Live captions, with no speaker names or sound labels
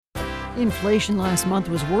Inflation last month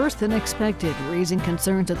was worse than expected, raising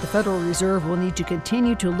concerns that the Federal Reserve will need to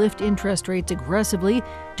continue to lift interest rates aggressively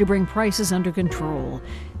to bring prices under control.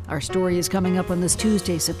 Our story is coming up on this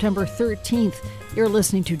Tuesday, September 13th. You're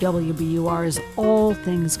listening to WBUR's All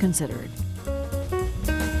Things Considered.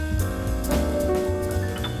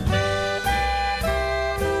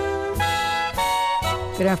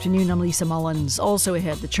 Good afternoon, I'm Lisa Mullins. Also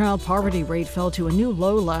ahead, the child poverty rate fell to a new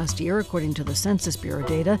low last year, according to the Census Bureau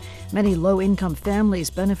data. Many low-income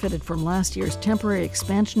families benefited from last year's temporary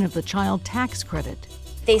expansion of the child tax credit.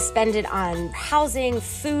 They spend it on housing,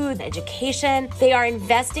 food, education. They are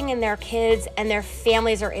investing in their kids, and their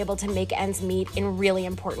families are able to make ends meet in really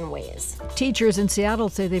important ways. Teachers in Seattle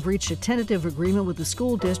say they've reached a tentative agreement with the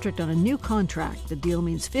school district on a new contract. The deal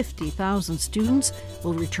means 50,000 students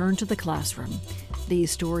will return to the classroom.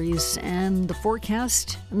 These stories and the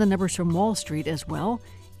forecast and the numbers from Wall Street as well.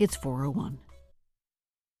 It's 4:01.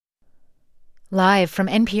 Live from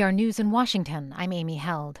NPR News in Washington, I'm Amy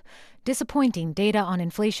Held. Disappointing data on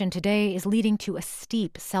inflation today is leading to a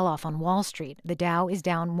steep sell-off on Wall Street. The Dow is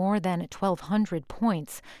down more than 1,200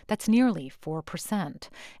 points. That's nearly 4%.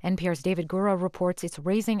 NPR's David Gura reports it's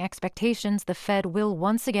raising expectations the Fed will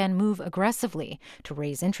once again move aggressively to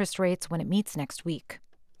raise interest rates when it meets next week.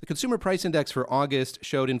 The Consumer Price Index for August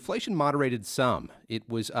showed inflation moderated some. It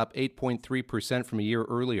was up 8.3% from a year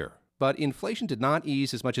earlier. But inflation did not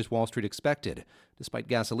ease as much as Wall Street expected, despite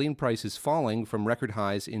gasoline prices falling from record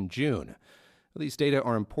highs in June. These data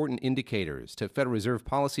are important indicators to Federal Reserve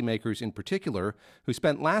policymakers in particular, who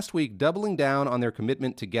spent last week doubling down on their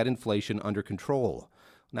commitment to get inflation under control.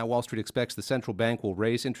 Now Wall Street expects the central bank will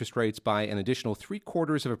raise interest rates by an additional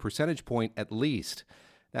 0.75 of a percentage point at least.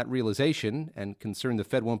 That realization and concern the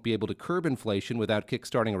Fed won't be able to curb inflation without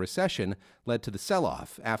kickstarting a recession led to the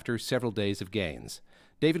sell-off after several days of gains.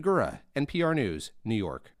 David Gura, NPR News, New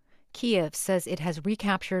York. Kyiv says it has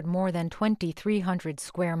recaptured more than 2,300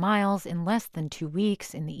 square miles in less than 2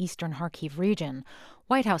 weeks in the eastern Kharkiv region.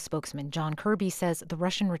 White House spokesman John Kirby says the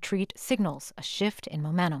Russian retreat signals a shift in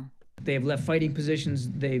momentum. They have left fighting positions.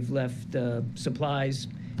 They've left supplies.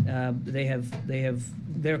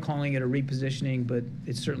 They're calling it a repositioning, but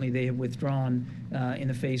it's certainly they have withdrawn in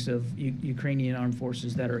the face of Ukrainian armed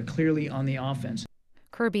forces that are clearly on the offense.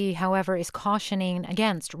 Kirby, however, is cautioning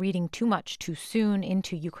against reading too much too soon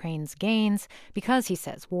into Ukraine's gains because, he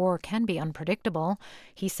says, war can be unpredictable.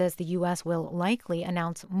 He says the U.S. will likely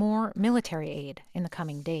announce more military aid in the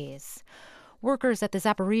coming days. Workers at the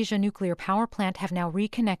Zaporizhzhia nuclear power plant have now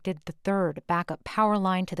reconnected the third backup power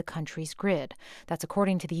line to the country's grid. That's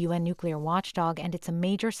according to the UN nuclear watchdog, and it's a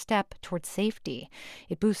major step towards safety.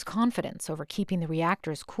 It boosts confidence over keeping the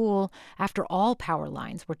reactors cool after all power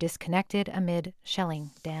lines were disconnected amid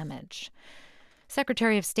shelling damage.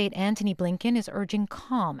 Secretary of State Antony Blinken is urging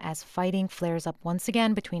calm as fighting flares up once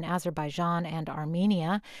again between Azerbaijan and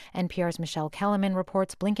Armenia. NPR's Michelle Kellerman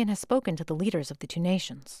reports Blinken has spoken to the leaders of the two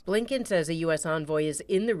nations. Blinken says a U.S. envoy is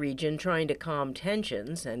in the region trying to calm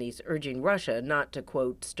tensions, and he's urging Russia not to,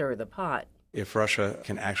 quote, stir the pot. If Russia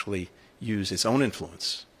can actually use its own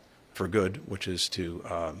influence for good, which is to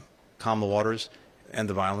calm the waters, end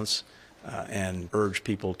the violence, and urge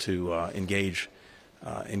people to engage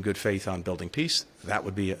in good faith on building peace, that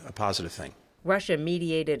would be a positive thing. Russia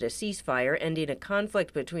mediated a ceasefire ending a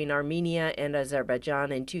conflict between Armenia and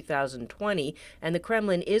Azerbaijan in 2020, and the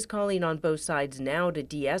Kremlin is calling on both sides now to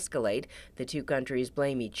de-escalate. The two countries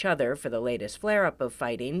blame each other for the latest flare-up of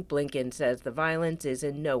fighting. Blinken says the violence is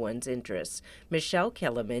in no one's interests. Michelle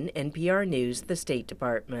Kellerman, NPR News, the State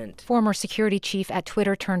Department. Former security chief at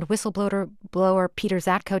Twitter turned whistleblower Peter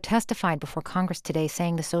Zatko testified before Congress today,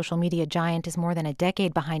 saying the social media giant is more than a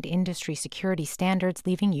decade behind industry security standards,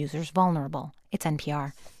 leaving users vulnerable. It's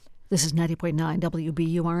NPR. This is 90.9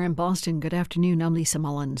 WBUR in Boston. Good afternoon. I'm Lisa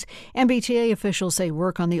Mullins. MBTA officials say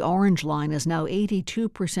work on the Orange Line is now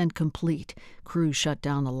 82% complete. Crews shut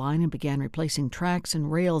down the line and began replacing tracks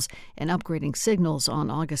and rails and upgrading signals on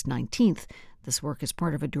August 19th. This work is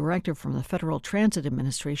part of a directive from the Federal Transit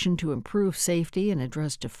Administration to improve safety and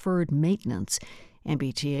address deferred maintenance.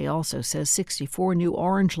 MBTA also says 64 new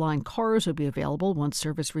Orange Line cars will be available once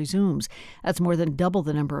service resumes. That's more than double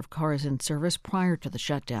the number of cars in service prior to the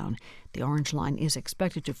shutdown. The Orange Line is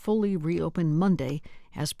expected to fully reopen Monday,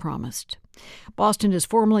 as promised. Boston is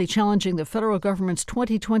formally challenging the federal government's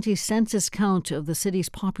 2020 census count of the city's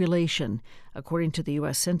population. According to the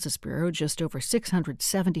U.S. Census Bureau, just over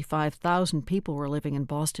 675,000 people were living in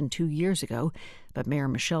Boston 2 years ago. But Mayor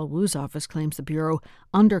Michelle Wu's office claims the Bureau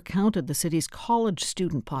undercounted the city's college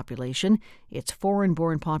student population, its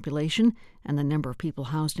foreign-born population, and the number of people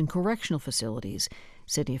housed in correctional facilities.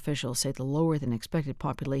 City officials say the lower than expected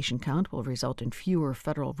population count will result in fewer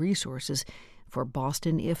federal resources for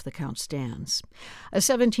Boston if the count stands. A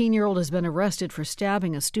 17-year-old has been arrested for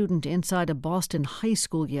stabbing a student inside a Boston high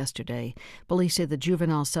school yesterday. Police say the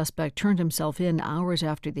juvenile suspect turned himself in hours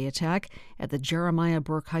after the attack at the Jeremiah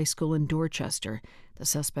Burke High School in Dorchester. The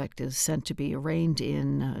suspect is sent to be arraigned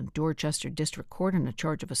in Dorchester District Court on a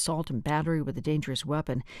charge of assault and battery with a dangerous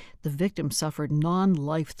weapon. The victim suffered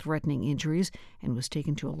non-life-threatening injuries and was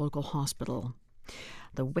taken to a local hospital.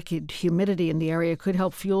 The wicked humidity in the area could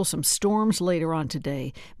help fuel some storms later on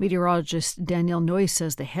today. Meteorologist Danielle Noyes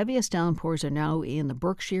says the heaviest downpours are now in the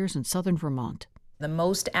Berkshires and southern Vermont. The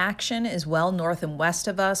most action is well north and west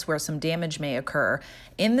of us, where some damage may occur.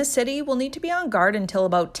 In the city, we'll need to be on guard until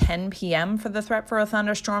about 10 p.m. for the threat for a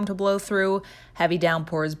thunderstorm to blow through. Heavy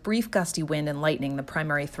downpours, brief gusty wind, and lightning, the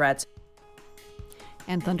primary threats.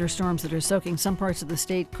 And thunderstorms that are soaking some parts of the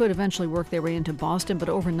state could eventually work their way into Boston, but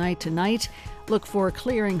overnight tonight, look for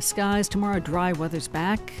clearing skies. Tomorrow, dry weather's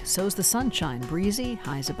back. So's the sunshine. Breezy,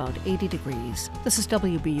 highs about 80 degrees. This is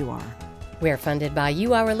WBUR. We're funded by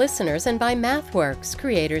you, our listeners, and by MathWorks,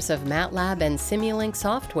 creators of MATLAB and Simulink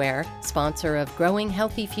software, sponsor of Growing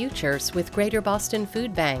Healthy Futures with Greater Boston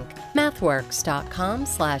Food Bank,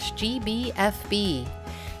 mathworks.com/GBFB.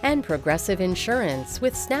 And Progressive Insurance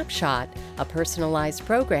with Snapshot, a personalized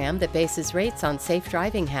program that bases rates on safe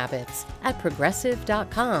driving habits at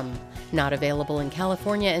progressive.com. Not available in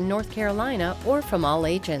California and North Carolina or from all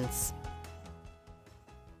agents.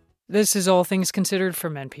 This is All Things Considered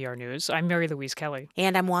from NPR News. I'm Mary Louise Kelly.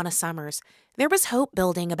 And I'm Juana Summers. There was hope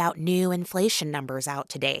building about new inflation numbers out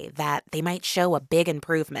today, that they might show a big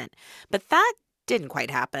improvement. But that didn't quite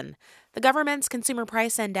happen. The government's consumer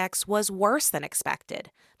price index was worse than expected.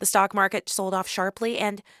 The stock market sold off sharply,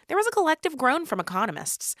 and there was a collective groan from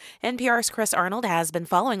economists. NPR's Chris Arnold has been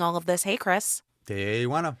following all of this. Hey, Chris. Hey,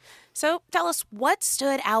 Juana. So tell us, what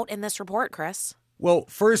stood out in this report, Chris? Well,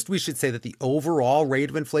 first, we should say that the overall rate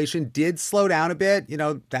of inflation did slow down a bit.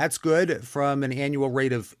 That's good. From an annual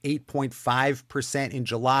rate of 8.5% in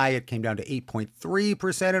July, it came down to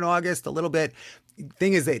 8.3% in August, a little bit.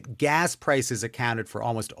 Thing is that gas prices accounted for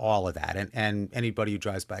almost all of that. And anybody who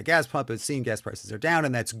drives by a gas pump has seen gas prices are down,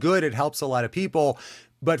 and that's good. It helps a lot of people.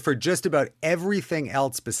 But for just about everything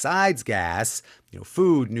else besides gas,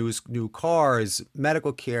 food, new cars,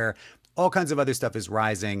 medical care, all kinds of other stuff is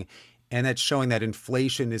rising. And that's showing that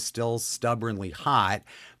inflation is still stubbornly hot.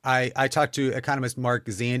 I talked to economist Mark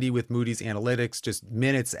Zandi with Moody's Analytics just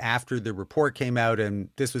minutes after the report came out, and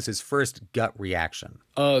this was his first gut reaction.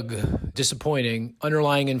 Ugh, disappointing.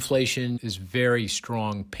 Underlying inflation is very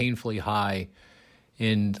strong, painfully high,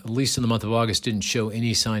 and at least in the month of August didn't show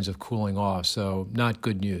any signs of cooling off, so not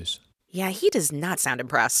good news. Yeah, he does not sound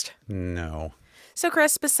impressed. No. So,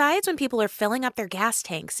 Chris, besides when people are filling up their gas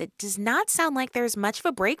tanks, it does not sound like there's much of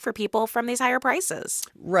a break for people from these higher prices.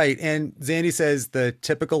 Right. And Zandi says the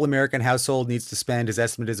typical American household needs to spend, his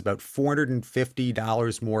estimate is about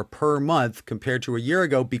 $450 more per month compared to a year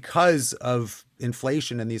ago because of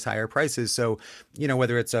inflation and these higher prices. So,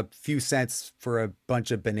 whether it's a few cents for a bunch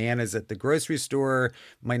of bananas at the grocery store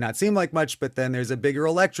might not seem like much, but then there's a bigger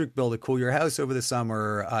electric bill to cool your house over the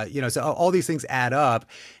summer. So all these things add up,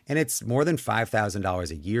 and it's more than $5,000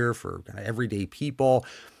 a year for kind of everyday people.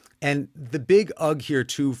 And the big ugh here,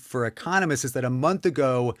 too, for economists is that a month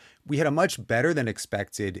ago, we had a much better than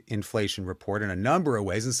expected inflation report in a number of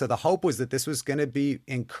ways. And so the hope was that this was going to be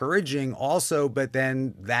encouraging also, but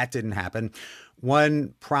then that didn't happen.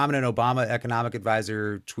 One prominent Obama economic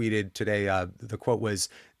advisor tweeted today, the quote was,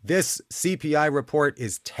 "This CPI report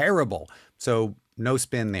is terrible." So no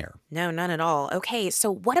spin there. No, none at all. Okay, so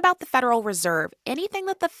what about the Federal Reserve? Anything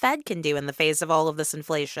that the Fed can do in the face of all of this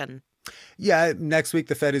inflation? Yeah, next week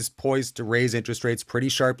the Fed is poised to raise interest rates pretty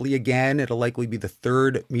sharply again. It'll likely be the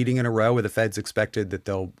third meeting in a row where the Fed's expected that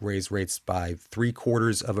they'll raise rates by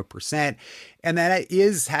 0.75%. And that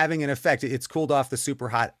is having an effect. It's cooled off the super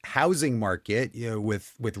hot housing market,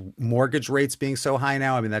 with mortgage rates being so high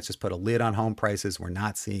now. I mean, that's just put a lid on home prices. We're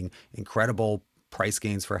not seeing incredible price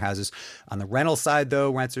gains for houses. On the rental side,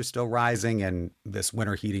 though, rents are still rising, and this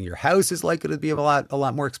winter heating your house is likely to be a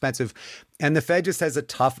lot more expensive. And the Fed just has a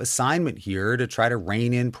tough assignment here to try to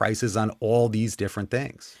rein in prices on all these different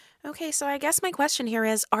things. Okay, so I guess my question here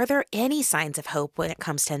is, are there any signs of hope when it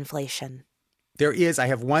comes to inflation? There is. I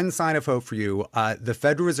have one sign of hope for you. The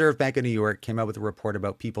Federal Reserve Bank of New York came out with a report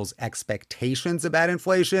about people's expectations about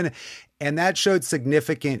inflation, and that showed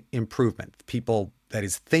significant improvement. People, that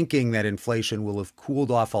is, thinking that inflation will have cooled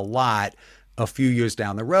off a lot a few years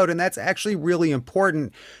down the road. And that's actually really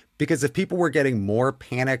important, because if people were getting more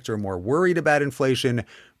panicked or more worried about inflation,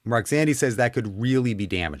 Mark Zandi says that could really be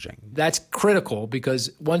damaging. That's critical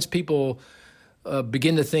because once people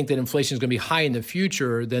begin to think that inflation is going to be high in the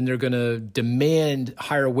future, then they're going to demand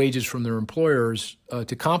higher wages from their employers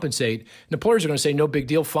to compensate. And employers are going to say, no big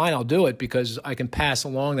deal, fine, I'll do it because I can pass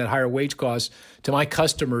along that higher wage cost to my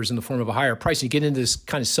customers in the form of a higher price. And you get into this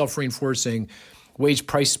kind of self-reinforcing wage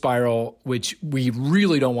price spiral, which we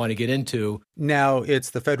really don't want to get into. Now,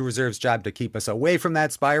 it's the Federal Reserve's job to keep us away from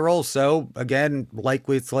that spiral. So again,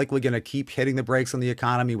 it's likely going to keep hitting the brakes on the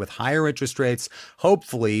economy with higher interest rates,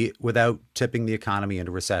 hopefully without tipping the economy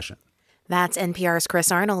into recession. That's NPR's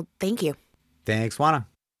Chris Arnold. Thank you. Thanks, Juana.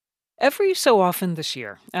 Every so often this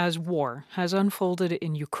year, as war has unfolded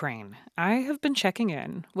in Ukraine, I have been checking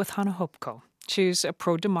in with Hanna Hopko. She's a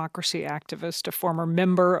pro-democracy activist, a former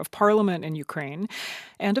member of parliament in Ukraine,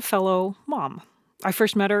 and a fellow mom. I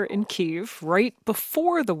first met her in Kyiv right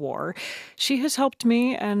before the war. She has helped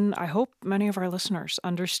me, and I hope many of our listeners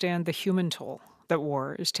understand the human toll that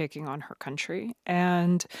war is taking on her country,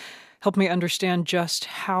 and help me understand just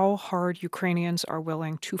how hard Ukrainians are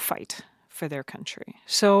willing to fight for their country.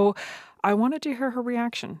 So I wanted to hear her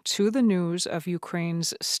reaction to the news of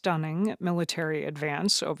Ukraine's stunning military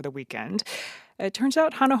advance over the weekend. It turns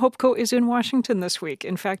out Hanna Hopko is in Washington this week.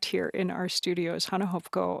 In fact, here in our studios. Hanna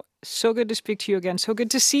Hopko, so good to speak to you again. So good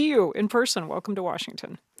to see you in person. Welcome to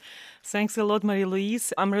Washington. Thanks a lot,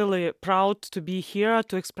 Marie-Louise. I'm really proud to be here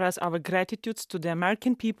to express our gratitude to the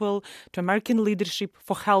American people, to American leadership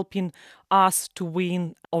for helping us to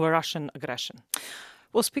win over Russian aggression.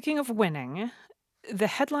 Well, speaking of winning, the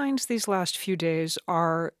headlines these last few days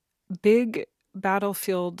are big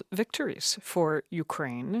battlefield victories for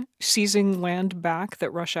Ukraine, seizing land back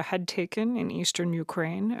that Russia had taken in eastern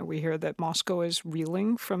Ukraine. We hear that Moscow is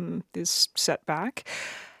reeling from this setback.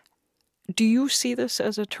 Do you see this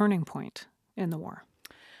as a turning point in the war?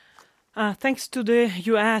 Thanks to the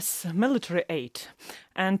U.S. military aid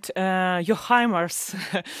and your HIMARS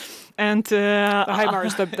and the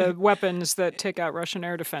HIMARS, the weapons that take out Russian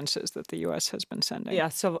air defenses that the U.S. has been sending. Yeah,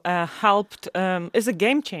 so helped is a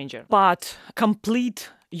game changer. But complete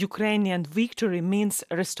Ukrainian victory means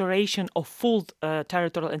restoration of full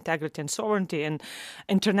territorial integrity and sovereignty and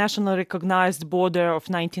internationally recognized border of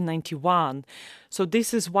 1991. So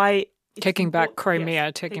this is why taking back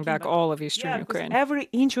Crimea, taking back all of eastern Ukraine. Every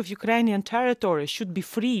inch of Ukrainian territory should be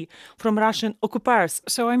free from Russian occupiers.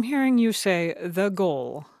 So I'm hearing you say the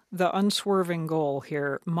goal, the unswerving goal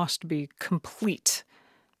here must be complete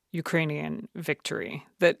Ukrainian victory,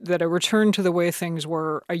 that a return to the way things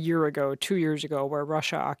were a year ago, 2 years ago, where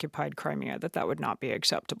Russia occupied Crimea, that would not be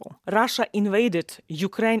acceptable. Russia invaded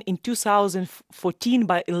Ukraine in 2014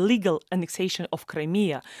 by illegal annexation of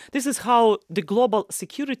Crimea. This is how the global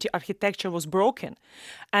security architecture was broken.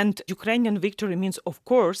 And Ukrainian victory means, of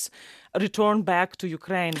course, return back to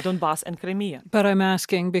Ukraine, Donbass and Crimea. But I'm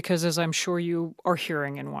asking because, as I'm sure you are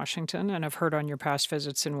hearing in Washington and have heard on your past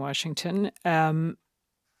visits in Washington,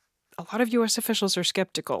 a lot of U.S. officials are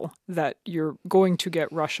skeptical that you're going to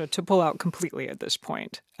get Russia to pull out completely at this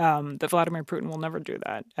point, that Vladimir Putin will never do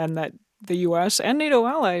that, and that the U.S. and NATO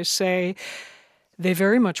allies say they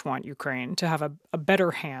very much want Ukraine to have a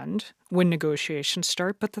better hand when negotiations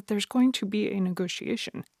start, but that there's going to be a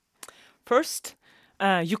negotiation. First,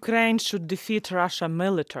 Ukraine should defeat Russia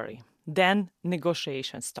militarily, then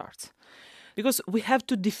negotiation starts. Because we have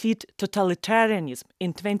to defeat totalitarianism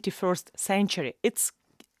in 21st century.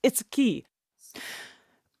 It's key.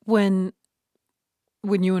 When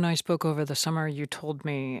you and I spoke over the summer, you told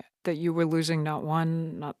me that you were losing not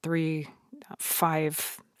one, not three, not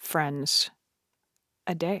 5 friends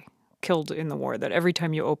a day killed in the war, that every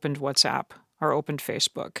time you opened WhatsApp or opened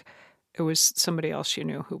Facebook, it was somebody else you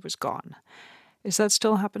knew who was gone. Is that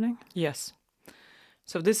still happening? Yes.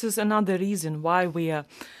 So this is another reason why we are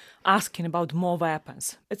asking about more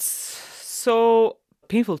weapons. It's so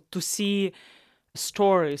painful to see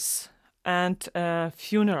stories and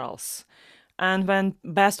funerals, and when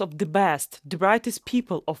best of the best, the brightest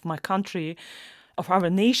people of my country, of our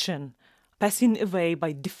nation, passing away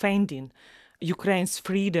by defending Ukraine's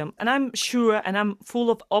freedom. And I'm sure, and I'm full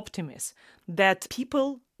of optimism, that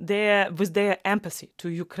people there, with their empathy to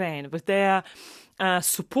Ukraine, with their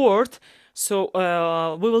support, so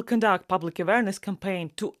we will conduct public awareness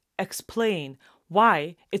campaign to explain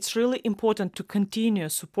why it's really important to continue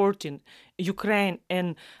supporting Ukraine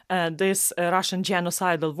in this Russian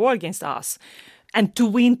genocidal war against us, and to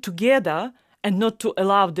win together and not to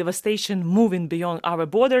allow devastation moving beyond our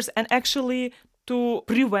borders, and actually to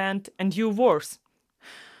prevent new wars.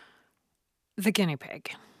 The guinea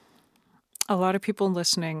pig. A lot of people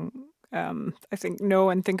listening I think, know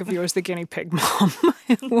and think of you as the guinea pig mom,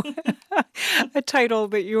 a title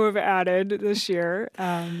that you have added this year.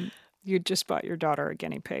 You just bought your daughter a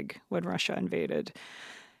guinea pig when Russia invaded,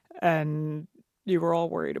 and you were all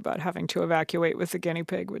worried about having to evacuate with the guinea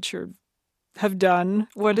pig, which you have done.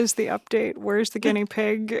 What is the update? Where's the guinea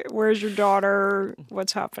pig? Where's your daughter?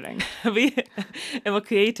 What's happening? We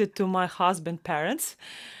evacuated to my husband's parents.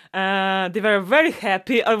 They were very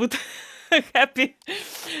happy. I would happy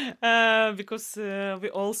because we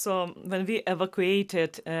also, when we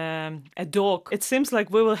evacuated a dog, it seems like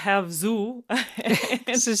we will have zoo.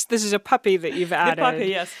 This is a puppy that you've added. The puppy,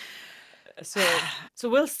 yes. So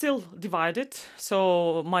we're still divided.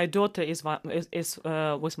 So my daughter is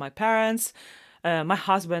with my parents. My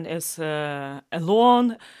husband is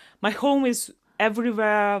alone. My home is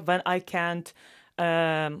everywhere when I can't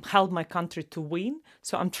help my country to win.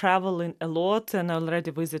 So I'm traveling a lot, and I already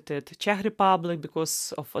visited Czech Republic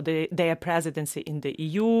because of their presidency in the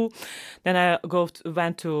EU. Then I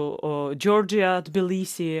went to Georgia,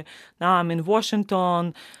 Tbilisi. Now I'm in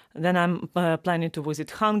Washington. Then I'm planning to visit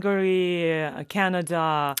Hungary,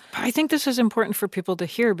 Canada. I think this is important for people to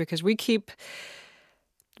hear because we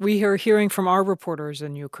are hearing from our reporters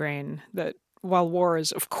in Ukraine that while war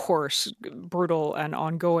is, of course, brutal and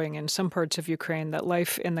ongoing in some parts of Ukraine, that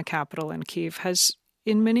life in the capital in Kyiv has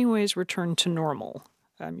in many ways returned to normal.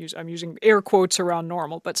 I'm using air quotes around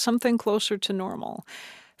normal, but something closer to normal.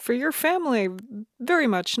 For your family, very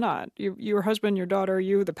much not. Your husband, your daughter,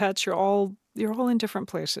 you, the pets, you're all in different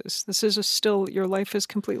places. This is still, your life is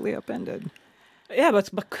completely upended. Yeah, but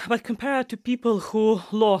compared to people who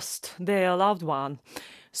lost their loved one,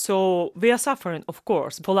 so we are suffering, of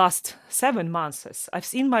course. For the last 7 months, I've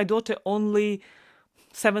seen my daughter only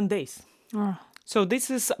 7 days. Oh. So this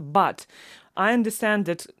is bad. I understand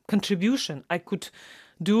that contribution I could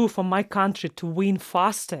do for my country to win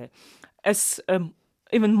faster as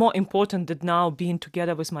even more important than now being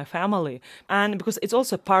together with my family. And because it's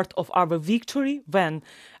also part of our victory when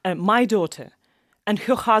my daughter and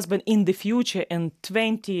her husband in the future, in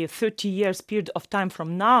 20, 30 years period of time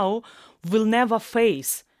from now, will never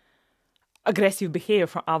face aggressive behavior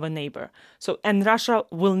from our neighbor. So, and Russia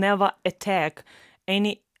will never attack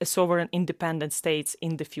any sovereign independent states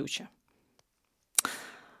in the future.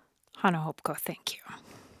 Hanna Hopko, thank you.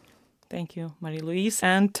 Thank you, Marie-Louise.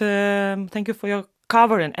 And thank you for your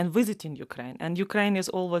covering and visiting Ukraine. And Ukraine is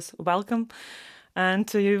always welcome.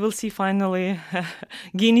 And you will see finally a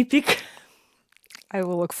guinea pig. I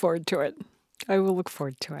will look forward to it.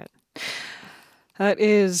 That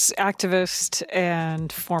is activist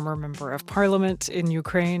and former member of parliament in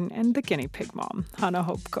Ukraine and the guinea pig mom, Hanna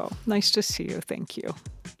Hopko. Nice to see you. Thank you.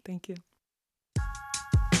 Thank you.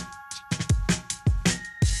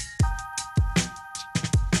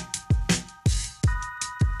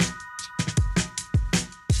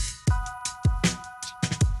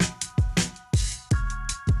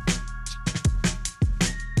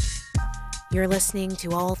 You're listening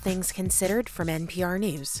to All Things Considered from NPR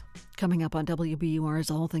News. Coming up on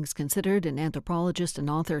WBUR's All Things Considered, an anthropologist and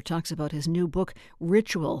author talks about his new book,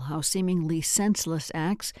 Ritual: How Seemingly Senseless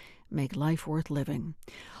Acts Make Life Worth Living.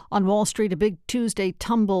 On Wall Street, a big Tuesday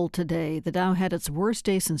tumble today. The Dow had its worst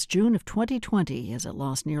day since June of 2020 as it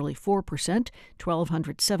lost nearly 4%,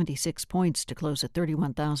 1,276 points to close at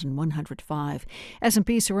 31,105.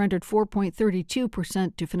 S&P surrendered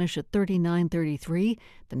 4.32% to finish at 39.33.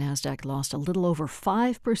 The Nasdaq lost a little over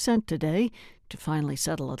 5% today to finally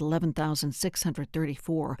settle at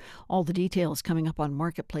 11,634. All the details coming up on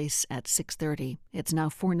Marketplace at 6:30. It's now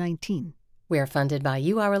 4:19. We're funded by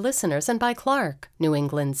you, our listeners, and by Clark, New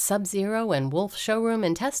England's Sub-Zero and Wolf showroom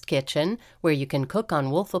and test kitchen, where you can cook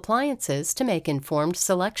on Wolf appliances to make informed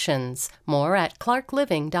selections. More at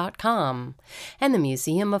clarkliving.com. And the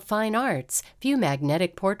Museum of Fine Arts. View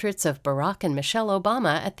magnetic portraits of Barack and Michelle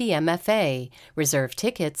Obama at the MFA. Reserve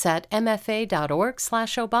tickets at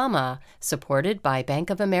mfa.org/Obama. Supported by Bank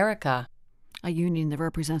of America. A union that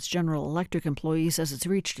represents General Electric employees says it's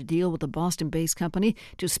reached a deal with a Boston-based company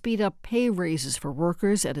to speed up pay raises for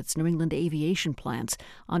workers at its New England aviation plants.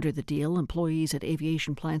 Under the deal, employees at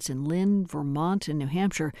aviation plants in Lynn, Vermont, and New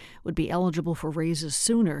Hampshire would be eligible for raises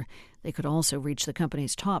sooner. They could also reach the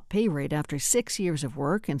company's top pay rate after 6 years of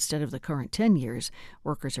work instead of the current 10 years.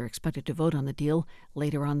 Workers are expected to vote on the deal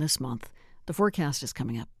later on this month. The forecast is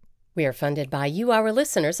coming up. We are funded by you, our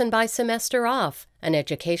listeners, and by Semester Off, an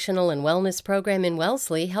educational and wellness program in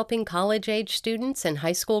Wellesley helping college-age students and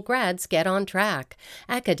high school grads get on track.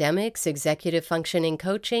 Academics, executive functioning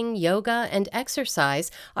coaching, yoga, and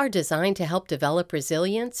exercise are designed to help develop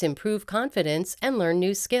resilience, improve confidence, and learn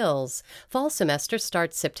new skills. Fall semester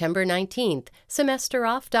starts September 19th.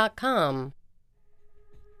 SemesterOff.com.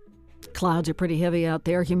 Clouds are pretty heavy out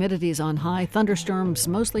there. Humidity is on high. Thunderstorms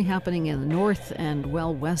mostly happening in the north and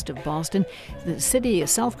well west of Boston. The city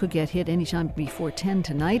itself could get hit anytime before 10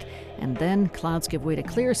 tonight. And then clouds give way to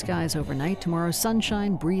clear skies overnight. Tomorrow,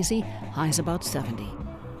 sunshine, breezy, highs about 70.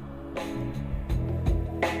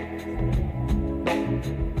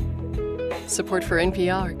 Support for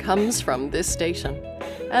NPR comes from this station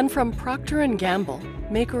and from Procter & Gamble,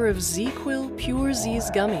 maker of ZzzQuil Pure Z's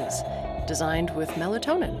gummies, designed with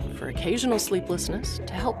melatonin for occasional sleeplessness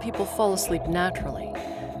to help people fall asleep naturally.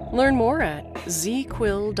 Learn more at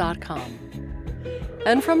ZzzQuil.com.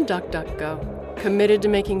 And from DuckDuckGo, committed to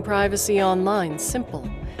making privacy online simple.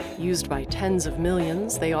 Used by tens of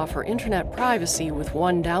millions, they offer internet privacy with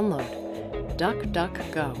one download.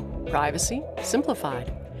 DuckDuckGo. Privacy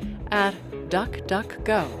simplified. At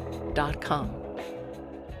DuckDuckGo.com.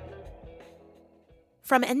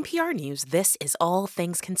 From NPR News, this is All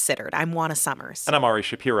Things Considered. I'm Juana Summers. And I'm Ari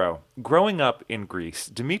Shapiro. Growing up in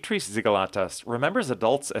Greece, Dimitris Zigalatas remembers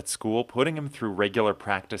adults at school putting him through regular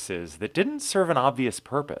practices that didn't serve an obvious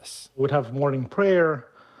purpose. We would have morning prayer.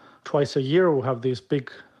 Twice a year, we would have these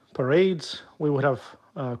big parades. We would have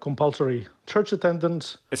compulsory church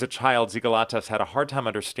attendance. As a child, Zigalatas had a hard time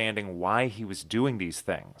understanding why he was doing these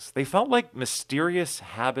things. They felt like mysterious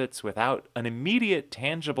habits without an immediate,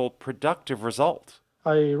 tangible, productive result.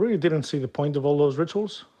 I really didn't see the point of all those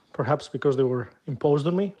rituals, perhaps because they were imposed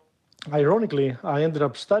on me. Ironically, I ended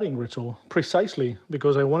up studying ritual precisely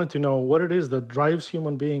because I wanted to know what it is that drives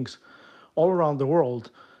human beings all around the world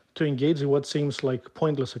to engage in what seems like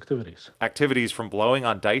pointless activities. Activities from blowing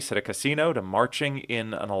on dice at a casino to marching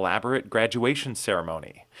in an elaborate graduation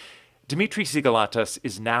ceremony. Dimitris Zigalatas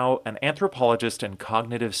is now an anthropologist and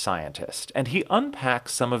cognitive scientist, and he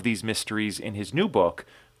unpacks some of these mysteries in his new book,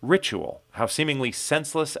 Ritual: How Seemingly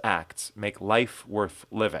Senseless Acts Make Life Worth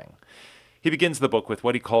Living. He begins the book with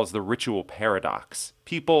what he calls the ritual paradox.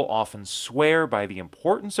 People often swear by the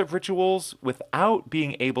importance of rituals without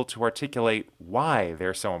being able to articulate why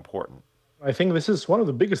they're so important. I think this is one of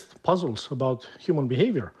the biggest puzzles about human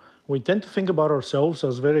behavior. We tend to think about ourselves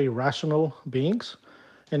as very rational beings,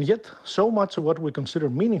 and yet so much of what we consider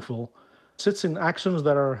meaningful sits in actions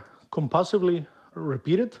that are compulsively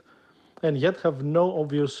repeated and yet have no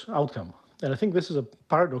obvious outcome. And I think this is a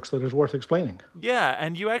paradox that is worth explaining. Yeah,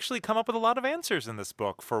 and you actually come up with a lot of answers in this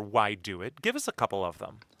book for why do it. Give us a couple of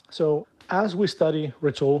them. So as we study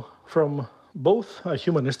ritual from both a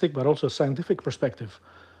humanistic but also a scientific perspective,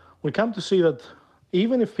 we come to see that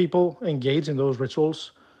even if people engage in those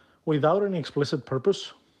rituals without any explicit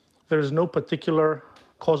purpose, there is no particular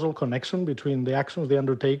causal connection between the actions they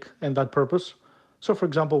undertake and that purpose. So for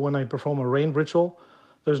example, when I perform a rain ritual,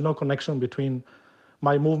 there's no connection between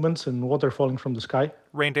my movements and water falling from the sky.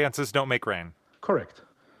 Rain dances don't make rain. Correct.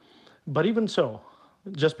 But even so,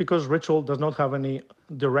 just because ritual does not have any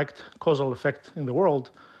direct causal effect in the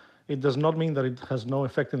world, it does not mean that it has no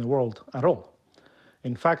effect in the world at all.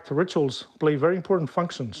 In fact, rituals play very important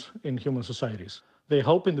functions in human societies. They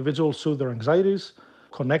help individuals soothe their anxieties,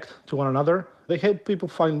 connect to one another. They help people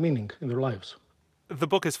find meaning in their lives. The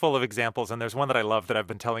book is full of examples, and there's one that I love that I've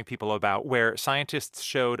been telling people about, where scientists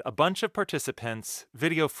showed a bunch of participants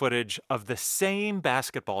video footage of the same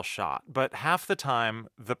basketball shot, but half the time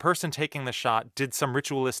the person taking the shot did some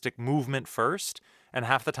ritualistic movement first, and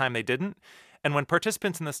half the time they didn't. And when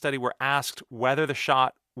participants in the study were asked whether the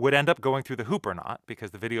shot would end up going through the hoop or not,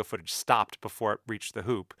 because the video footage stopped before it reached the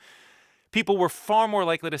hoop, people were far more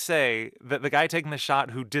likely to say that the guy taking the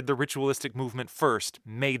shot who did the ritualistic movement first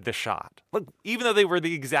made the shot. Look, even though they were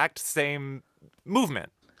the exact same movement.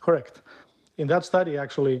 Correct. In that study,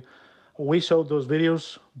 actually, we showed those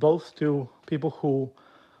videos both to people who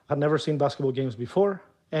had never seen basketball games before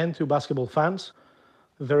and to basketball fans.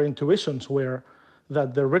 Their intuitions were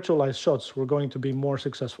that the ritualized shots were going to be more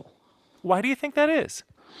successful. Why do you think that is?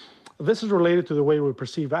 This is related to the way we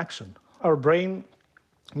perceive action. Our brain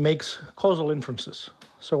makes causal inferences.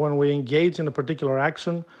 So when we engage in a particular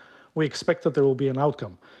action, we expect that there will be an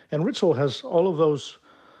outcome. And ritual has all of those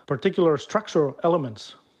particular structural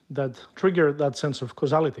elements that trigger that sense of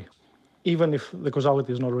causality, even if the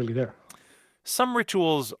causality is not really there. Some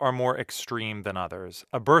rituals are more extreme than others.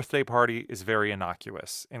 A birthday party is very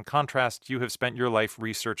innocuous. In contrast, you have spent your life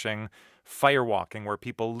researching firewalking, where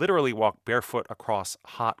people literally walk barefoot across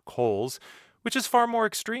hot coals, which is far more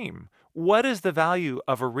extreme. What is the value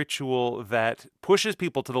of a ritual that pushes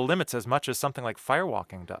people to the limits as much as something like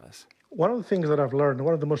firewalking does? One of the things that I've learned,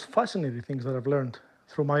 one of the most fascinating things that I've learned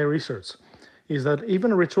through my research, is that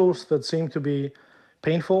even rituals that seem to be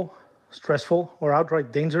painful, stressful, or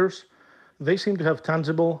outright dangerous, they seem to have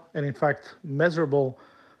tangible and, in fact, measurable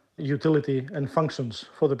utility and functions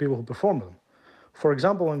for the people who perform them. For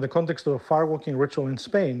example, in the context of a firewalking ritual in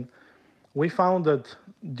Spain, we found that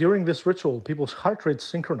during this ritual, people's heart rates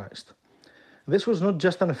synchronized. This was not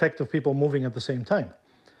just an effect of people moving at the same time.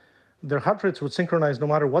 Their heart rates would synchronize no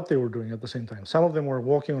matter what they were doing at the same time. Some of them were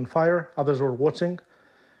walking on fire, others were watching.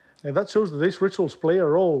 And that shows that these rituals play a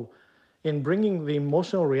role in bringing the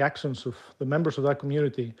emotional reactions of the members of that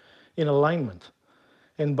community in alignment.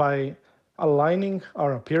 And by aligning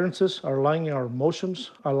our appearances, aligning our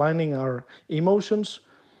emotions, aligning our emotions,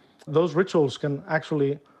 those rituals can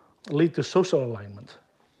actually lead to social alignment.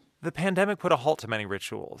 The pandemic put a halt to many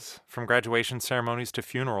rituals, from graduation ceremonies to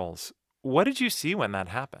funerals. What did you see when that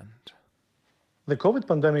happened? The COVID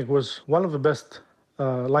pandemic was one of the best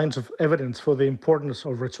lines of evidence for the importance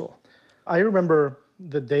of ritual. I remember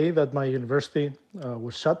the day that my university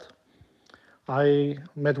was shut. I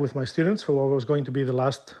met with my students for what was going to be the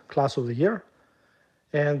last class of the year.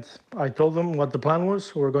 And I told them what the plan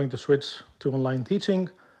was. We were going to switch to online teaching.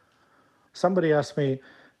 Somebody asked me,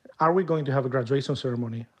 are we going to have a graduation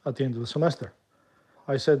ceremony at the end of the semester?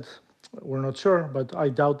 I said, we're not sure, but I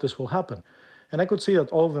doubt this will happen. And I could see that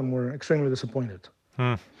all of them were extremely disappointed.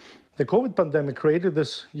 The COVID pandemic created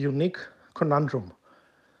this unique conundrum.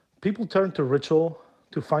 People turned to ritual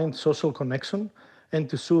to find social connection and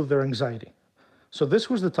to soothe their anxiety. So this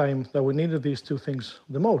was the time that we needed these two things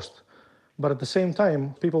the most. But at the same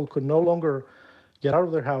time, people could no longer get out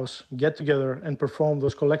of their house, get together, and perform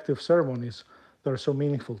those collective ceremonies that are so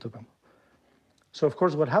meaningful to them. So, of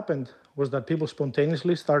course, what happened was that people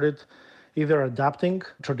spontaneously started either adapting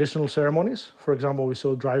traditional ceremonies. For example, we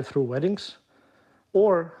saw drive-through weddings,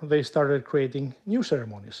 or they started creating new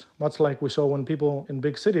ceremonies, much like we saw when people in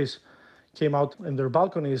big cities came out in their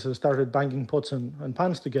balconies and started banging pots and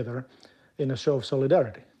pans together in a show of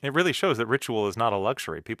solidarity. It really shows that ritual is not a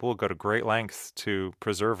luxury. People will go to great lengths to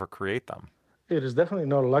preserve or create them. It is definitely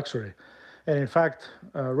not a luxury. And in fact,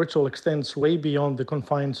 ritual extends way beyond the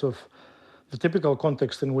confines of the typical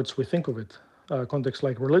context in which we think of it, context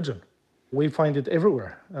like religion. We find it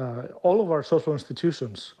everywhere. All of our social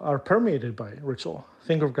institutions are permeated by ritual.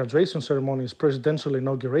 Think of graduation ceremonies, presidential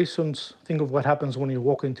inaugurations. Think of what happens when you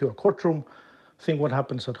walk into a courtroom. Think what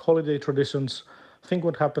happens at holiday traditions. Think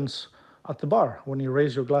what happens at the bar when you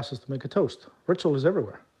raise your glasses to make a toast. Ritual is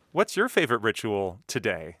everywhere. What's your favorite ritual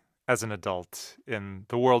today as an adult in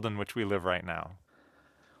the world in which we live right now?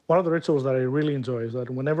 One of the rituals that I really enjoy is that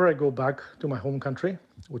whenever I go back to my home country,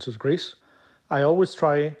 which is Greece, I always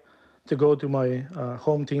try to go to my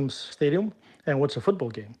home team's stadium and watch a football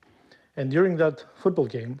game. And during that football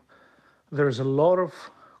game, there's a lot of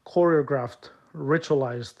choreographed,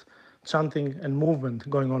 ritualized chanting and movement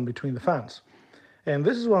going on between the fans. And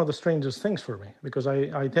this is one of the strangest things for me, because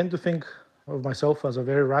I tend to think of myself as a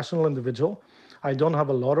very rational individual. I don't have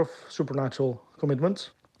a lot of supernatural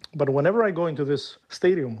commitments. But whenever I go into this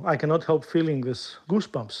stadium, I cannot help feeling this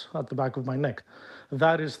goosebumps at the back of my neck.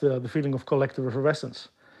 That is the feeling of collective effervescence.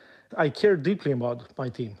 I care deeply about my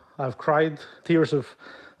team. I've cried tears of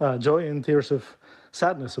joy and tears of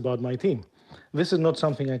sadness about my team. This is not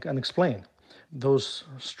something I can explain. Those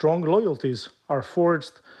strong loyalties are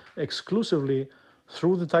forged exclusively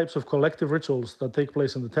through the types of collective rituals that take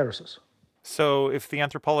place in the terraces. So if the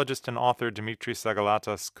anthropologist and author Dimitris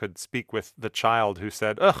Xygalatas could speak with the child who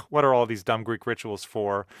said, ugh, what are all these dumb Greek rituals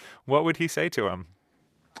for? What would he say to him?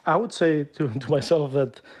 I would say to myself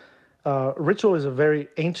that ritual is a very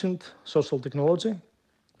ancient social technology,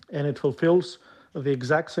 and it fulfills the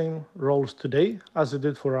exact same roles today as it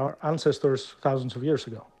did for our ancestors thousands of years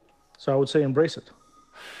ago. So I would say embrace it.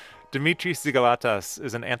 Dimitris Xygalatas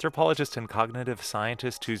is an anthropologist and cognitive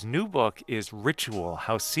scientist whose new book is Ritual: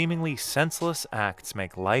 How Seemingly Senseless Acts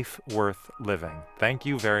Make Life Worth Living. Thank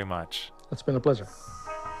you very much. It's been a pleasure.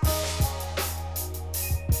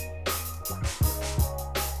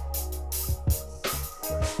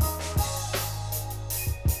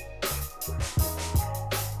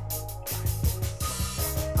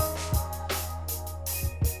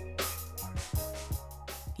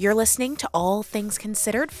 You're listening to All Things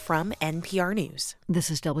Considered from NPR News. This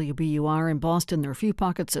is WBUR in Boston. There are a few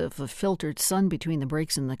pockets of filtered sun between the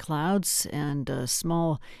breaks in the clouds and a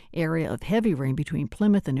small area of heavy rain between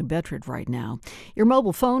Plymouth and New Bedford right now. Your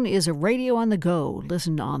mobile phone is a radio on the go.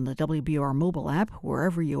 Listen on the WBUR mobile app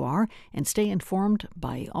wherever you are and stay informed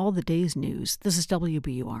by all the day's news. This is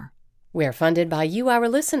WBUR. We're funded by you, our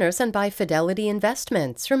listeners, and by Fidelity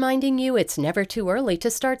Investments, reminding you it's never too early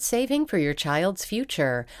to start saving for your child's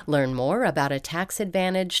future. Learn more about a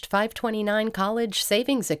tax-advantaged 529 college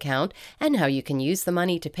savings account and how you can use the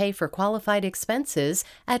money to pay for qualified expenses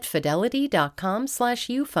at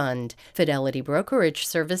fidelity.com/ufund. Fidelity Brokerage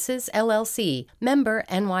Services, LLC, member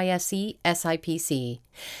NYSE SIPC.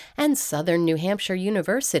 And Southern New Hampshire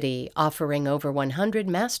University, offering over 100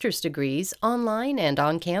 master's degrees online and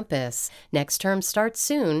on campus. Next term starts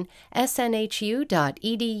soon.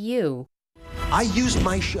 snhu.edu. I used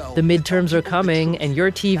my show. The midterms are coming, and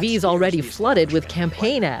your TV's already flooded with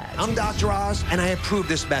campaign ads. I'm Dr. Oz, and I approve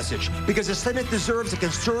this message because the Senate deserves a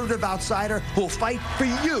conservative outsider who will fight for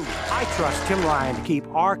you. I trust Tim Ryan to keep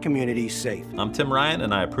our communities safe. I'm Tim Ryan,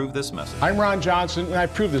 and I approve this message. I'm Ron Johnson, and I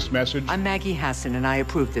approve this message. I'm Maggie Hassan, and I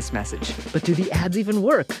approve this message. But do the ads even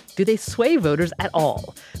work? Do they sway voters at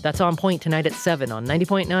all? That's On Point tonight at 7 on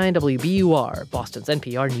 90.9 WBUR, Boston's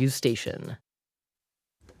NPR news station.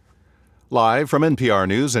 Live from NPR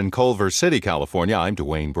News in Culver City, California, I'm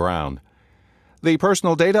Dwayne Brown. The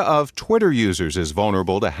personal data of Twitter users is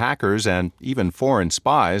vulnerable to hackers and even foreign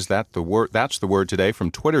spies. That's the word today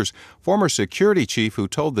from Twitter's former security chief, who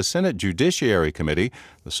told the Senate Judiciary Committee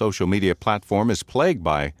the social media platform is plagued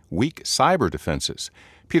by weak cyber defenses.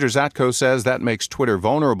 Peter Zatko says that makes Twitter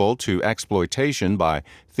vulnerable to exploitation by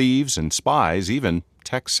thieves and spies, even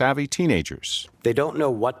tech-savvy teenagers. They don't know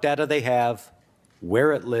what data they have,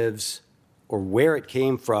 where it lives, or where it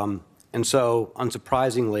came from, and so,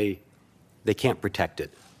 unsurprisingly, they can't protect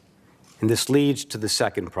it. And this leads to the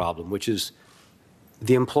second problem, which is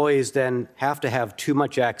the employees then have to have too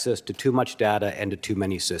much access to too much data and to too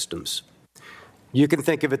many systems. You can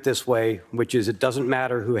think of it this way, which is it doesn't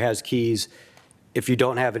matter who has keys if you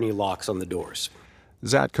don't have any locks on the doors.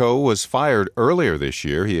 Zatko was fired earlier this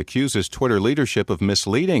year. He accuses Twitter leadership of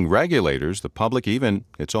misleading regulators, the public, even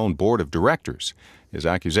its own board of directors. His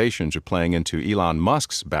accusations are playing into Elon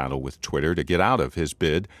Musk's battle with Twitter to get out of his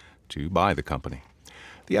bid to buy the company.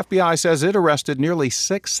 The FBI says it arrested nearly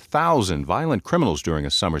 6,000 violent criminals during a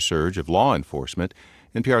summer surge of law enforcement.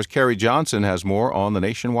 NPR's Carrie Johnson has more on the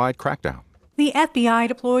nationwide crackdown. The FBI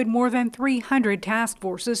deployed more than 300 task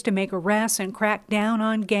forces to make arrests and crack down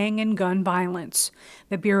on gang and gun violence.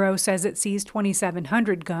 The Bureau says it seized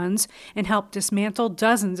 2,700 guns and helped dismantle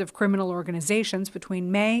dozens of criminal organizations between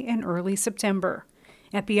May and early September.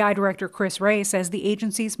 FBI Director Chris Wray says the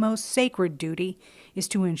agency's most sacred duty is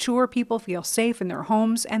to ensure people feel safe in their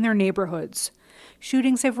homes and their neighborhoods.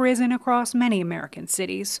 Shootings have risen across many American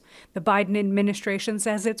cities. The Biden administration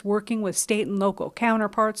says it's working with state and local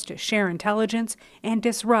counterparts to share intelligence and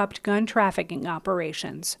disrupt gun trafficking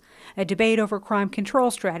operations. A debate over crime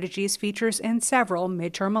control strategies features in several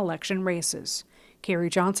midterm election races. Carrie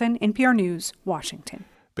Johnson, NPR News, Washington.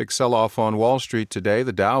 Big sell-off on Wall Street today.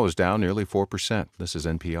 The Dow is down nearly 4%. This is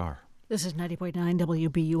NPR. This is 90.9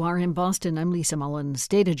 WBUR in Boston. I'm Lisa Mullins.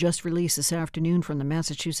 Data just released this afternoon from the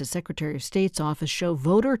Massachusetts Secretary of State's office show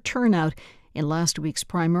voter turnout in last week's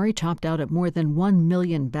primary topped out at more than 1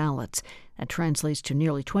 million ballots. That translates to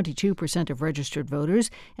nearly 22% of registered voters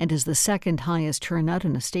and is the second highest turnout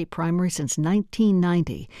in a state primary since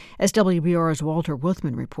 1990. As WBUR's Walter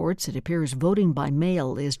Wuthman reports, it appears voting by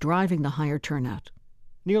mail is driving the higher turnout.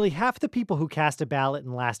 Nearly half the people who cast a ballot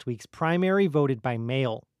in last week's primary voted by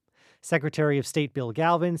mail. Secretary of State Bill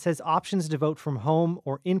Galvin says options to vote from home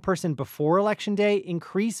or in person before Election Day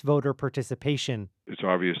increase voter participation. It's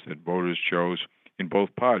obvious that voters chose in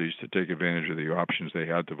both parties to take advantage of the options they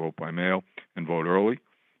had to vote by mail and vote early.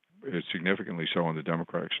 It's significantly so on the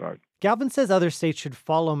Democratic side. Galvin says other states should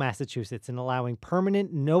follow Massachusetts in allowing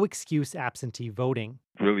permanent, no-excuse absentee voting.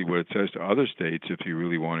 Really what it says to other states, if you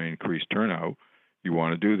really want to increase turnout, you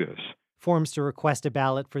want to do this. Forms to request a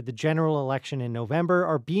ballot for the general election in November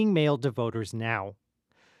are being mailed to voters now.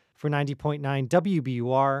 For 90.9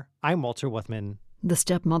 WBUR, I'm Walter Wuthman. The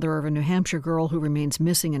stepmother of a New Hampshire girl who remains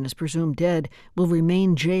missing and is presumed dead will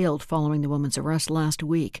remain jailed following the woman's arrest last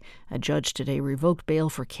week. A judge today revoked bail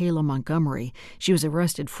for Kayla Montgomery. She was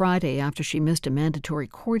arrested Friday after she missed a mandatory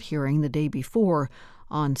court hearing the day before.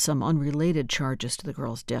 on some unrelated charges to the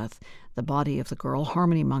girl's death. The body of the girl,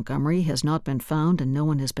 Harmony Montgomery, has not been found, and no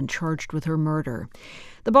one has been charged with her murder.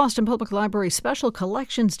 The Boston Public Library Special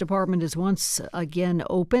Collections Department is once again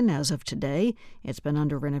open as of today. It's been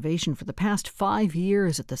under renovation for the past 5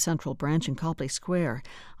 years at the Central Branch in Copley Square.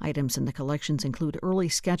 Items in the collections include early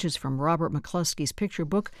sketches from Robert McCluskey's picture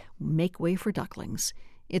book, Make Way for Ducklings.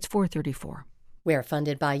 It's 4:34. We're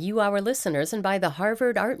funded by you, our listeners, and by the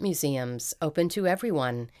Harvard Art Museums, open to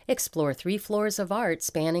everyone. Explore 3 floors of art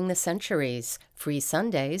spanning the centuries, free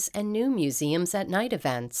Sundays, and new museums at night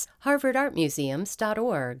events,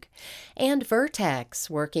 harvardartmuseums.org. And Vertex,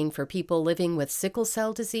 working for people living with sickle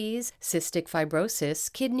cell disease, cystic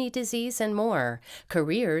fibrosis, kidney disease, and more.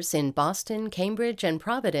 Careers in Boston, Cambridge, and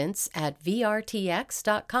Providence at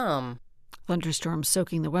vrtx.com. Thunderstorms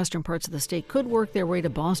soaking the western parts of the state could work their way to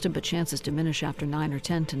Boston, but chances diminish after 9 or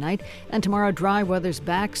 10 tonight. And tomorrow, dry weather's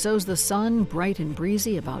back, so's the sun, bright and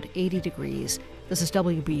breezy, about 80 degrees. This is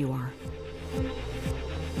WBUR.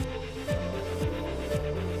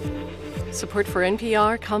 Support for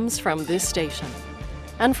NPR comes from this station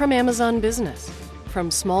and from Amazon Business.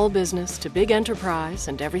 From small business to big enterprise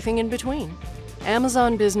and everything in between,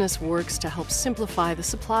 Amazon Business works to help simplify the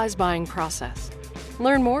supplies buying process.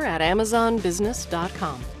 Learn more at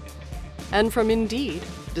amazonbusiness.com. And from Indeed,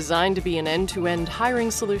 designed to be an end-to-end hiring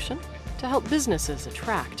solution to help businesses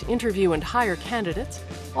attract, interview, and hire candidates,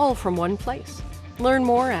 all from one place. Learn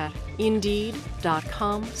more at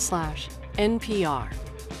indeed.com/NPR.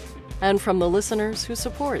 And from the listeners who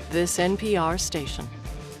support this NPR station.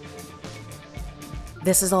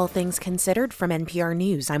 This is All Things Considered from NPR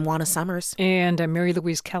News. I'm Juana Summers. And I'm Mary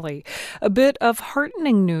Louise Kelly. A bit of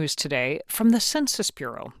heartening news today from the Census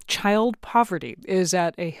Bureau. Child poverty is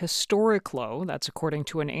at a historic low. That's according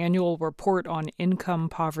to an annual report on income,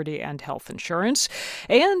 poverty, and health insurance.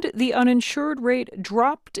 And the uninsured rate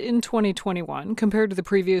dropped in 2021 compared to the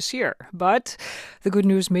previous year. But the good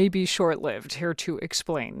news may be short-lived. Here to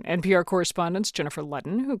explain, NPR correspondent Jennifer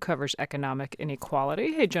Ludden, who covers economic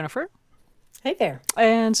inequality. Hey, Jennifer. Hey there.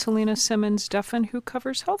 And Selena Simmons-Duffin, who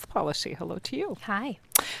covers health policy. Hello to you. Hi.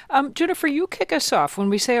 Jennifer, you kick us off. When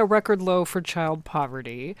we say a record low for child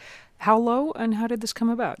poverty, how low and how did this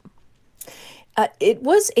come about? It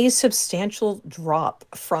was a substantial drop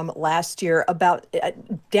from last year, about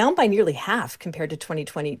down by nearly half compared to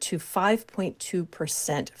 2020 to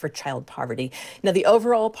 5.2% for child poverty. Now, the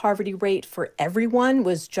overall poverty rate for everyone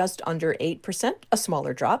was just under 8%, a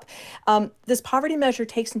smaller drop. This poverty measure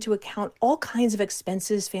takes into account all kinds of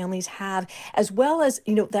expenses families have, as well as,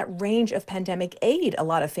 that range of pandemic aid a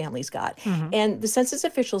lot of families got. Mm-hmm. And the census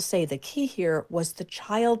officials say the key here was the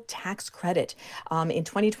child tax credit. In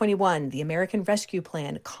 2021, the American Rescue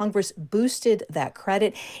Plan, Congress boosted that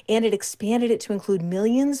credit, and it expanded it to include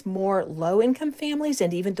millions more low-income families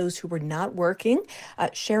and even those who were not working.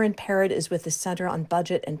 Sharon Parrott is with the Center on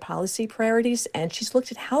Budget and Policy Priorities, and she's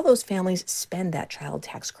looked at how those families spend that child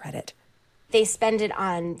tax credit. They spend it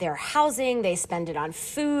on their housing, they spend it on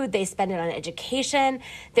food, they spend it on education.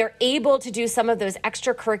 They're able to do some of those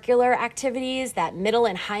extracurricular activities that middle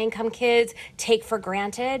and high-income kids take for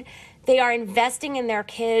granted. They are investing in their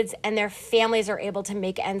kids, and their families are able to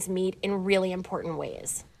make ends meet in really important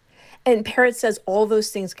ways. And Parrott says all those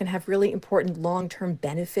things can have really important long-term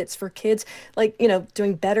benefits for kids, like,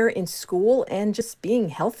 doing better in school and just being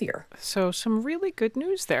healthier. So some really good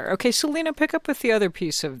news there. Okay, Selena, pick up with the other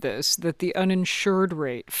piece of this, that the uninsured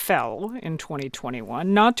rate fell in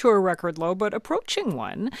 2021, not to a record low, but approaching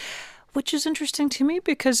one. Which is interesting to me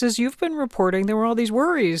because, as you've been reporting, there were all these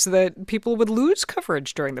worries that people would lose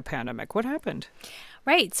coverage during the pandemic. What happened?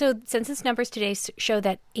 Right. So census numbers today show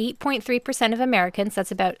that 8.3% of Americans,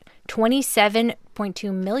 that's about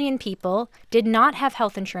 27.2 million people, did not have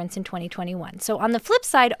health insurance in 2021. So on the flip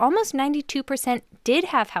side, almost 92% did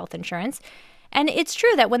have health insurance. And it's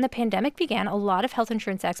true that when the pandemic began, a lot of health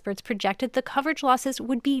insurance experts projected the coverage losses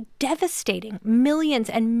would be devastating. Millions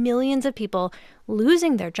and millions of people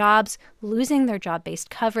losing their jobs, losing their job-based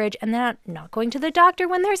coverage, and then not going to the doctor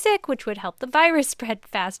when they're sick, which would help the virus spread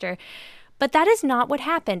faster. But that is not what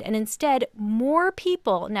happened. And instead, more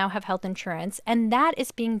people now have health insurance, and that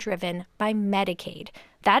is being driven by Medicaid.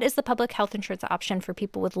 That is the public health insurance option for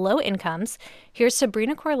people with low incomes. Here's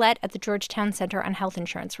Sabrina Corlett at the Georgetown Center on Health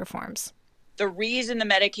Insurance Reforms. The reason the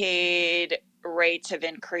Medicaid rates have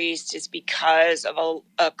increased is because of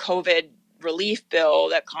a COVID relief bill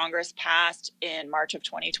that Congress passed in March of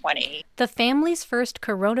 2020. The Families First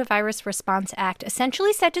Coronavirus Response Act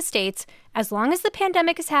essentially said to states, As long as the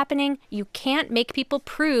pandemic is happening, you can't make people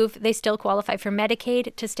prove they still qualify for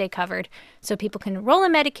Medicaid to stay covered. So people can enroll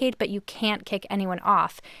in Medicaid, but you can't kick anyone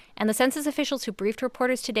off. And the census officials who briefed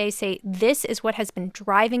reporters today say this is what has been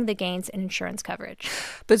driving the gains in insurance coverage.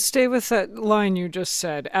 But stay with that line you just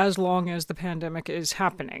said, as long as the pandemic is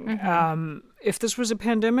happening. Mm-hmm. If this was a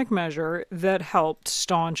pandemic measure that helped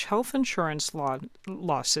staunch health insurance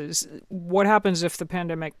losses, what happens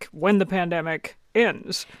when the pandemic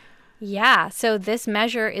ends? Yeah, so this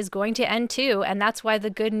measure is going to end too, and that's why the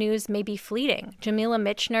good news may be fleeting. Jamila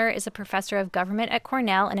Michener is a professor of government at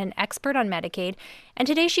Cornell and an expert on Medicaid, and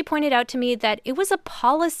today she pointed out to me that it was a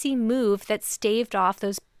policy move that staved off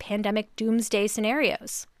those pandemic doomsday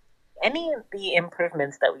scenarios. Any of the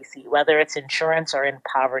improvements that we see, whether it's insurance or in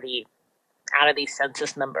poverty, out of these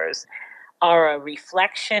census numbers, are a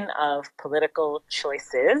reflection of political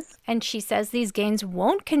choices. And she says these gains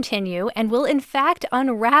won't continue and will in fact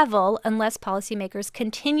unravel unless policymakers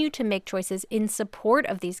continue to make choices in support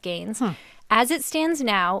of these gains. As it stands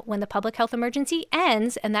now, when the public health emergency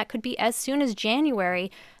ends, and that could be as soon as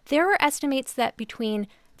January, there are estimates that between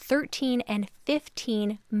 13 and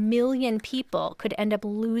 15 million people could end up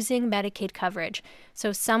losing Medicaid coverage.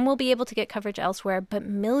 So some will be able to get coverage elsewhere, but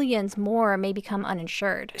millions more may become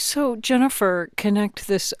uninsured. So, Jennifer, connect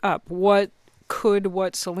this up. What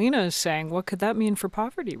Selena is saying, what could that mean for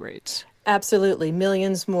poverty rates? Absolutely.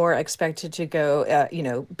 Millions more expected to go,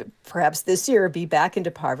 perhaps this year be back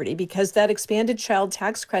into poverty because that expanded child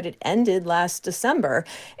tax credit ended last December.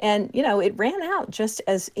 And, it ran out just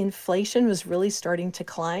as inflation was really starting to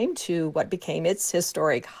climb to what became its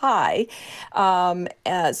historic high.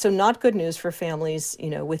 So not good news for families,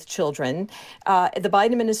 with children. The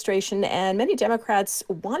Biden administration and many Democrats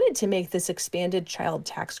wanted to make this expanded child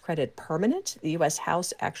tax credit permanent. The U.S.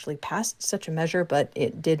 House actually passed such a measure, but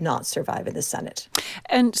it did not survive in the Senate.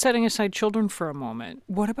 And setting aside children for a moment,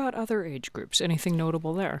 what about other age groups? Anything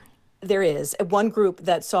notable there? There is. One group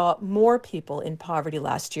that saw more people in poverty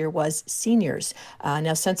last year was seniors.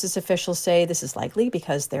 Now, census officials say this is likely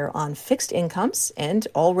because they're on fixed incomes, and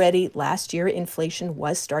already last year, inflation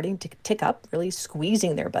was starting to tick up, really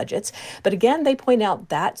squeezing their budgets. But again, they point out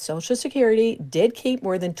that Social Security did keep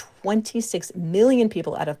more than 26 million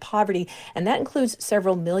people out of poverty, and that includes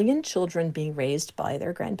several million children being raised by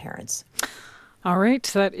their grandparents. All right,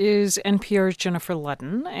 that is NPR's Jennifer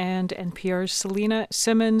Ludden and NPR's Selena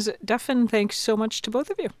Simmons. Duffin, thanks so much to both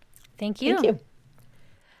of you. Thank you. Thank you.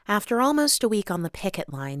 After almost a week on the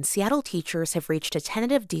picket line, Seattle teachers have reached a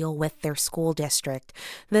tentative deal with their school district.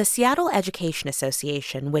 The Seattle Education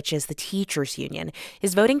Association, which is the teachers' union,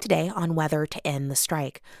 is voting today on whether to end the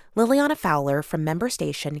strike. Liliana Fowler from member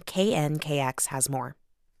station KNKX has more.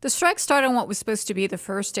 The strike started on what was supposed to be the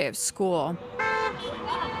first day of school.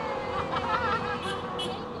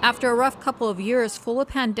 After a rough couple of years full of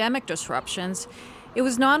pandemic disruptions, it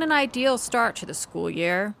was not an ideal start to the school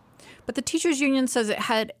year. But the teachers' union says it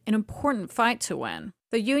had an important fight to win.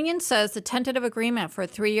 The union says the tentative agreement for a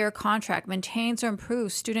 3-year contract maintains or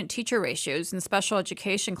improves student-teacher ratios in special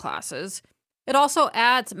education classes. It also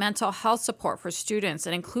adds mental health support for students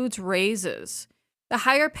and includes raises. The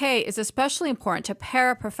higher pay is especially important to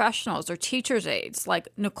paraprofessionals or teachers' aides like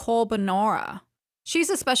Nicole Benora.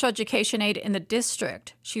 She's a special education aide in the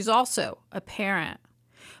district. She's also a parent.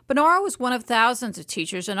 Benora was one of thousands of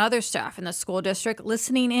teachers and other staff in the school district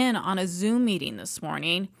listening in on a Zoom meeting this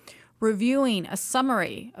morning, reviewing a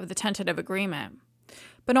summary of the tentative agreement.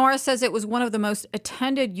 Benora says it was one of the most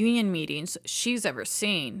attended union meetings she's ever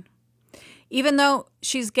seen. Even though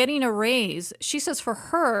she's getting a raise, she says for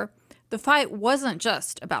her, the fight wasn't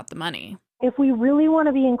just about the money. If we really want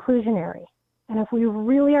to be inclusionary, and if we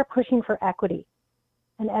really are pushing for equity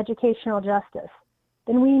and educational justice,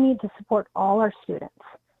 then we need to support all our students.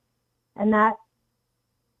 And that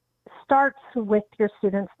starts with your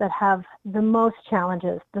students that have the most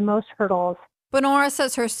challenges, the most hurdles. Benora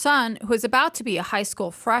says her son, who is about to be a high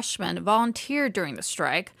school freshman, volunteered during the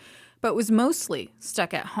strike, but was mostly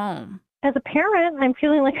stuck at home. As a parent, I'm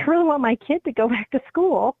feeling like I really want my kid to go back to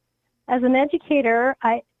school. As an educator,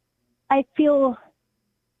 I feel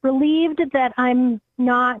relieved that I'm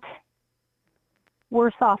not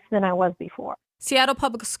worse off than I was before. Seattle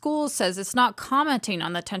Public Schools says it's not commenting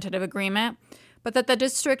on the tentative agreement, but that the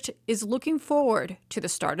district is looking forward to the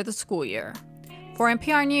start of the school year. For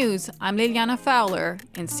NPR News, I'm Liliana Fowler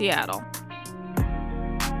in Seattle.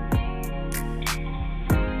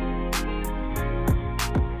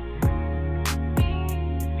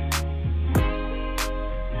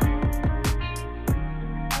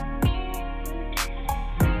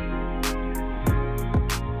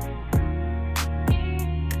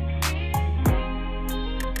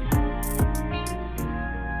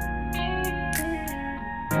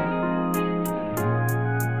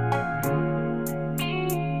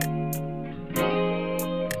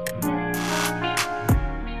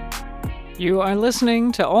 You are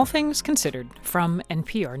listening to All Things Considered from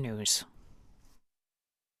NPR News.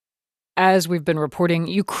 As we've been reporting,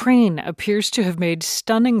 Ukraine appears to have made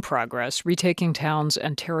stunning progress retaking towns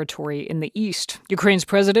and territory in the east. Ukraine's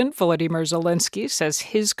President Volodymyr Zelensky says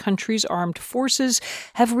his country's armed forces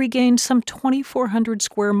have regained some 2,400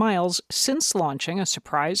 square miles since launching a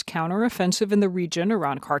surprise counteroffensive in the region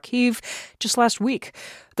around Kharkiv just last week.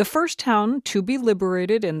 The first town to be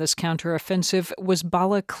liberated in this counteroffensive was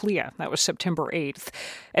Balaklia. That was September 8th.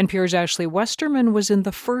 NPR's Ashley Westerman was in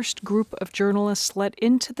the first group of journalists let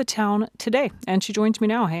into the town today, and she joins me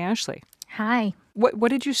now. Hey, Ashley. Hi. What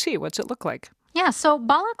did you see? What's it look like? Yeah, so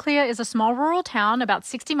Balaklia is a small rural town about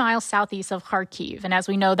 60 miles southeast of Kharkiv. And as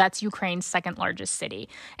we know, that's Ukraine's second largest city.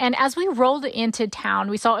 And as we rolled into town,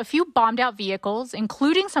 we saw a few bombed out vehicles,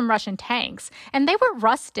 including some Russian tanks. And they were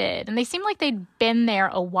rusted, and they seemed like they'd been there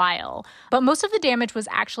a while. But most of the damage was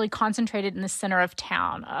actually concentrated in the center of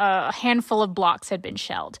town. A handful of blocks had been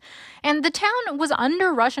shelled. And the town was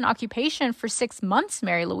under Russian occupation for 6 months,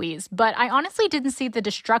 Mary Louise. But I honestly didn't see the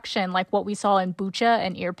destruction like what we saw in Bucha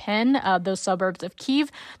and Irpin, those suburbs of Kyiv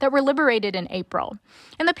that were liberated in April.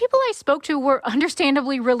 And the people I spoke to were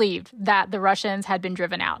understandably relieved that the Russians had been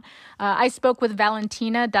driven out. I spoke with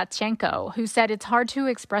Valentina Datchenko, who said it's hard to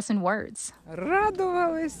express in words.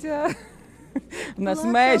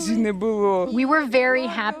 We were very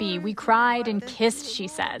happy. We cried and kissed, she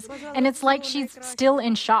says. And it's like she's still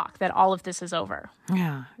in shock that all of this is over.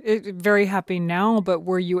 Yeah, very happy now, but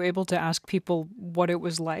were you able to ask people what it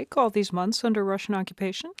was like all these months under Russian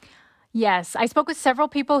occupation? Yes, I spoke with several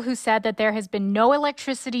people who said that there has been no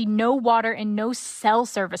electricity, no water, and no cell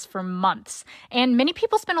service for months. And many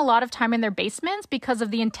people spent a lot of time in their basements because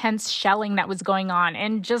of the intense shelling that was going on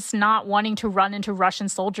and just not wanting to run into Russian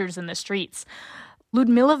soldiers in the streets.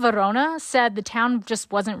 Ludmila Verona said the town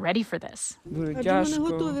just wasn't ready for this. We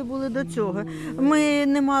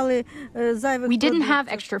didn't have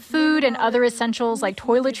extra food and other essentials like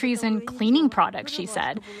toiletries and cleaning products, she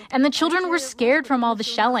said. And the children were scared from all the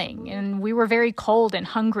shelling, and we were very cold and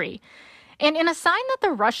hungry. And in a sign that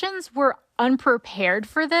the Russians were unprepared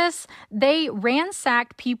for this, they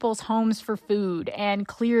ransacked people's homes for food and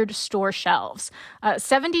cleared store shelves.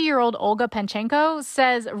 70-year-old Olga Penchenko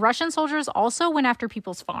says Russian soldiers also went after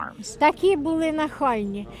people's farms. There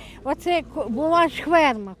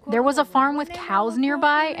was a farm with cows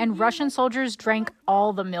nearby, and Russian soldiers drank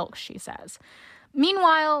all the milk, she says.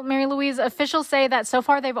 Meanwhile, Mary Louise, officials say that so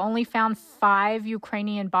far they've only found 5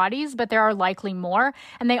 Ukrainian bodies, but there are likely more.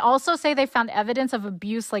 And they also say they found evidence of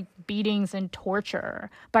abuse like beatings and torture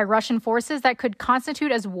by Russian forces that could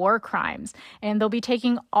constitute as war crimes. And they'll be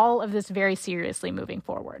taking all of this very seriously moving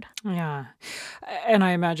forward. Yeah. And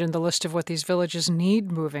I imagine the list of what these villages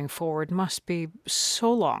need moving forward must be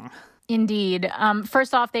so long. Indeed.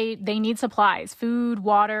 First off, they need supplies, food,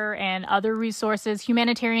 water, and other resources.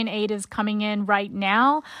 Humanitarian aid is coming in right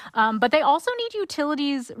now, but they also need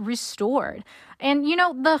utilities restored. And, you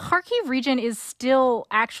know, the Kharkiv region is still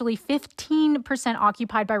actually 15%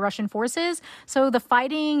 occupied by Russian forces, so the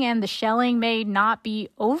fighting and the shelling may not be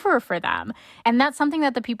over for them. And that's something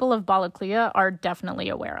that the people of Balaklia are definitely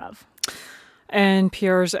aware of.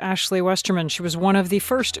 NPR's Ashley Westerman. She was one of the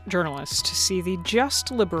first journalists to see the just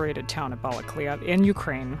liberated town of Balaklia in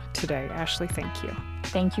Ukraine today. Ashley, thank you.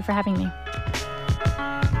 Thank you for having me.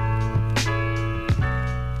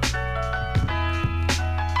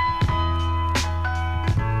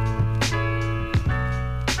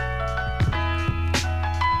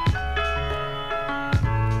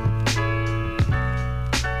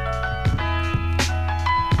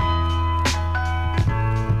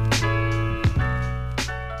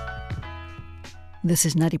 This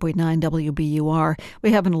is 90.9 WBUR.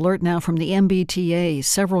 We have an alert now from the MBTA.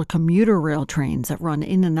 Several commuter rail trains that run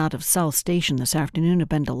in and out of South Station this afternoon have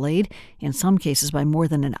been delayed, in some cases by more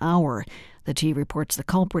than an hour. The T reports the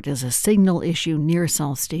culprit is a signal issue near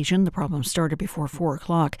South Station. The problem started before 4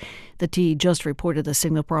 o'clock. The T just reported the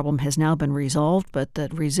signal problem has now been resolved, but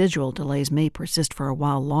that residual delays may persist for a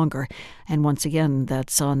while longer. And once again,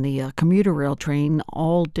 that's on the commuter rail train,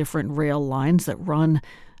 all different rail lines that run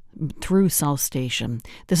through South Station.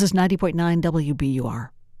 This is 90.9 WBUR.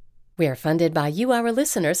 We are funded by you, our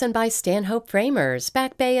listeners, and by Stanhope Framers,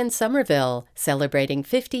 Back Bay and Somerville, celebrating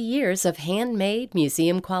 50 years of handmade,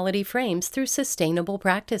 museum-quality frames through sustainable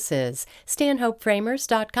practices.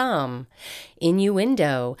 StanhopeFramers.com.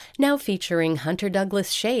 Innuendo, now featuring Hunter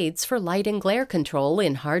Douglas shades for light and glare control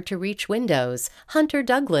in hard-to-reach windows. Hunter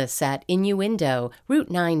Douglas at Innuendo, Route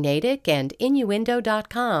 9 Natick, and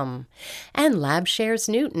Innuendo.com. And LabShares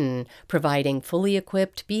Newton, providing fully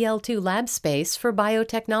equipped BL2 lab space for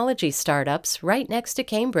biotechnology technology startups right next to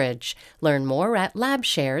Cambridge. Learn more at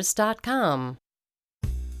labshares.com.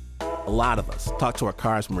 A lot of us talk to our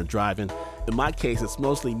cars when we're driving. In my case, it's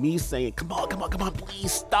mostly me saying, come on,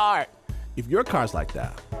 please start. If your car's like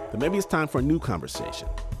that, then maybe it's time for a new conversation.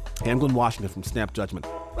 Hey, I'm Glenn Washington from Snap Judgment.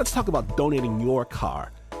 Let's talk about donating your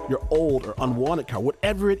car, your old or unwanted car,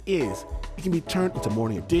 whatever it is. It can be turned into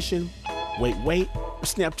Morning Edition, Wait, or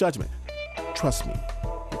Snap Judgment. Trust me,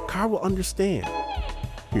 your car will understand.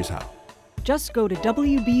 Here's how. Just go to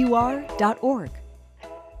WBUR.org.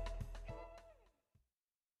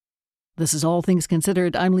 This is All Things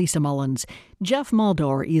Considered. I'm Lisa Mullins. Jeff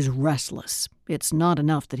Muldaur is restless. It's not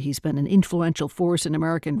enough that he's been an influential force in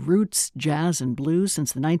American roots, jazz, and blues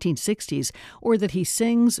since the 1960s, or that he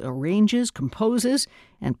sings, arranges, composes,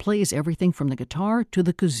 and plays everything from the guitar to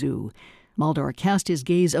the kazoo. Muldaur cast his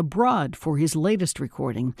gaze abroad for his latest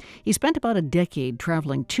recording. He spent about a decade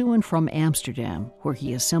traveling to and from Amsterdam, where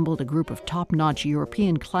he assembled a group of top-notch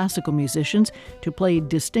European classical musicians to play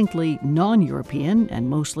distinctly non-European and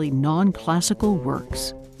mostly non-classical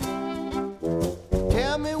works.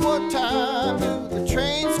 Tell me what time do the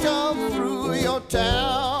trains come through your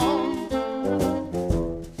town?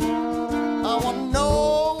 I want to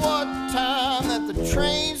know what time that the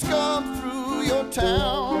trains come through your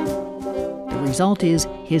town. The result is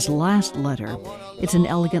his last letter. It's an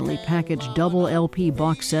elegantly packaged double LP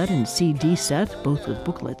box set and CD set, both with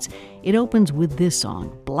booklets. It opens with this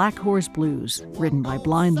song, Black Horse Blues, written by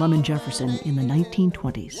Blind Lemon Jefferson in the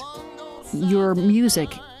 1920s. Your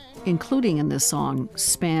music, including in this song,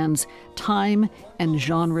 spans time and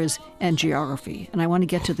genres and geography. And I want to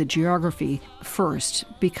get to the geography first,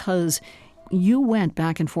 because you went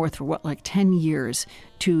back and forth for 10 years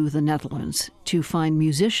to the Netherlands to find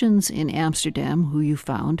musicians in Amsterdam who you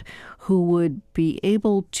found who would be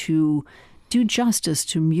able to do justice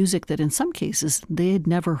to music that in some cases they had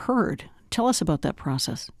never heard. Tell us about that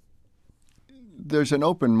process. There's an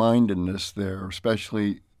open-mindedness there,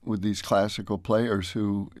 especially with these classical players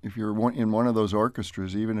who, if you're in one of those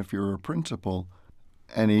orchestras, even if you're a principal,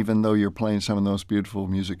 and even though you're playing some of the most beautiful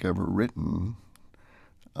music ever written,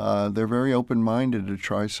 they're very open-minded to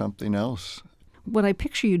try something else. What I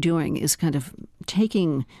picture you doing is kind of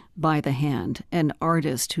taking by the hand an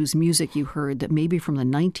artist whose music you heard that may be from the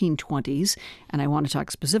 1920s, and I want to talk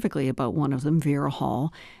specifically about one of them, Vera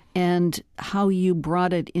Hall, and how you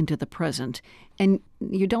brought it into the present. And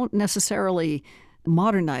you don't necessarily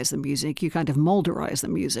modernize the music, you kind of Mulderize the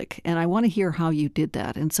music. And I want to hear how you did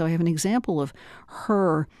that. And so I have an example of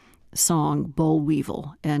her song, Boll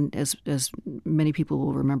Weevil. And as many people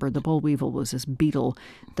will remember, the Boll Weevil was this beetle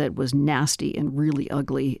that was nasty and really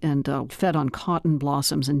ugly and fed on cotton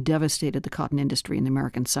blossoms and devastated the cotton industry in the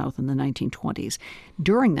American South in the 1920s.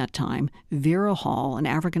 During that time, Vera Hall, an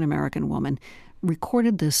African-American woman,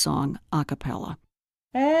 recorded this song a cappella.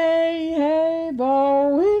 Hey, hey,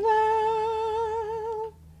 Boll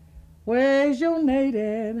Weevil, where's your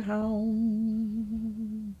native home?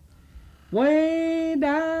 Way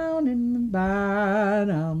down in the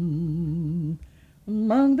bottom,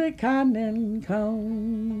 among the cotton and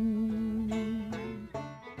cone.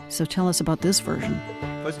 So tell us about this version.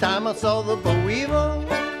 First time I saw the Boll Weevil,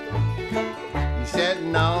 he's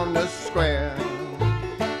sitting on the square.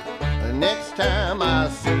 The next time I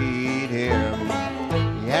see him,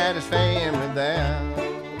 he had his family there.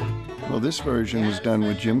 Well, this version was done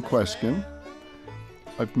with Jim Kweskin.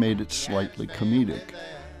 I've made it slightly comedic.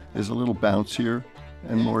 Is a little bouncier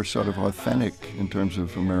and more sort of authentic in terms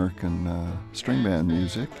of American string band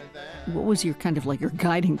music. What was your kind of like your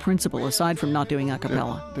guiding principle aside from not doing a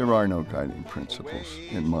cappella? There are no guiding principles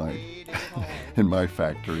in my in my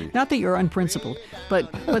factory. Not that you're unprincipled,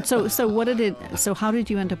 but so what did it? So how did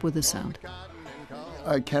you end up with this sound?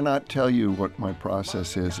 I cannot tell you what my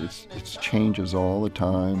process is. It changes all the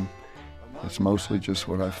time. It's mostly just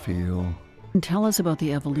what I feel. And tell us about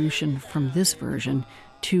the evolution from this version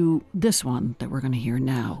to this one that we're going to hear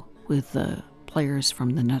now with the players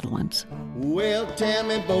from the Netherlands. Well, tell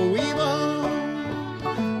me, Boll Weevil,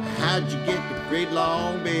 how'd you get the great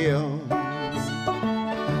long bill?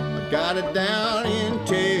 I got it down in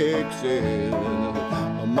Texas,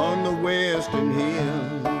 among the western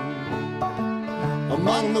hills,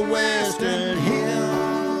 among the western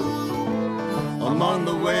hills, among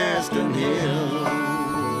the western hills,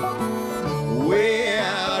 way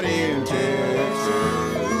out in Texas.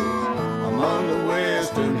 On the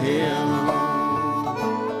western hill.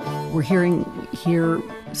 We're hearing here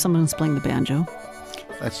someone's playing the banjo.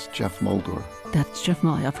 That's Jeff Muldaur. That's Jeff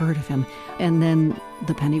Muldaur. I've heard of him. And then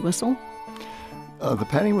the penny whistle? The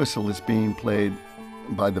penny whistle is being played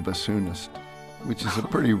by the bassoonist, which is a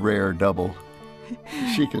pretty rare double.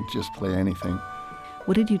 She could just play anything.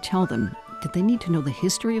 What did you tell them? Did they need to know the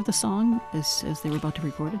history of the song as they were about to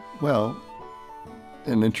record it? Well,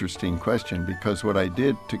 an interesting question, because what I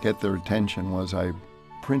did to get their attention was I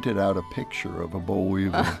printed out a picture of a boll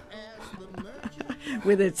weevil.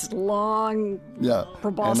 With its long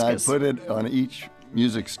proboscis. And I put it on each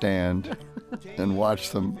music stand and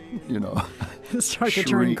watched them, start to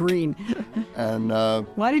turn green. And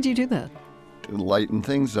why did you do that? To lighten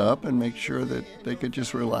things up and make sure that they could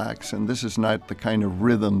just relax. And this is not the kind of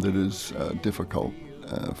rhythm that is difficult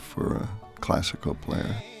for a classical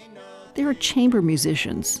player. They are chamber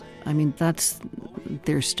musicians. I mean, that's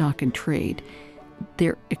their stock in trade.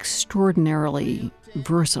 They're extraordinarily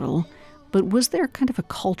versatile. But was there kind of a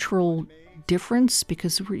cultural difference?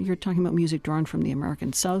 Because you're talking about music drawn from the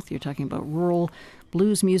American South. You're talking about rural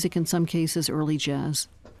blues music in some cases, early jazz.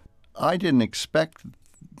 I didn't expect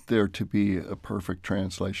there to be a perfect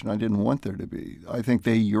translation. I didn't want there to be. I think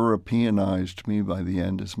they Europeanized me by the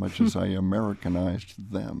end as much as I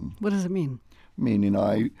Americanized them. What does it mean? Meaning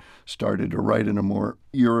I started to write in a more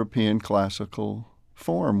European classical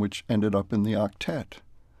form, which ended up in the octet.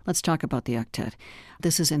 Let's talk about the octet.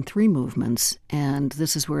 This is in 3 movements, and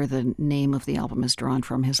this is where the name of the album is drawn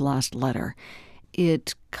from, his last letter.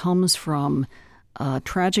 It comes from a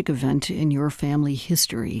tragic event in your family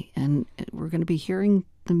history, and we're going to be hearing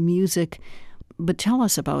the music. But tell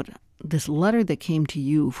us about this letter that came to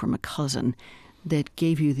you from a cousin that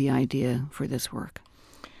gave you the idea for this work.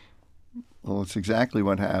 Well, it's exactly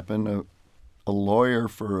what happened. A lawyer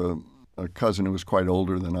for a cousin who was quite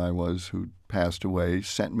older than I was, who passed away,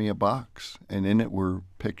 sent me a box, and in it were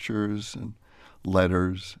pictures and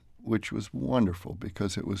letters, which was wonderful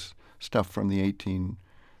because it was stuff from the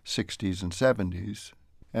 1860s and 70s.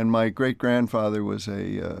 And my great-grandfather was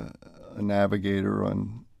a navigator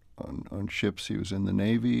on ships. He was in the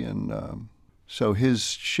Navy, and so his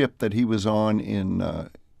ship that he was on in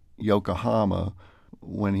Yokohama,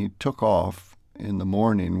 when he took off in the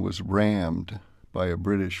morning, was rammed by a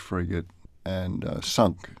British frigate and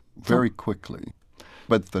sunk very quickly.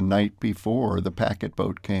 But the night before, the packet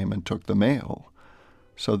boat came and took the mail.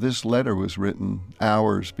 So this letter was written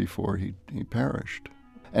hours before he perished.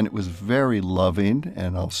 And it was very loving,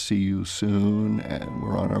 and I'll see you soon, and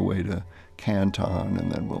we're on our way to Canton,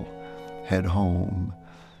 and then we'll head home.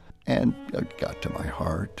 And it got to my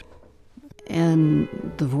heart. And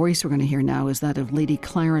the voice we're going to hear now is that of Lady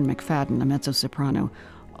Claren McFadden, a mezzo-soprano,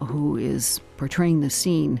 who is portraying the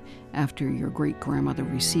scene after your great-grandmother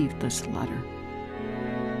received this letter.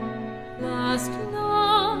 Last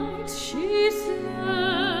night she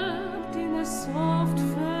slept in a soft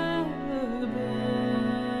feather bed,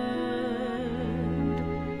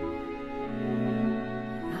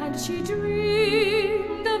 and she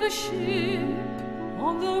dreamed of a ship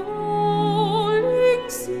on the rolling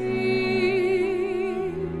sea.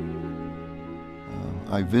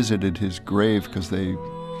 I visited his grave because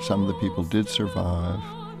some of the people did survive,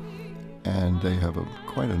 and they have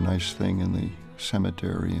quite a nice thing in the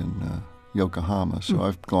cemetery in Yokohama. So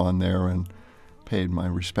I've gone there and paid my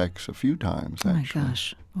respects a few times, actually. Oh, my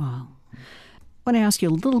gosh. Wow. I want to ask you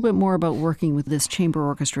a little bit more about working with this chamber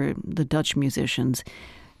orchestra, the Dutch musicians.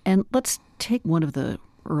 And let's take one of the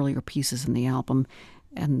earlier pieces in the album,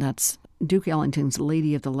 and that's Duke Ellington's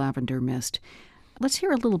Lady of the Lavender Mist. Let's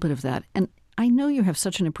hear a little bit of that. And I know you have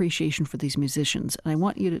such an appreciation for these musicians, and I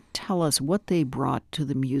want you to tell us what they brought to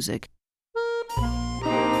the music.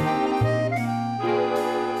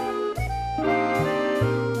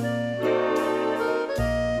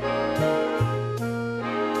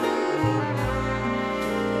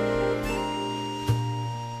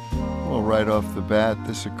 Well, right off the bat,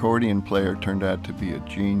 this accordion player turned out to be a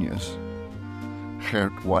genius.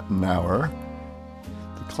 Gert Wattenauer,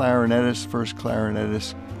 the clarinetist, first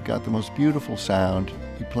clarinetist, got the most beautiful sound.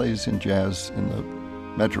 He plays in jazz in the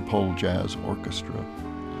Metropole Jazz Orchestra.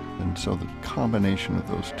 And so the combination of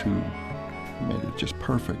those two made it just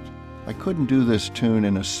perfect. I couldn't do this tune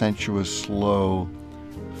in a sensuous, slow,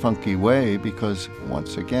 funky way because,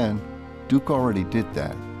 once again, Duke already did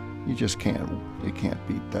that. You can't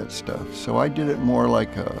beat that stuff. So I did it more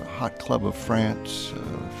like a Hot Club of France,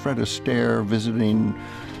 Fred Astaire visiting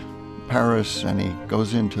Paris, and he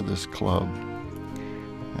goes into this club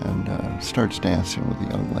and starts dancing with a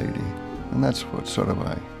young lady. And that's what sort of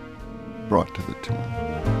I brought to the tune.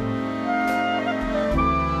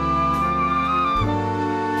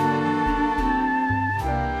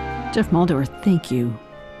 Jeff Muldaur, thank you.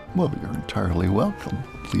 Well, you're entirely welcome,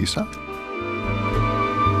 Lisa.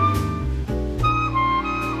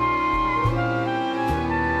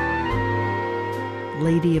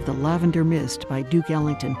 Lady of the Lavender Mist by Duke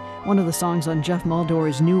Ellington, one of the songs on Jeff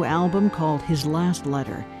Muldor's new album called His Last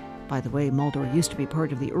Letter. By the way, Muldor used to be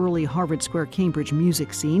part of the early Harvard Square Cambridge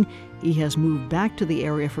music scene. He has moved back to the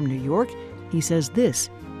area from New York. He says this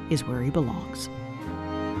is where he belongs.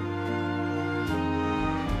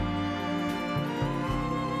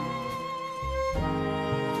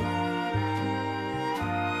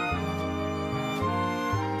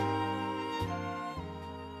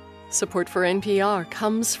 Support for NPR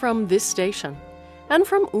comes from this station and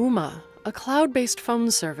from Ooma, a cloud-based phone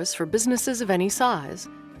service for businesses of any size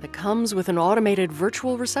that comes with an automated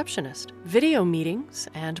virtual receptionist, video meetings,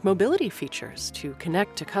 and mobility features to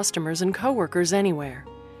connect to customers and coworkers anywhere.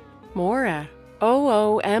 More at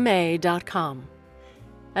ooma.com.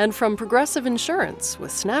 And from Progressive Insurance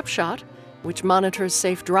with Snapshot, which monitors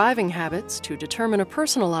safe driving habits to determine a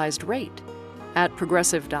personalized rate at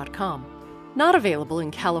progressive.com. Not available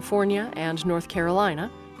in California and North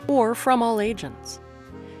Carolina, or from all agents.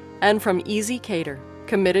 And from Easy Cater,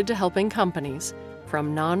 committed to helping companies,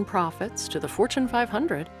 from nonprofits to the Fortune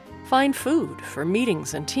 500, find food for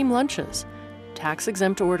meetings and team lunches,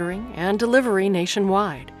 tax-exempt ordering and delivery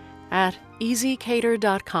nationwide at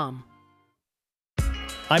easycater.com.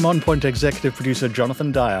 I'm On Point executive producer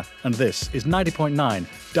Jonathan Dyer, and this is 90.9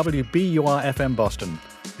 WBUR FM Boston,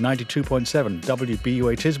 92.7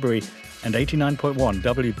 WBUH Tisbury, and 89.1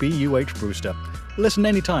 WBUH Brewster. Listen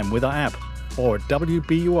anytime with our app or at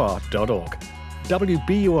WBUR.org.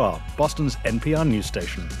 WBUR, Boston's NPR news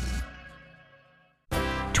station.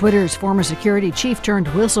 Twitter's former security chief turned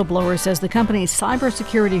whistleblower says the company's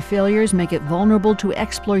cybersecurity failures make it vulnerable to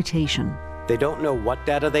exploitation. They don't know what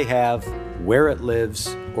data they have, where it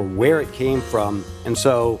lives, or where it came from, and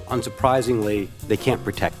so, unsurprisingly, they can't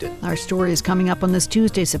protect it. Our story is coming up on this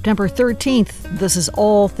Tuesday, September 13th. This is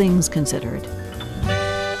All Things Considered.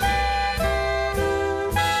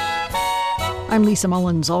 I'm Lisa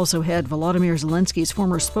Mullins. Also ahead, Volodymyr Zelensky's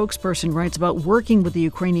former spokesperson writes about working with the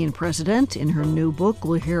Ukrainian president in her new book.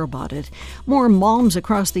 We'll hear about it. More moms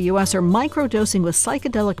across the U.S. are microdosing with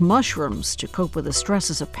psychedelic mushrooms to cope with the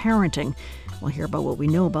stresses of parenting. We'll hear about what we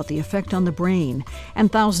know about the effect on the brain. And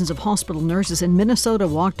thousands of hospital nurses in Minnesota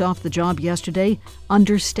walked off the job yesterday.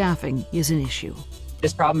 Understaffing is an issue.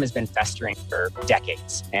 This problem has been festering for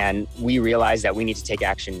decades, and we realize that we need to take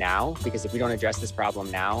action now, because if we don't address this problem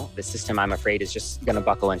now, the system, I'm afraid, is just going to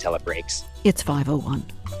buckle until it breaks. It's 5:01.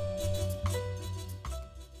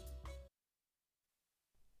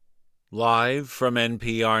 Live from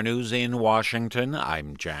NPR News in Washington,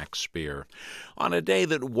 I'm Jack Speer. On a day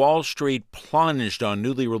that Wall Street plunged on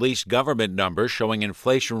newly released government numbers showing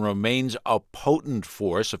inflation remains a potent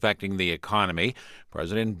force affecting the economy,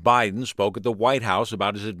 President Biden spoke at the White House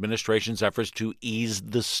about his administration's efforts to ease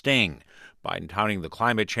the sting. Biden touting the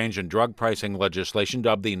climate change and drug pricing legislation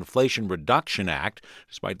dubbed the Inflation Reduction Act,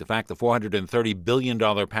 despite the fact the $430 billion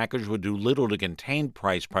package would do little to contain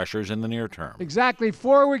price pressures in the near term. Exactly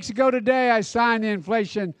 4 weeks ago today, I signed the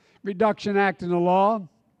Inflation Reduction Act into law,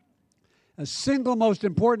 a single most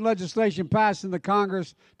important legislation passed in the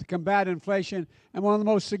Congress to combat inflation, and one of the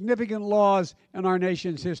most significant laws in our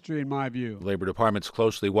nation's history, in my view. The Labor Department's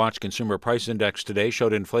closely watched Consumer Price Index today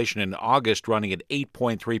showed inflation in August running at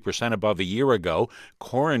 8.3% above a year ago.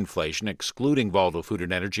 Core inflation, excluding volatile food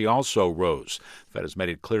and energy, also rose. The Fed has made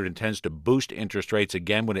it clear it intends to boost interest rates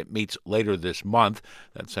again when it meets later this month.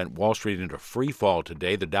 That sent Wall Street into free fall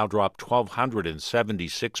today. The Dow dropped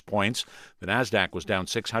 1,276 points. The Nasdaq was down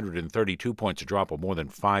 632 points, a drop of more than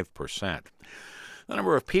 5%. The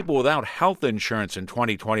number of people without health insurance in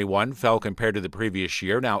 2021 fell compared to the previous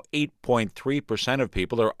year. Now 8.3% of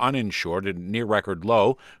people are uninsured, a near-record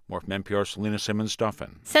low. More from NPR's Selena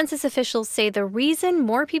Simmons-Duffin. Census officials say the reason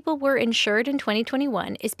more people were insured in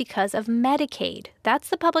 2021 is because of Medicaid. That's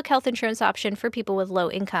the public health insurance option for people with low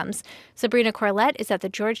incomes. Sabrina Corlett is at the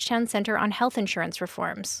Georgetown Center on Health Insurance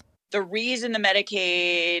Reforms. The reason the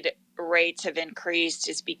Medicaid rates have increased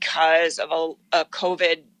is because of a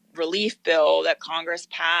COVID relief bill that Congress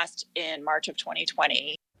passed in March of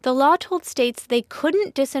 2020. The law told states they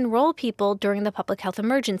couldn't disenroll people during the public health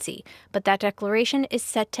emergency, but that declaration is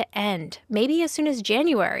set to end, maybe as soon as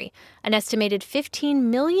January. An estimated 15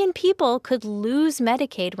 million people could lose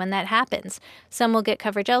Medicaid when that happens. Some will get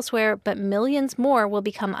coverage elsewhere, but millions more will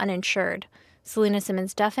become uninsured. Selena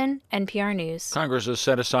Simmons-Duffin, NPR News. Congress has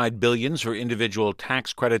set aside billions for individual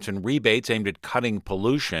tax credits and rebates aimed at cutting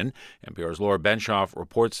pollution. NPR's Laura Benshoff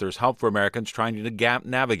reports there's help for Americans trying to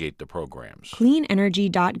navigate the programs.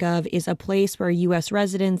 CleanEnergy.gov is a place where U.S.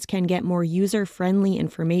 residents can get more user-friendly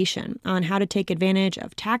information on how to take advantage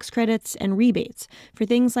of tax credits and rebates for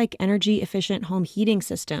things like energy-efficient home heating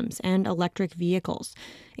systems and electric vehicles.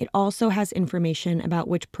 It also has information about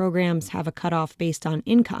which programs have a cutoff based on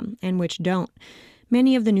income and which don't.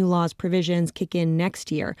 Many of the new law's provisions kick in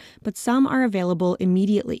next year, but some are available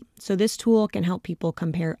immediately, so this tool can help people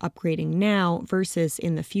compare upgrading now versus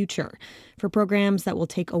in the future. For programs that will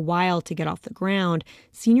take a while to get off the ground,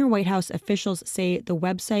 senior White House officials say the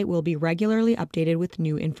website will be regularly updated with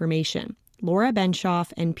new information. Laura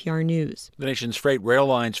Benshoff, NPR News. The nation's freight rail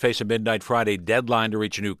lines face a midnight Friday deadline to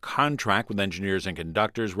reach a new contract with engineers and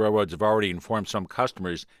conductors. Railroads have already informed some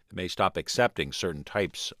customers they may stop accepting certain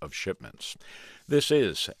types of shipments. This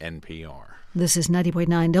is NPR. This is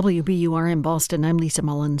 90.9 WBUR in Boston. I'm Lisa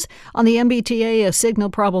Mullins. On the MBTA, a signal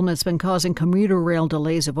problem that's been causing commuter rail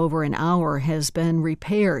delays of over an hour has been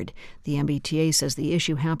repaired. The MBTA says the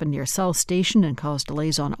issue happened near South Station and caused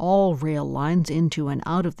delays on all rail lines into and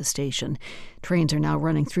out of the station. Trains are now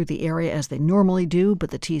running through the area as they normally do,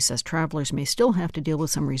 but the T says travelers may still have to deal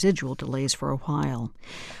with some residual delays for a while.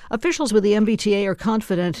 Officials with the MBTA are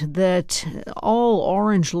confident that all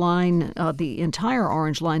Orange Line, the entire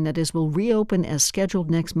Orange Line, that is, will reopen as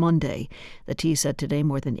scheduled next Monday. The T said today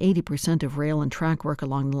more than 80% of rail and track work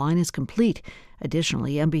along the line is complete.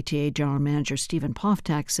 Additionally, MBTA General Manager Stephen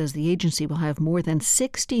Poftak says the agency will have more than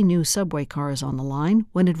 60 new subway cars on the line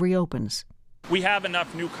when it reopens. We have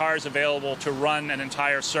enough new cars available to run an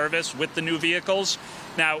entire service with the new vehicles.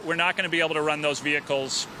 Now, we're not going to be able to run those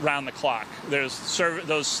vehicles round the clock.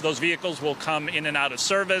 Those vehicles will come in and out of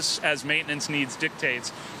service as maintenance needs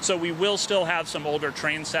dictates. So we will still have some older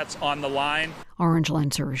train sets on the line. Orange Line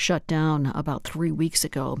service shut down about 3 weeks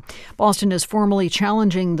ago. Boston is formally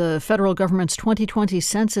challenging the federal government's 2020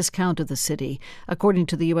 census count of the city. According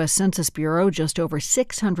to the U.S. Census Bureau, just over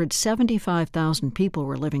 675,000 people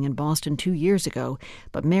were living in Boston 2 years ago.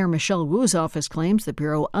 But Mayor Michelle Wu's office claims the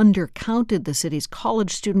Bureau undercounted the city's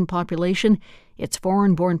college student population, its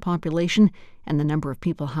foreign-born population, and the number of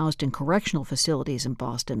people housed in correctional facilities in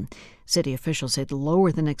Boston. City officials say the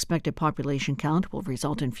lower-than-expected population count will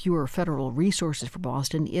result in fewer federal resources for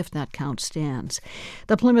Boston if that count stands.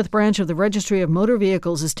 The Plymouth branch of the Registry of Motor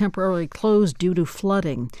Vehicles is temporarily closed due to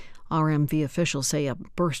flooding. RMV officials say a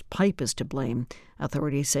burst pipe is to blame.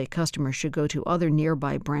 Authorities say customers should go to other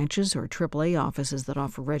nearby branches or AAA offices that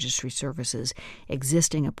offer registry services.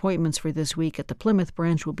 Existing appointments for this week at the Plymouth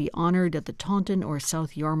branch will be honored at the Taunton or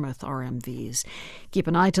South Yarmouth RMVs. Keep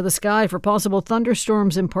an eye to the sky for possible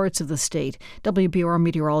thunderstorms in parts of the state. WBUR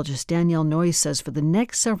meteorologist Danielle Noyes says for the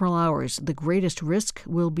next several hours, the greatest risk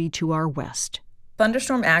will be to our west.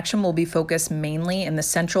 Thunderstorm action will be focused mainly in the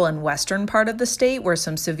central and western part of the state where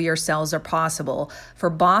some severe cells are possible.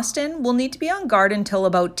 For Boston, we'll need to be on guard until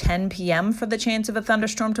about 10 p.m. for the chance of a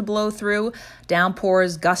thunderstorm to blow through.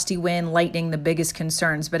 Downpours, gusty wind, lightning, the biggest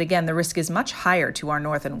concerns. But again, the risk is much higher to our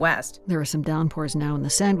north and west. There are some downpours now in the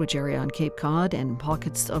Sandwich area on Cape Cod and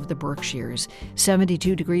pockets of the Berkshires.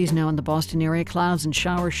 72 degrees now in the Boston area. Clouds and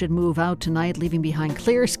showers should move out tonight, leaving behind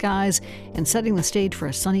clear skies and setting the stage for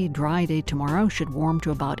a sunny, dry day tomorrow. Should warm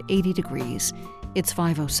to about 80 degrees. It's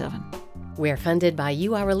 5:07. We're funded by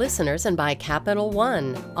you, our listeners, and by Capital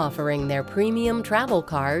One, offering their premium travel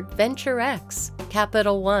card, Venture X.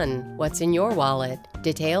 Capital One, what's in your wallet?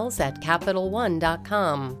 Details at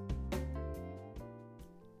CapitalOne.com.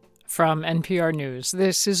 From NPR News,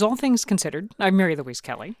 this is All Things Considered. I'm Mary Louise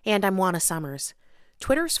Kelly. And I'm Juana Summers.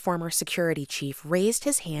 Twitter's former security chief raised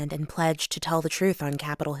his hand and pledged to tell the truth on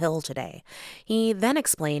Capitol Hill today. He then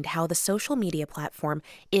explained how the social media platform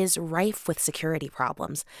is rife with security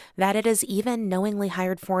problems, that it has even knowingly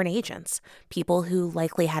hired foreign agents, people who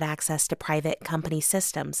likely had access to private company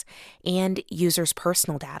systems, and users'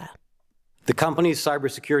 personal data. The company's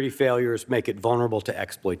cybersecurity failures make it vulnerable to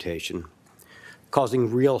exploitation,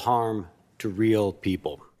 causing real harm to real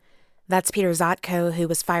people. That's Peter Zotko, who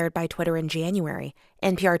was fired by Twitter in January.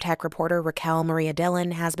 NPR tech reporter Raquel Maria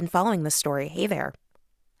Dillon has been following this story. Hey there.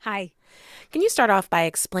 Hi. Can you start off by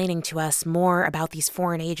explaining to us more about these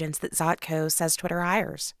foreign agents that Zotko says Twitter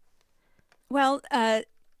hires? Well,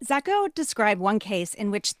 Zotko described one case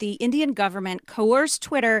in which the Indian government coerced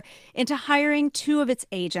Twitter into hiring 2 of its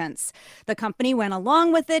agents. The company went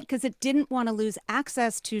along with it because it didn't want to lose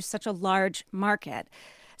access to such a large market.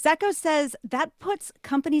 Zacko says that puts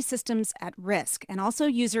company systems at risk and also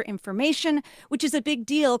user information, which is a big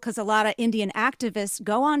deal because a lot of Indian activists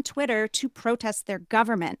go on Twitter to protest their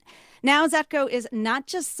government. Now, Zacko is not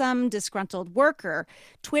just some disgruntled worker.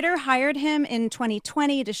 Twitter hired him in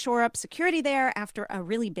 2020 to shore up security there after a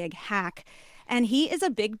really big hack. And he is a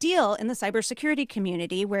big deal in the cybersecurity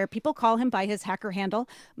community where people call him by his hacker handle,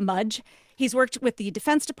 Mudge. He's worked with the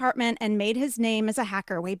Defense Department and made his name as a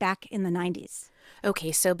hacker way back in the 90s.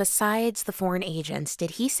 Okay, so besides the foreign agents,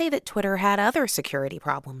 did he say that Twitter had other security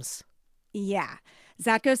problems? Yeah.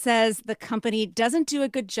 Zacko says the company doesn't do a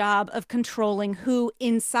good job of controlling who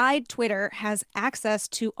inside Twitter has access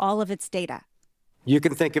to all of its data. You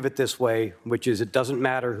can think of it this way, which is it doesn't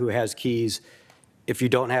matter who has keys if you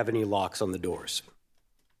don't have any locks on the doors.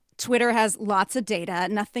 Twitter has lots of data,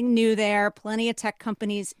 nothing new there. Plenty of tech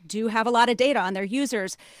companies do have a lot of data on their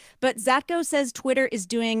users. But Zacko says Twitter is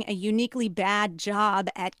doing a uniquely bad job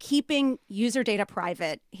at keeping user data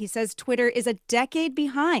private. He says Twitter is a decade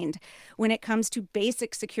behind when it comes to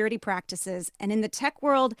basic security practices. And in the tech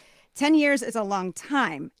world, 10 years is a long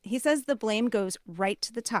time. He says the blame goes right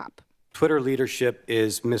to the top. Twitter leadership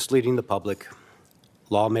is misleading the public,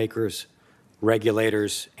 lawmakers,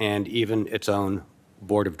 regulators, and even its own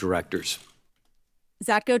board of directors.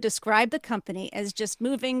 Zacko described the company as just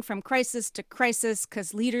moving from crisis to crisis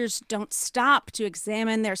because leaders don't stop to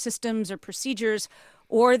examine their systems or procedures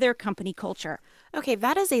or their company culture. Okay,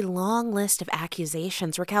 that is a long list of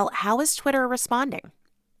accusations. Raquel, how is Twitter responding?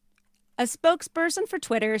 A spokesperson for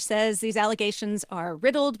Twitter says these allegations are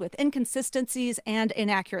riddled with inconsistencies and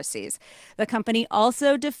inaccuracies. The company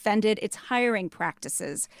also defended its hiring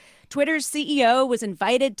practices. Twitter's CEO was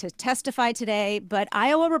invited to testify today, but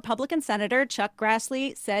Iowa Republican Senator Chuck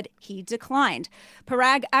Grassley said he declined.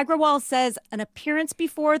 Parag Agrawal says an appearance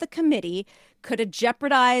before the committee could have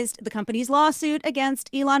jeopardized the company's lawsuit against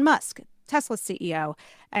Elon Musk, Tesla's CEO,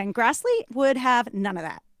 and Grassley would have none of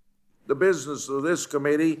that. The business of this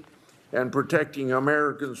committee and protecting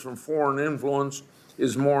Americans from foreign influence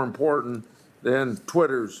is more important than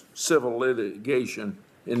Twitter's civil litigation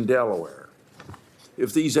in Delaware.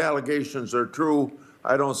 If these allegations are true,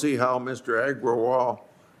 I don't see how Mr. Agrawal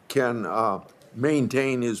can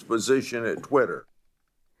maintain his position at Twitter.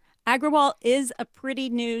 Agrawal is a pretty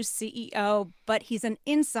new CEO, but he's an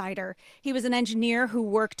insider. He was an engineer who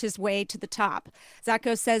worked his way to the top.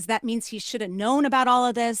 Zacko says that means he should have known about all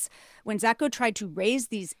of this. When Zacko tried to raise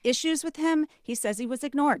these issues with him, he says he was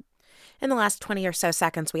ignored. In the last 20 or so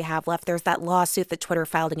seconds we have left, there's that lawsuit that Twitter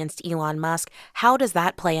filed against Elon Musk. How does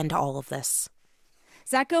that play into all of this?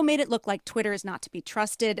 Zacko made it look like Twitter is not to be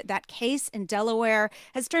trusted. That case in Delaware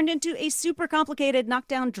has turned into a super complicated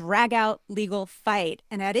knockdown, drag-out legal fight.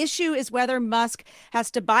 And at issue is whether Musk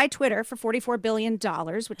has to buy Twitter for $44 billion,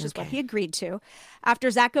 which is what he agreed to. After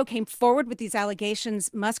Zacko came forward with these allegations,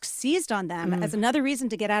 Musk seized on them as another reason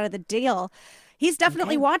to get out of the deal. He's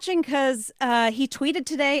definitely watching because he tweeted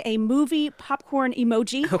today a movie popcorn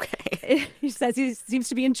emoji. Okay. He says he seems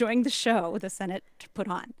to be enjoying the show the Senate put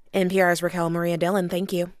on. NPR's Raquel Maria Dillon,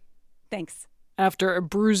 thank you. Thanks. After a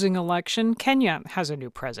bruising election, Kenya has a new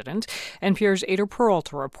president. NPR's Ada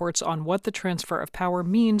Peralta reports on what the transfer of power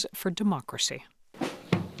means for democracy.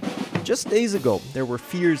 Just days ago, there were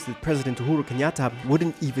fears that President Uhuru Kenyatta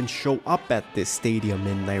wouldn't even show up at this stadium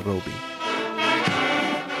in Nairobi.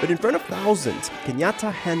 But in front of thousands,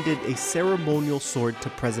 Kenyatta handed a ceremonial sword to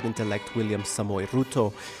President-elect William Samoei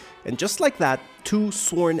Ruto. And just like that, two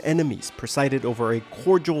sworn enemies presided over a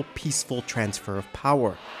cordial, peaceful transfer of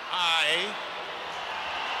power. I,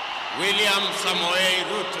 William Samoei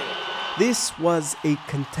Ruto. This was a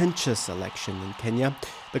contentious election in Kenya.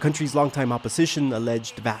 The country's longtime opposition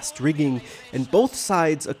alleged vast rigging, and both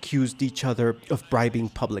sides accused each other of bribing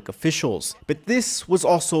public officials. But this was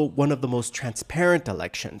also one of the most transparent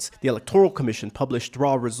elections. The Electoral Commission published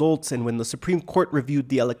raw results, and when the Supreme Court reviewed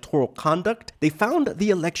the electoral conduct, they found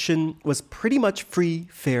the election was pretty much free,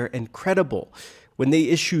 fair, and credible. When they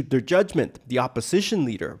issued their judgment, the opposition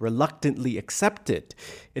leader reluctantly accepted.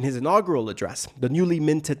 In his inaugural address, the newly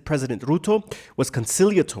minted President Ruto was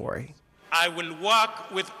conciliatory. I will work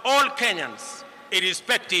with all Kenyans,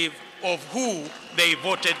 irrespective of who they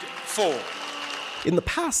voted for. In the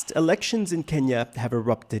past, elections in Kenya have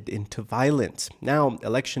erupted into violence. Now,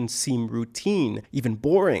 elections seem routine, even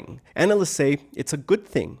boring. Analysts say it's a good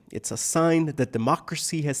thing. It's a sign that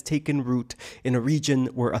democracy has taken root in a region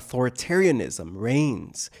where authoritarianism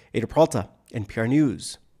reigns. Ada Peralta, NPR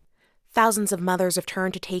News. Thousands of mothers have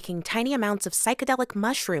turned to taking tiny amounts of psychedelic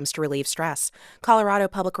mushrooms to relieve stress. Colorado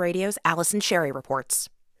Public Radio's Allison Sherry reports.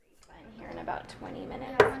 Here in about 20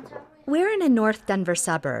 minutes. We're in a North Denver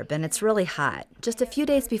suburb, and it's really hot, just a few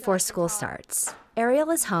days before school starts. Ariel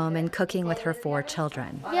is home and cooking with her 4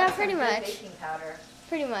 children. Yeah, pretty much. Baking powder.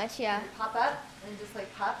 Pretty much, yeah. Pop up and just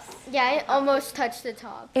like puffs? Yeah, I almost touched the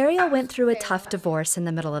top. Ariel went through a tough divorce in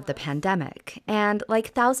the middle of the pandemic, and like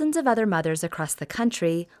thousands of other mothers across the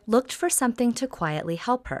country, looked for something to quietly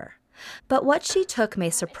help her. But what she took may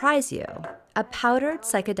surprise you. A powdered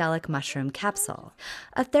psychedelic mushroom capsule.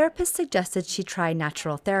 A therapist suggested she try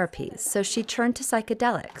natural therapies, so she turned to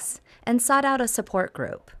psychedelics and sought out a support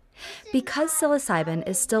group. Because psilocybin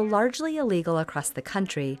is still largely illegal across the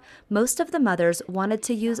country, most of the mothers wanted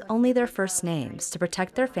to use only their first names to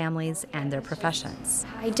protect their families and their professions.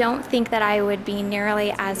 I don't think that I would be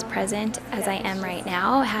nearly as present as I am right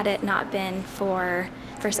now had it not been for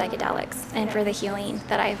psychedelics and for the healing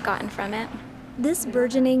that I've gotten from it. This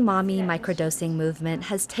burgeoning mommy microdosing movement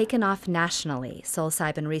has taken off nationally,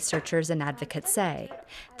 psilocybin researchers and advocates say.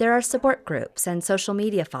 There are support groups and social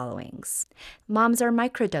media followings. Moms are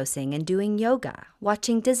microdosing and doing yoga,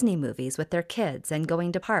 watching Disney movies with their kids, and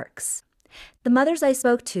going to parks. The mothers I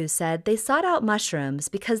spoke to said they sought out mushrooms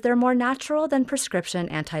because they're more natural than prescription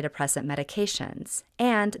antidepressant medications,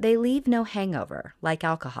 and they leave no hangover, like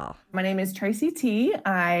alcohol. My name is Tracy T.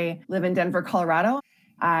 I live in Denver, Colorado.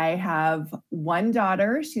 I have one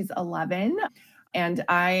daughter, she's 11, and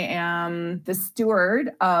I am the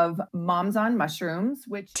steward of Moms on Mushrooms,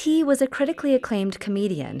 which... T was a critically acclaimed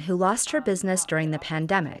comedian who lost her business during the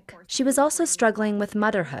pandemic. She was also struggling with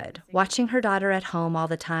motherhood, watching her daughter at home all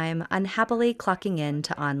the time, unhappily clocking in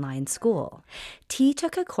to online school. T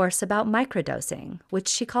took a course about microdosing, which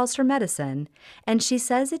she calls her medicine, and she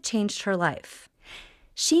says it changed her life.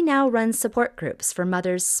 She now runs support groups for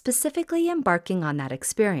mothers specifically embarking on that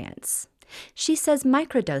experience. She says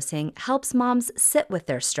microdosing helps moms sit with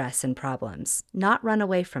their stress and problems, not run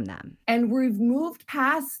away from them. And we've moved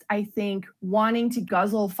past, I think, wanting to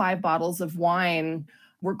guzzle 5 bottles of wine.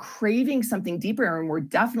 We're craving something deeper, and we're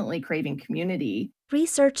definitely craving community.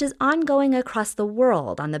 Research is ongoing across the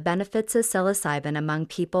world on the benefits of psilocybin among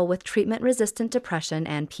people with treatment-resistant depression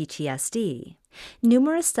and PTSD.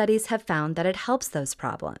 Numerous studies have found that it helps those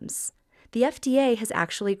problems. The FDA has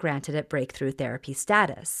actually granted it breakthrough therapy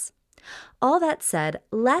status. All that said,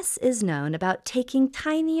 less is known about taking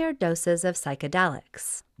tinier doses of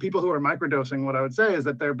psychedelics. People who are microdosing, what I would say is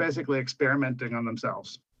that they're basically experimenting on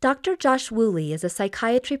themselves. Dr. Josh Woolley is a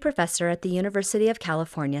psychiatry professor at the University of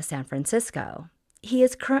California, San Francisco. He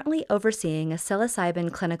is currently overseeing a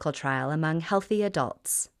psilocybin clinical trial among healthy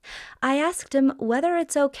adults. I asked him whether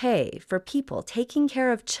it's okay for people taking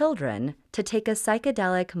care of children to take a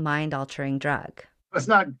psychedelic, mind-altering drug. It's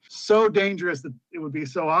not so dangerous that it would be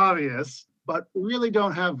so obvious, but we really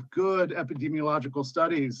don't have good epidemiological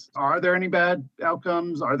studies. Are there any bad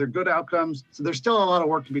outcomes? Are there good outcomes? So there's still a lot of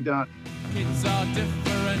work to be done. Kids are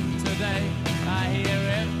different today. I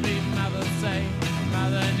hear every mother say,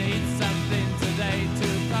 mother needs something today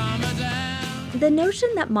to calm her down. The notion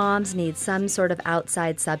that moms need some sort of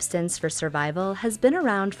outside substance for survival has been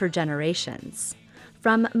around for generations.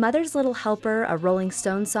 From Mother's Little Helper, a Rolling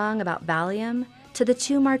Stones song about Valium, to the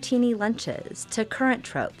 2 martini lunches, to current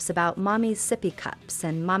tropes about mommy's sippy cups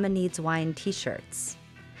and mama needs wine t-shirts.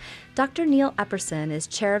 Dr. Neil Epperson is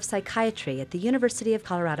chair of psychiatry at the University of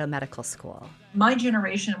Colorado Medical School. My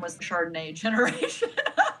generation was the Chardonnay generation.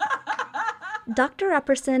 Dr.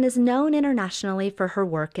 Epperson is known internationally for her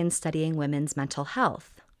work in studying women's mental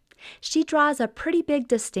health. She draws a pretty big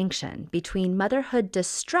distinction between motherhood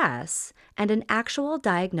distress and an actual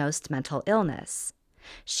diagnosed mental illness.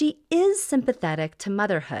 She is sympathetic to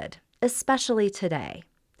motherhood, especially today.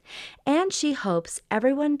 And she hopes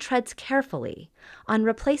everyone treads carefully on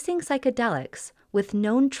replacing psychedelics with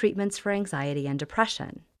known treatments for anxiety and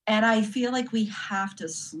depression. And I feel like we have to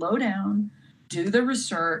slow down, do the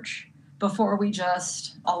research before we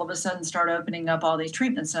just all of a sudden start opening up all these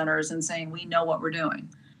treatment centers and saying we know what we're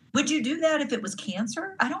doing. Would you do that if it was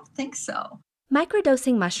cancer? I don't think so.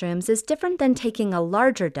 Microdosing mushrooms is different than taking a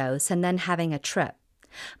larger dose and then having a trip.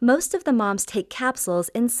 Most of the moms take capsules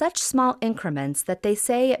in such small increments that they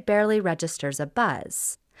say it barely registers a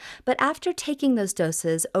buzz. But after taking those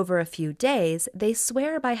doses over a few days, they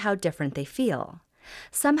swear by how different they feel.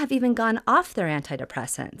 Some have even gone off their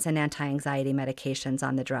antidepressants and anti-anxiety medications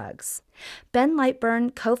on the drugs. Ben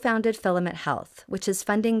Lightburn co-founded Filament Health, which is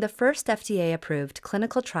funding the first FDA-approved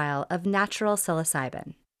clinical trial of natural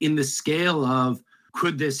psilocybin. In the scale of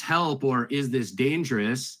could this help or is this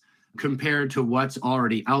dangerous, compared to what's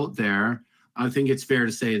already out there, I think it's fair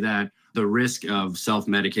to say that the risk of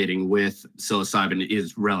self-medicating with psilocybin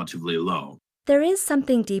is relatively low. There is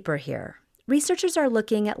something deeper here. researchers are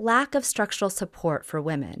looking at lack of structural support for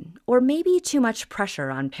women, or maybe too much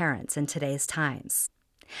pressure on parents in today's times.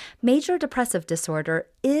 Major depressive disorder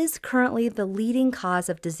is currently the leading cause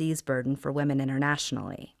of disease burden for women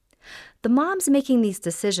internationally. The moms making these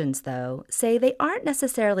decisions, though, say they aren't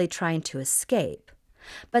necessarily trying to escape,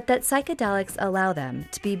 but that psychedelics allow them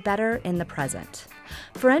to be better in the present.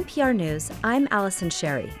 For NPR News, I'm Allison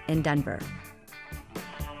Sherry in Denver.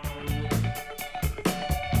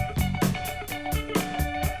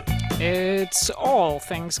 It's All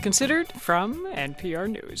Things Considered from NPR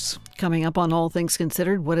News. Coming up on All Things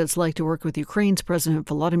Considered, what it's like to work with Ukraine's President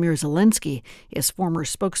Volodymyr Zelensky, his former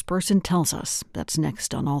spokesperson tells us. That's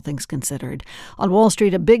next on All Things Considered. On Wall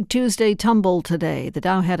Street, a big Tuesday tumble today. The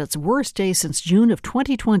Dow had its worst day since June of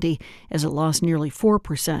 2020 as it lost nearly 4%,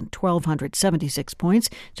 1,276 points,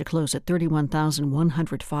 to close at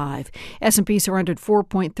 31,105. S&P surrendered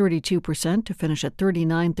 4.32% to finish at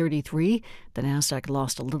 39.33. The Nasdaq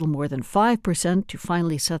lost a little more than 5% to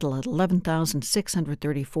finally settle at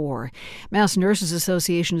 11,634. Mass Nurses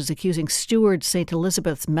Association is accusing Stewart St.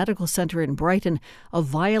 Elizabeth's Medical Center in Brighton of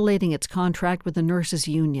violating its contract with the nurses'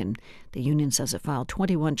 union. The union says it filed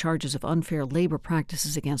 21 charges of unfair labor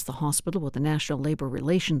practices against the hospital with the National Labor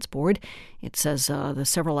Relations Board. It says the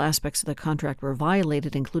several aspects of the contract were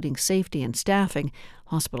violated, including safety and staffing.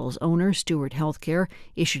 Hospital's owner, Stewart Healthcare,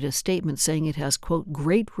 issued a statement saying it has, quote,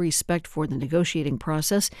 great respect for the negotiating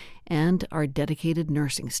process and our dedicated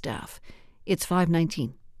nursing staff. It's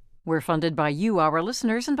 5:19. We're funded by you, our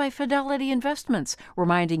listeners, and by Fidelity Investments,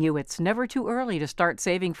 reminding you it's never too early to start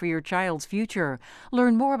saving for your child's future.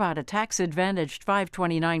 Learn more about a tax-advantaged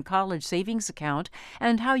 529 college savings account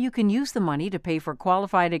and how you can use the money to pay for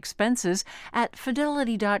qualified expenses at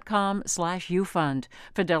fidelity.com/ufund.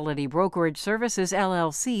 Fidelity Brokerage Services,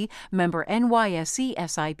 LLC, member NYSE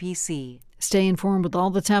SIPC. Stay informed with all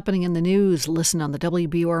that's happening in the news. Listen on the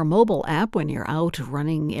WBUR mobile app when you're out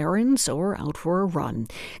running errands or out for a run.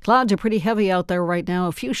 Clouds are pretty heavy out there right now.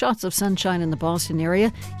 A few shots of sunshine in the Boston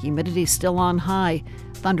area. Humidity still on high.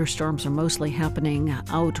 Thunderstorms are mostly happening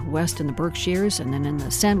out west in the Berkshires and then in the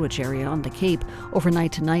Sandwich area on the Cape.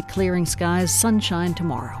 Overnight tonight, clearing skies, sunshine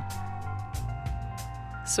tomorrow.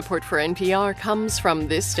 Support for NPR comes from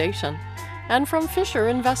this station and from Fisher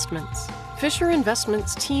Investments. Fisher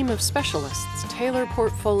Investments' team of specialists tailor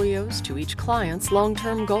portfolios to each client's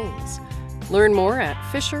long-term goals. Learn more at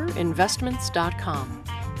FisherInvestments.com.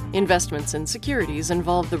 Investments in securities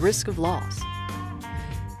involve the risk of loss.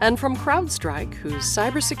 And from CrowdStrike, whose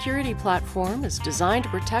cybersecurity platform is designed to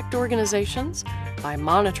protect organizations by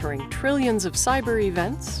monitoring trillions of cyber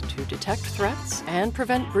events to detect threats and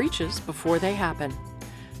prevent breaches before they happen.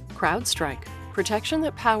 CrowdStrike, protection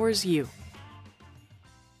that powers you.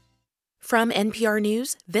 From NPR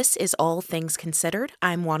News, this is All Things Considered.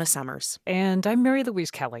 I'm Juana Summers. And I'm Mary Louise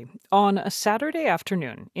Kelly. On a Saturday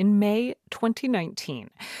afternoon in May 2019,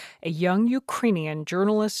 a young Ukrainian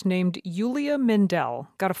journalist named Yulia Mendel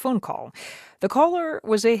got a phone call. The caller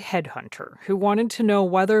was a headhunter who wanted to know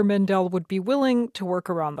whether Mendel would be willing to work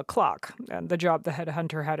around the clock. And the job the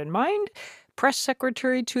headhunter had in mind? Press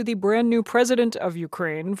secretary to the brand new president of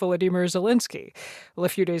Ukraine, Volodymyr Zelensky. Well, a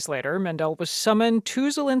few days later, Mendel was summoned to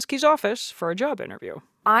Zelensky's office for a job interview.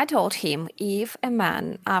 I told him if a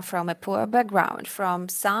man from a poor background, from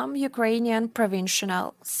some Ukrainian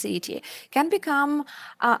provincial city, can become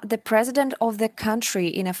the president of the country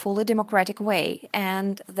in a fully democratic way,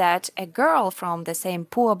 and that a girl from the same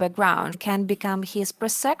poor background can become his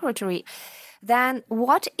press secretary, then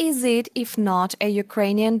what is it if not a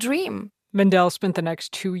Ukrainian dream? Mendel spent the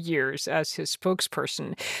next 2 years as his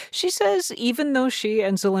spokesperson. She says even though she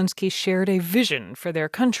and Zelensky shared a vision for their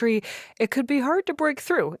country, it could be hard to break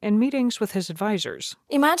through in meetings with his advisors.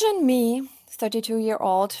 Imagine me,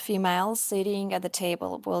 32-year-old female, sitting at the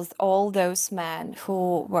table with all those men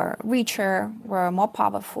who were richer, were more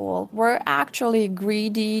powerful, were actually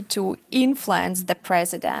greedy to influence the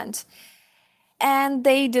president. And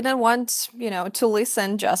they didn't want, to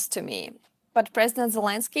listen just to me. But President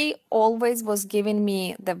Zelensky always was giving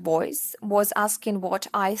me the voice, was asking what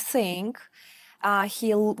I think.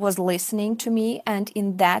 He was listening to me, and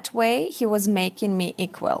in that way, he was making me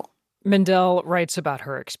equal. Mendel writes about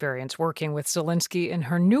her experience working with Zelensky in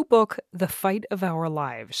her new book, The Fight of Our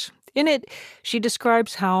Lives. In it, she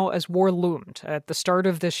describes how, as war loomed at the start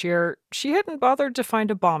of this year, she hadn't bothered to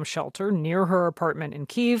find a bomb shelter near her apartment in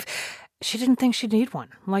Kyiv. She didn't think she'd need one.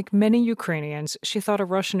 Like many Ukrainians, she thought a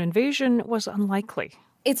Russian invasion was unlikely.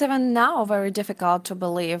 It's even now very difficult to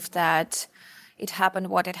believe that it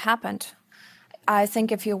happened what it happened. I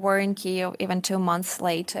think if you were in Kiev even 2 months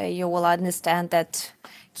later, you will understand that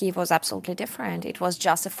Kiev was absolutely different. It was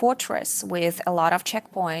just a fortress with a lot of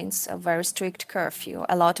checkpoints, a very strict curfew,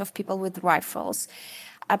 a lot of people with rifles,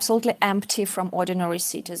 absolutely empty from ordinary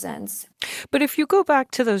citizens. But if you go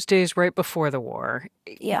back to those days right before the war,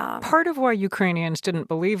 Yeah. part of why Ukrainians didn't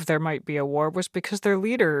believe there might be a war was because their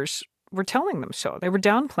leaders were telling them so. They were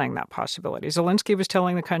downplaying that possibility. Zelensky was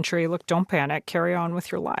telling the country, look, don't panic, carry on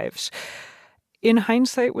with your lives. In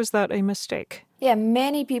hindsight, was that a mistake? Yeah,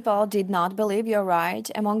 many people did not believe you're right.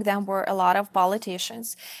 Among them were a lot of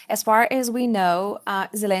politicians. As far as we know,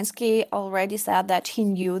 Zelensky already said that he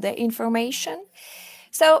knew the information.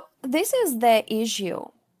 So this is the issue.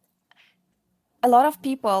 A lot of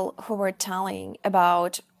people who were telling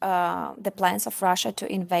about the plans of Russia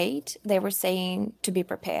to invade, they were saying to be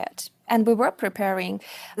prepared. And we were preparing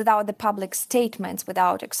without the public statements,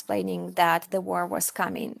 without explaining that the war was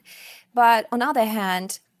coming. But on the other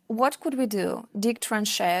hand, what could we do? Dig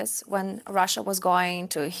trenches when Russia was going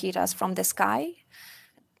to hit us from the sky?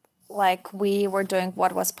 Like we were doing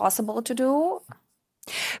what was possible to do?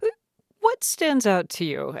 What stands out to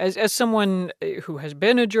you as someone who has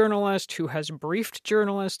been a journalist, who has briefed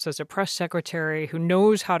journalists as a press secretary, who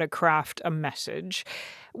knows how to craft a message?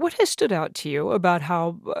 What has stood out to you about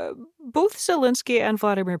how both Zelensky and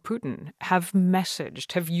Vladimir Putin have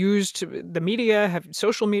messaged, have used the media, have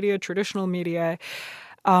social media, traditional media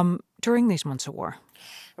during these months of war?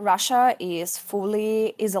 Russia is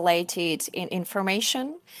fully isolated in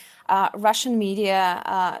information. Russian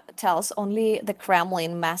media tells only the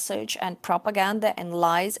Kremlin message and propaganda and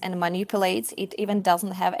lies and manipulates. It even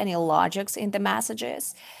doesn't have any logics in the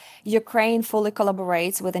messages. Ukraine fully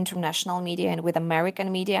collaborates with international media and with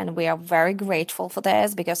American media, and we are very grateful for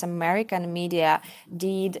this because American media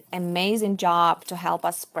did an amazing job to help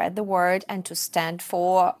us spread the word and to stand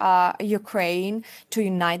for Ukraine, to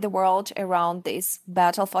unite the world around this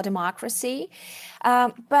battle for democracy.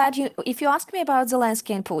 But if you ask me about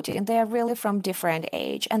Zelensky and Putin, they are really from different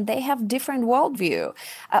age and they have different worldview.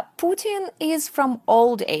 Putin is from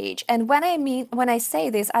old age, and when I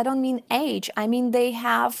say this, I don't mean age. I mean they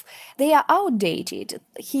are outdated.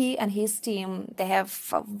 He and his team, they have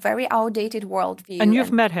a very outdated worldview. And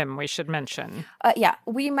you've met him, we should mention. Yeah,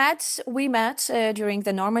 we met during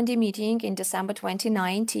the Normandy meeting in December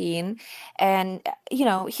 2019, and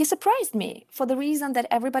he surprised me for the reason that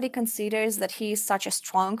everybody considers that he is such a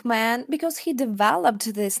strong man because he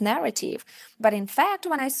developed this narrative. But in fact,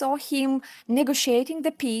 when I saw him negotiating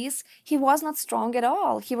the peace, he was not strong at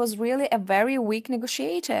all. He was really a very weak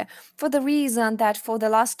negotiator for the reason that for the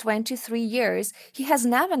last 23 years, he has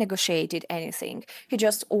never negotiated anything. He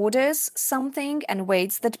just orders something and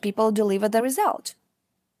waits that people deliver the result.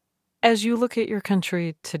 As you look at your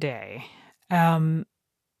country today,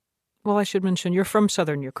 well, I should mention you're from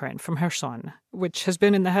southern Ukraine, from Kherson, which has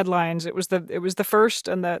been in the headlines. It was the first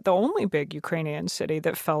and the only big Ukrainian city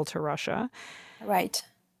that fell to Russia. Right.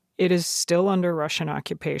 It is still under Russian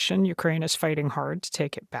occupation. Ukraine is fighting hard to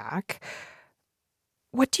take it back.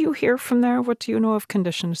 What do you hear from there? What do you know of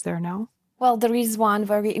conditions there now? Well, there is one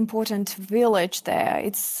very important village there.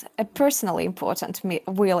 It's a personally important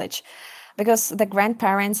village because the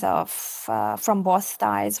grandparents from both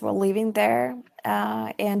sides were living there.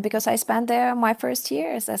 And because I spent there my first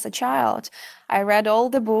years as a child, I read all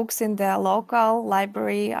the books in the local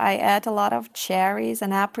library. I ate a lot of cherries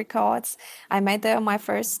and apricots. I made there my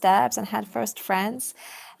first steps and had first friends.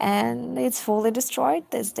 And it's fully destroyed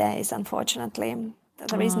these days, unfortunately.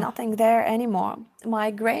 There is nothing there anymore. My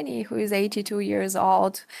granny, who is 82 years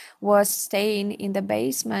old, was staying in the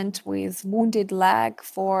basement with wounded leg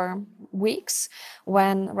for weeks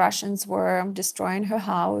when Russians were destroying her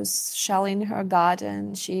house, shelling her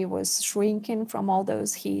garden. She was shrinking from all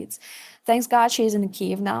those heats. Thanks God she's in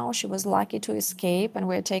Kiev now. She was lucky to escape and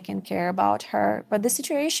we're taking care about her. But the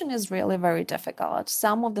situation is really very difficult.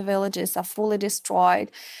 Some of the villages are fully destroyed.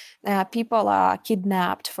 People are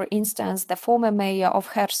kidnapped. For instance, the former mayor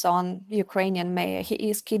of Kherson, Ukrainian mayor, he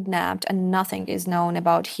is kidnapped and nothing is known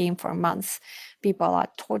about him for months. People are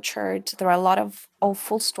tortured. There are a lot of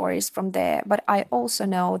awful stories from there. But I also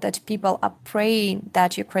know that people are praying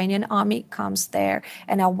that Ukrainian army comes there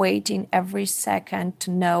and are waiting every second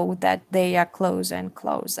to know that they are closer and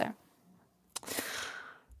closer.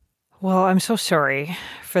 Well, I'm so sorry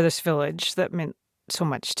for this village that meant so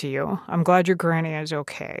much to you. I'm glad your granny is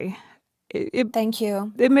okay. Thank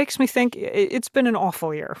you. It makes me think it's been an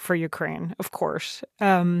awful year for Ukraine, of course.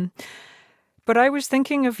 But I was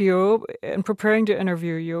thinking of you and preparing to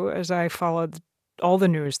interview you as I followed all the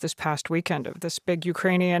news this past weekend of this big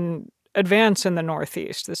Ukrainian advance in the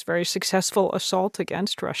Northeast, this very successful assault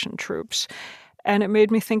against Russian troops. And it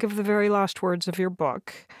made me think of the very last words of your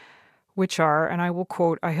book, which are, and I will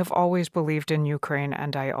quote, "I have always believed in Ukraine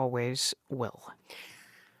and I always will."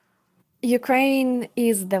 Ukraine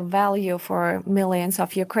is the value for millions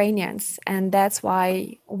of Ukrainians, and that's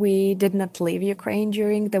why we did not leave Ukraine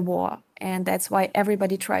during the war, and that's why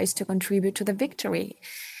everybody tries to contribute to the victory.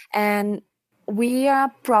 And we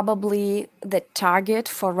are probably the target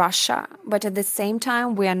for Russia, but at the same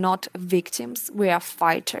time, we are not victims, we are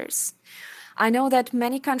fighters. I know that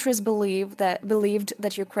many countries believed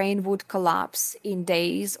that Ukraine would collapse in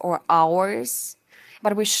days or hours.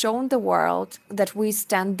 But we've shown the world that we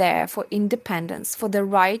stand there for independence, for the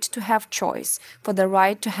right to have choice, for the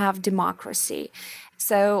right to have democracy.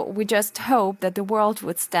 So we just hope that the world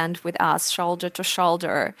would stand with us shoulder to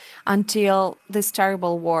shoulder until this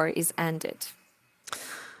terrible war is ended.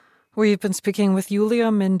 We've been speaking with Yulia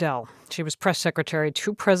Mindel. She was press secretary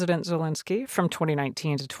to President Zelensky from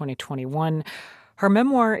 2019 to 2021. Her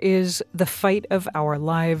memoir is The Fight of Our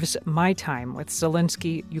Lives, My Time with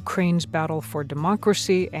Zelensky, Ukraine's Battle for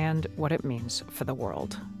Democracy, and What It Means for the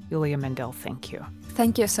World. Yulia Mindel, thank you.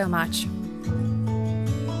 Thank you so much.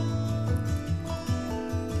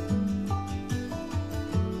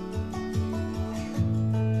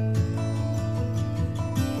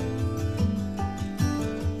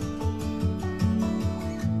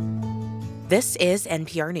 This is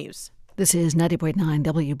NPR News. This is 90.9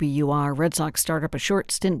 WBUR. Red Sox start up a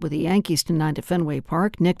short stint with the Yankees tonight at Fenway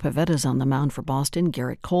Park. Nick Pavetta's on the mound for Boston,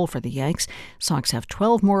 Garrett Cole for the Yanks. Sox have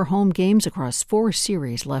 12 more home games across 4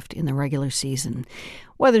 series left in the regular season.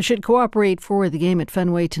 Weather should cooperate for the game at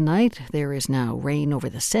Fenway tonight. There is now rain over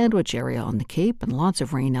the Sandwich area on the Cape and lots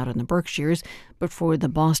of rain out in the Berkshires. But for the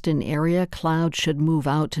Boston area, clouds should move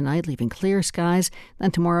out tonight, leaving clear skies.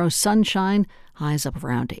 Then tomorrow, sunshine, highs up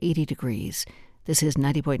around 80 degrees. This is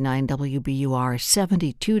 90.9 WBUR,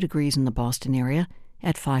 72 degrees in the Boston area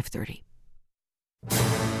at 5:30.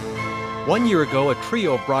 1 year ago, a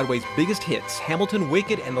trio of Broadway's biggest hits, Hamilton,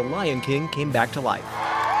 Wicked, and The Lion King, came back to life.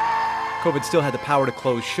 COVID still had the power to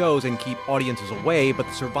close shows and keep audiences away, but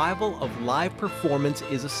the survival of live performance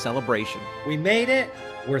is a celebration. We made it.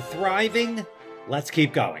 We're thriving. Let's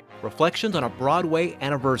keep going. Reflections on a Broadway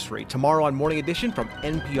anniversary, tomorrow on Morning Edition from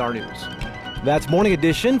NPR News. That's Morning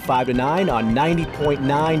Edition, 5 to 9 on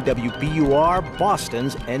 90.9 WBUR,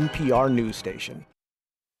 Boston's NPR news station.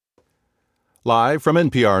 Live from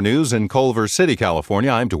NPR News in Culver City,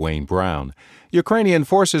 California, I'm Dwayne Brown. Ukrainian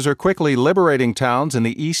forces are quickly liberating towns in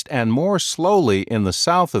the east and more slowly in the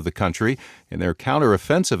south of the country in their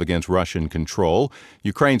counteroffensive against Russian control.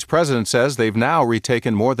 Ukraine's president says they've now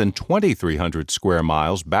retaken more than 2,300 square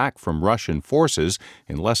miles back from Russian forces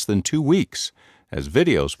in less than 2 weeks, as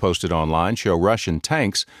videos posted online show Russian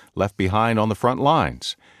tanks left behind on the front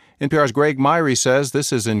lines. NPR's Greg Myrie says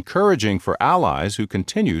this is encouraging for allies who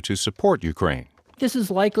continue to support Ukraine. This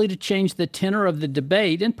is likely to change the tenor of the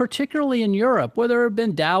debate, and particularly in Europe, where there have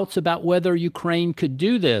been doubts about whether Ukraine could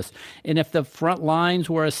do this. And if the front lines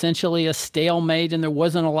were essentially a stalemate and there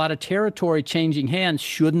wasn't a lot of territory changing hands,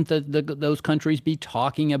 shouldn't those countries be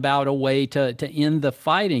talking about a way to end the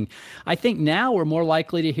fighting? I think now we're more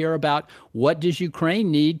likely to hear about what does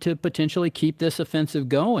Ukraine need to potentially keep this offensive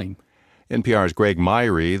going. NPR's Greg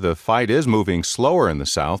Myrie. The fight is moving slower in the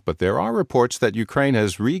south, but there are reports that Ukraine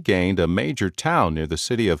has regained a major town near the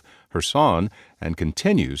city of Kherson and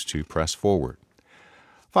continues to press forward.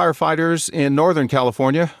 Firefighters in Northern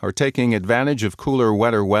California are taking advantage of cooler,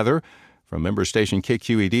 wetter weather. From member station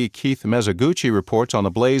KQED, Keith Mezaguchi reports on the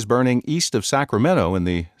blaze burning east of Sacramento in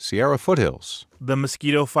the Sierra foothills. The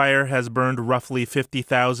mosquito fire has burned roughly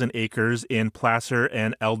 50,000 acres in Placer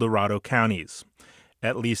and El Dorado counties.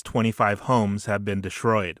 At least 25 homes have been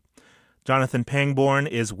destroyed. Jonathan Pangborn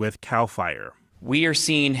is with CAL FIRE. We are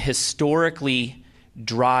seeing historically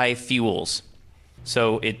dry fuels,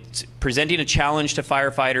 so it's presenting a challenge to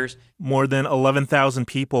firefighters. More than 11,000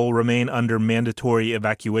 people remain under mandatory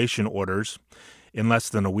evacuation orders. In less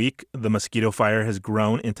than a week, the mosquito fire has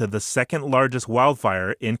grown into the second largest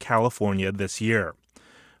wildfire in California this year.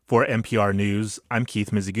 For NPR News, I'm Keith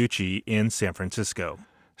Mizuguchi in San Francisco.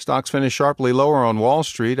 Stocks finished sharply lower on Wall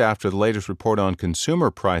Street after the latest report on consumer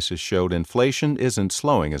prices showed inflation isn't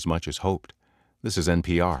slowing as much as hoped. This is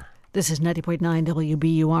NPR. This is 90.9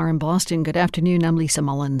 WBUR in Boston. Good afternoon. I'm Lisa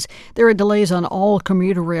Mullins. There are delays on all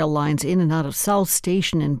commuter rail lines in and out of South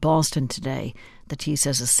Station in Boston today. The T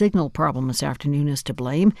says a signal problem this afternoon is to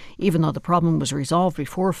blame. Even though the problem was resolved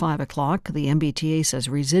before 5 o'clock, the MBTA says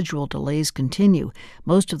residual delays continue.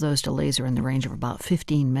 Most of those delays are in the range of about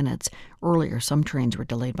 15 minutes. Earlier, some trains were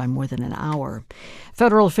delayed by more than an hour.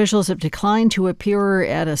 Federal officials have declined to appear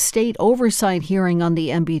at a state oversight hearing on the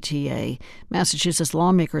MBTA. Massachusetts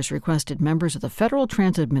lawmakers requested members of the Federal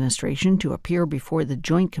Transit Administration to appear before the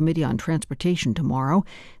Joint Committee on Transportation tomorrow.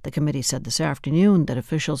 The committee said this afternoon that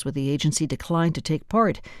officials with the agency declined to take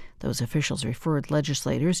part. Those officials referred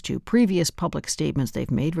legislators to previous public statements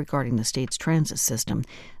they've made regarding the state's transit system.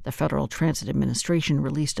 The Federal Transit Administration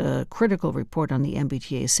released a critical report on the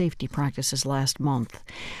MBTA's safety practices last month.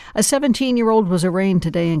 A 17-year-old was arraigned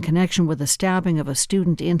today in connection with the stabbing of a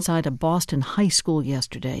student inside a Boston high school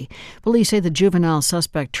yesterday. Police say the juvenile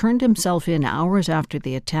suspect turned himself in hours after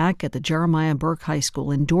the attack at the Jeremiah Burke High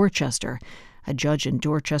School in Dorchester. A judge in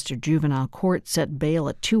Dorchester Juvenile Court set bail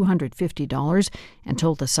at $250 and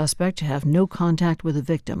told the suspect to have no contact with the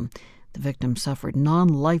victim. The victim suffered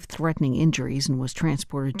non-life-threatening injuries and was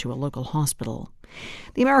transported to a local hospital.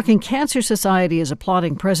 The American Cancer Society is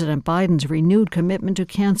applauding President Biden's renewed commitment to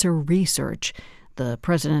cancer research. The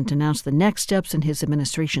president announced the next steps in his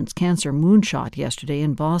administration's cancer moonshot yesterday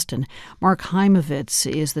in Boston. Mark Heimovitz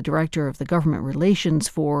is the director of the government relations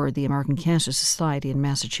for the American Cancer Society in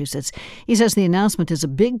Massachusetts. He says the announcement is a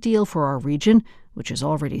big deal for our region, which is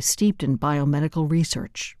already steeped in biomedical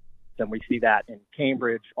research. And we see that in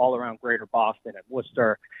Cambridge, all around greater Boston and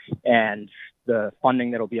Worcester, and the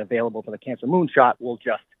funding that will be available for the Cancer Moonshot will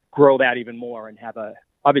just grow that even more and have a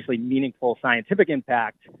obviously meaningful scientific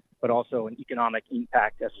impact, but also an economic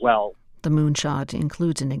impact as well. The moonshot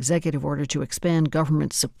includes an executive order to expand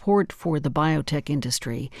government support for the biotech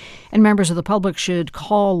industry. And members of the public should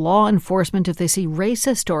call law enforcement if they see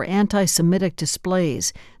racist or anti-Semitic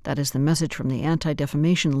displays. That is the message from the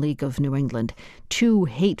Anti-Defamation League of New England. 2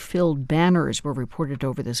 hate-filled banners were reported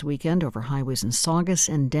over this weekend over highways in Saugus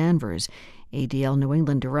and Danvers. ADL New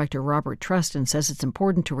England Director Robert Treston says it's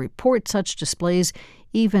important to report such displays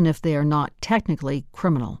even if they are not technically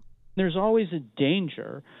criminal. There's always a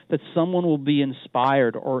danger that someone will be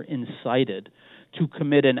inspired or incited to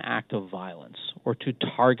commit an act of violence or to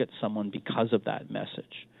target someone because of that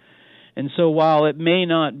message. And so while it may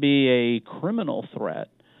not be a criminal threat,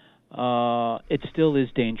 it still is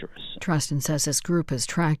dangerous. Treston says his group has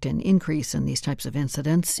tracked an increase in these types of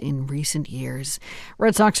incidents in recent years.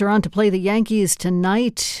 Red Sox are on to play the Yankees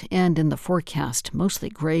tonight, and in the forecast, mostly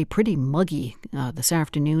gray, pretty muggy this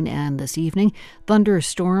afternoon and this evening.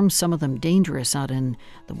 Thunderstorms, some of them dangerous out in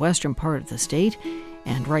the western part of the state.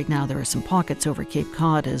 And right now there are some pockets over Cape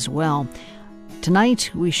Cod as well. Tonight,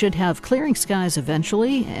 we should have clearing skies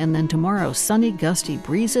eventually, and then tomorrow, sunny, gusty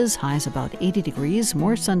breezes, highs about 80 degrees,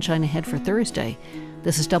 more sunshine ahead for Thursday.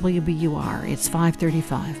 This is WBUR. It's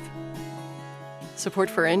 5:35. Support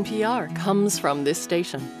for NPR comes from this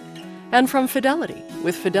station. And from Fidelity.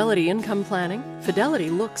 With Fidelity Income Planning, Fidelity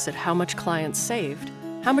looks at how much clients saved,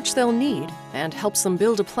 how much they'll need, and helps them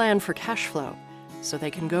build a plan for cash flow so they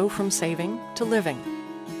can go from saving to living.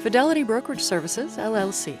 Fidelity Brokerage Services,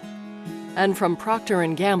 LLC. And from Procter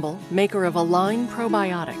 & Gamble, maker of Align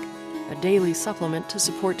Probiotic, a daily supplement to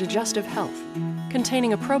support digestive health,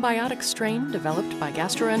 containing a probiotic strain developed by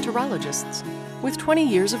gastroenterologists with 20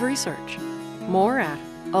 years of research. More at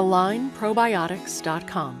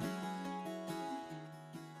alignprobiotics.com.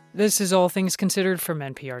 This is All Things Considered from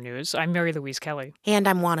NPR News. I'm Mary Louise Kelly. And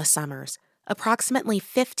I'm Juana Summers. Approximately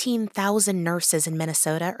 15,000 nurses in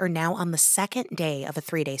Minnesota are now on the second day of a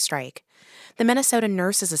 3-day strike. The Minnesota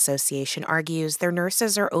Nurses Association argues their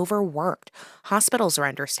nurses are overworked, hospitals are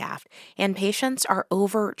understaffed, and patients are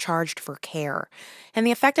overcharged for care. And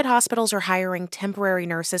the affected hospitals are hiring temporary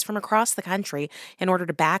nurses from across the country in order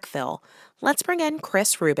to backfill. Let's bring in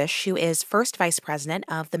Chris Rubish, who is first vice president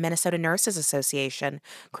of the Minnesota Nurses Association.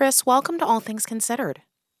 Chris, welcome to All Things Considered.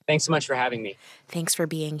 Thanks so much for having me. Thanks for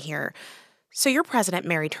being here. So your president,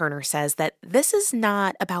 Mary Turner, says that this is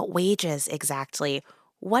not about wages exactly.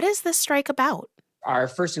 What is this strike about? Our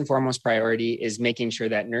first and foremost priority is making sure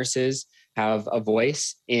that nurses have a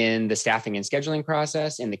voice in the staffing and scheduling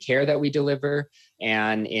process, in the care that we deliver,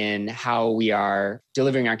 and in how we are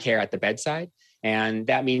delivering our care at the bedside. And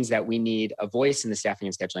that means that we need a voice in the staffing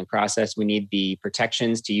and scheduling process. We need the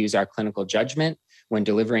protections to use our clinical judgment when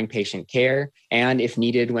delivering patient care, and if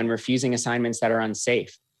needed, when refusing assignments that are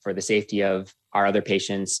unsafe for the safety of our other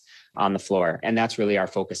patients on the floor. And that's really our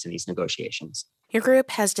focus in these negotiations. Your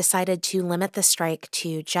group has decided to limit the strike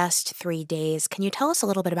to just 3 days. Can you tell us a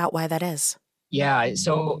little bit about why that is? Yeah,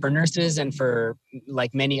 so for nurses and for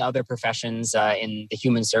like many other professions in the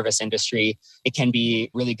human service industry, it can be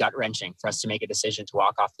really gut-wrenching for us to make a decision to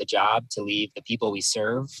walk off the job, to leave the people we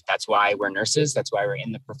serve. That's why we're nurses. That's why we're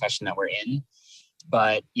in the profession that we're in.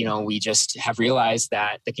 But, we just have realized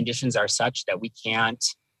that the conditions are such that we can't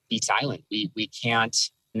be silent. We can't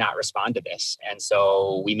not respond to this. And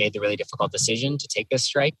so we made the really difficult decision to take this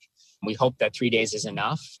strike. We hope that 3 days is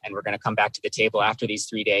enough, and we're going to come back to the table after these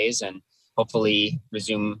 3 days and hopefully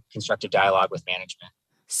resume constructive dialogue with management.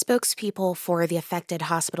 Spokespeople for the affected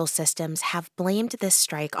hospital systems have blamed this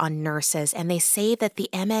strike on nurses, and they say that the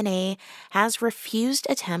MNA has refused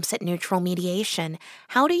attempts at neutral mediation.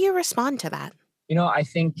 How do you respond to that? I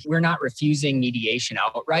think we're not refusing mediation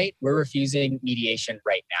outright. We're refusing mediation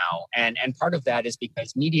right now. And part of that is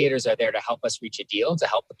because mediators are there to help us reach a deal, to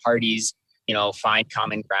help the parties, find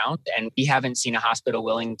common ground. And we haven't seen a hospital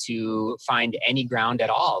willing to find any ground at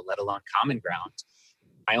all, let alone common ground.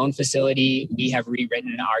 My own facility, we have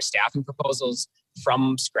rewritten our staffing proposals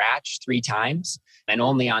from scratch 3 times. And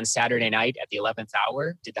only on Saturday night at the 11th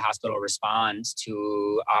hour did the hospital respond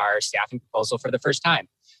to our staffing proposal for the first time.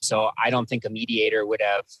 So I don't think a mediator would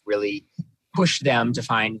have really pushed them to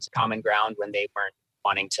find common ground when they weren't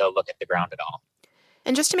wanting to look at the ground at all.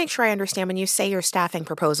 And just to make sure I understand, when you say your staffing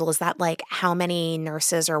proposal, is that like how many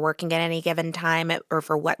nurses are working at any given time or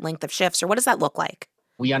for what length of shifts, or what does that look like?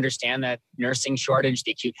 We understand that nursing shortage,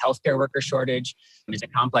 the acute healthcare worker shortage, is a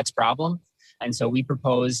complex problem. And so we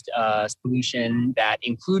proposed a solution that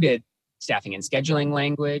included staffing and scheduling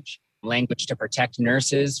language to protect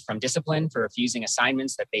nurses from discipline for refusing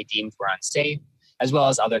assignments that they deemed were unsafe, as well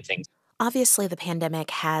as other things. Obviously, the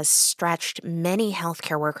pandemic has stretched many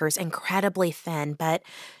healthcare workers incredibly thin, but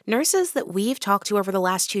nurses that we've talked to over the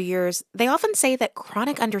last 2 years, they often say that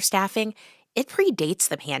chronic understaffing, it predates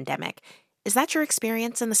the pandemic. Is that your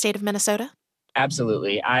experience in the state of Minnesota?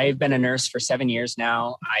 Absolutely. I've been a nurse for 7 years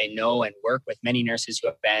now. I know and work with many nurses who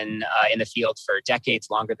have been in the field for decades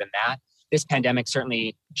longer than that. This pandemic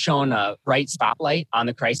certainly shone a bright spotlight on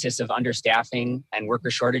the crisis of understaffing and worker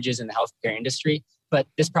shortages in the healthcare industry. But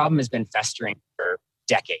this problem has been festering for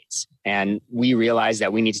decades. And we realize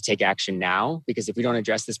that we need to take action now, because if we don't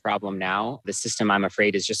address this problem now, the system, I'm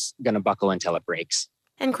afraid, is just going to buckle until it breaks.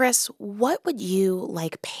 And Chris, what would you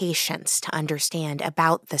like patients to understand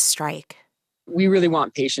about this strike? We really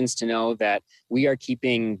want patients to know that we are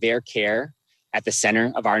keeping their care at the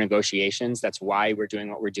center of our negotiations. That's why we're doing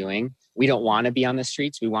what we're doing. We don't want to be on the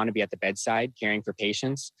streets. We want to be at the bedside caring for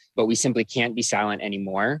patients, but we simply can't be silent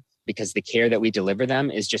anymore because the care that we deliver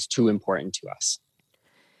them is just too important to us.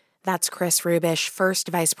 That's Chris Rubish, first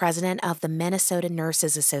vice president of the Minnesota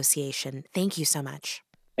Nurses Association. Thank you so much.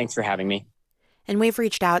 Thanks for having me. And we've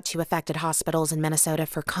reached out to affected hospitals in Minnesota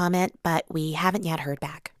for comment, but we haven't yet heard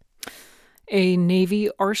back. A Navy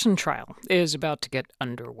arson trial is about to get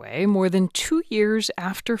underway more than 2 years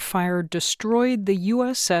after fire destroyed the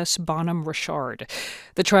USS Bonhomme Richard.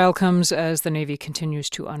 The trial comes as the Navy continues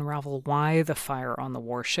to unravel why the fire on the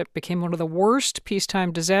warship became one of the worst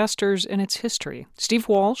peacetime disasters in its history. Steve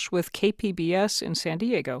Walsh with KPBS in San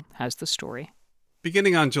Diego has the story.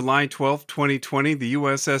 Beginning on July 12, 2020, the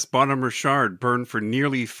USS Bonhomme Richard burned for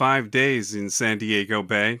nearly 5 days in San Diego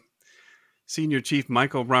Bay. Senior Chief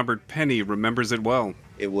Michael Robert Penny remembers it well.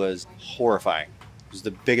 It was horrifying. It was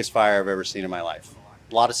the biggest fire I've ever seen in my life.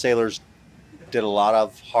 A lot of sailors did a lot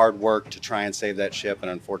of hard work to try and save that ship,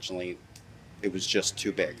 and unfortunately, it was just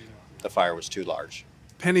too big. The fire was too large.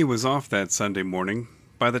 Penny was off that Sunday morning.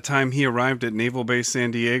 By the time he arrived at Naval Base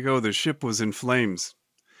San Diego, the ship was in flames.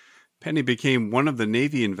 Penny became one of the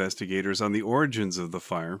Navy investigators on the origins of the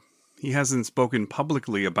fire. He hasn't spoken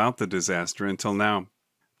publicly about the disaster until now.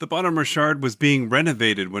 The Bonhomme Richard was being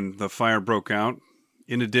renovated when the fire broke out.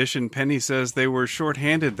 In addition, Penny says they were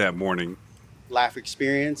short-handed that morning. Lack of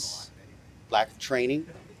experience, lack of training.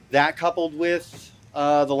 That coupled with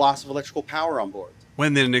the loss of electrical power on board.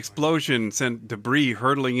 When an explosion sent debris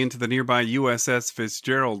hurtling into the nearby USS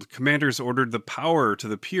Fitzgerald, commanders ordered the power to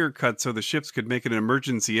the pier cut so the ships could make an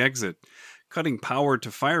emergency exit, cutting power to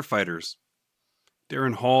firefighters.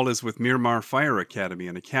 Darren Hall is with Miramar Fire Academy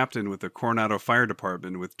and a captain with the Coronado Fire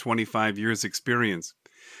Department with 25 years' experience.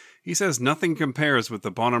 He says nothing compares with the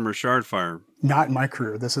Bonhomme Richard fire. Not in my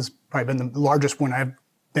career. This has probably been the largest one I've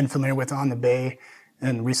been familiar with on the bay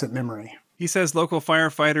in recent memory. He says local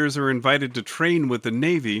firefighters are invited to train with the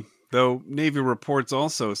Navy, though Navy reports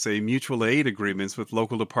also say mutual aid agreements with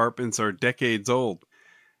local departments are decades old.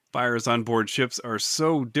 Fires on board ships are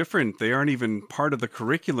so different, they aren't even part of the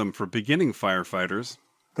curriculum for beginning firefighters.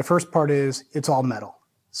 The first part is it's all metal.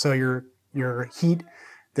 So your heat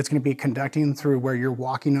that's going to be conducting through where you're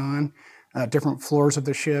walking on, different floors of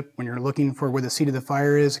the ship. When you're looking for where the seat of the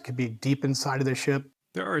fire is, it could be deep inside of the ship.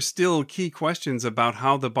 There are still key questions about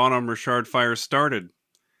how the Bonhomme Richard fire started.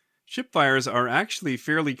 Ship fires are actually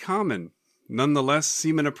fairly common. Nonetheless,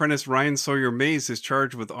 Seaman Apprentice Ryan Sawyer Mays is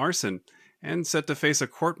charged with arson and set to face a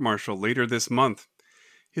court-martial later this month.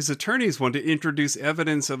 His attorneys want to introduce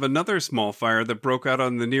evidence of another small fire that broke out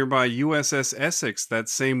on the nearby USS Essex that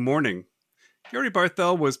same morning. Gary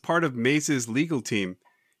Barthel was part of Mays' legal team.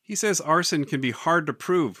 He says arson can be hard to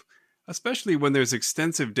prove, especially when there's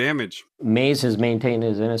extensive damage. Mays has maintained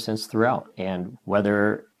his innocence throughout, and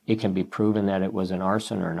whether it can be proven that it was an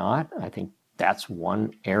arson or not, I think that's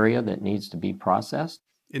one area that needs to be processed.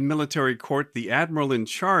 In military court, the admiral in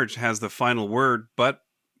charge has the final word, but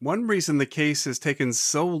one reason the case has taken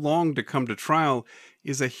so long to come to trial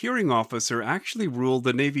is a hearing officer actually ruled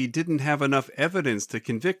the Navy didn't have enough evidence to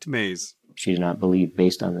convict Mays. She did not believe,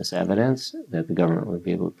 based on this evidence, that the government would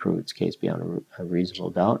be able to prove its case beyond a reasonable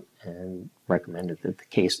doubt, and recommended that the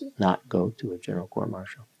case not go to a general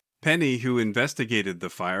court-martial. Penny, who investigated the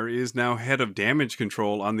fire, is now head of damage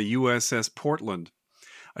control on the USS Portland,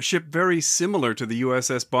 a ship very similar to the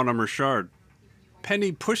USS Bonhomme Richard.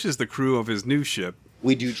 Penny pushes the crew of his new ship.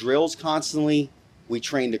 We do drills constantly. We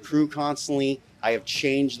train the crew constantly. I have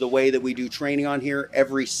changed the way that we do training on here.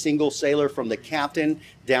 Every single sailor, from the captain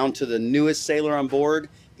down to the newest sailor on board,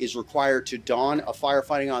 is required to don a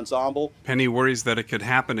firefighting ensemble. Penny worries that it could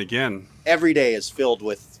happen again. Every day is filled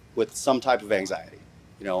with some type of anxiety.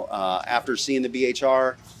 After seeing the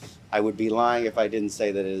BHR, I would be lying if I didn't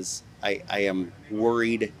say that I am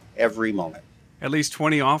worried every moment. At least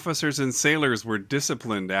 20 officers and sailors were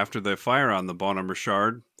disciplined after the fire on the Bonhomme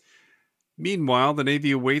Richard. Meanwhile, the Navy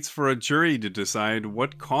awaits for a jury to decide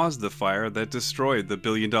what caused the fire that destroyed the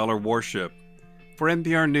billion-dollar warship. For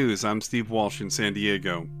NPR News, I'm Steve Walsh in San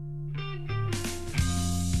Diego.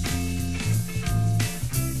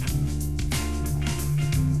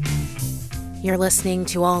 You're listening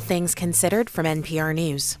to All Things Considered from NPR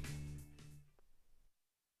News.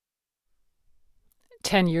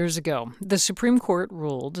 10 years ago, the Supreme Court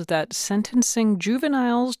ruled that sentencing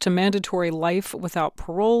juveniles to mandatory life without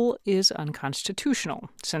parole is unconstitutional.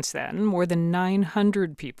 Since then, more than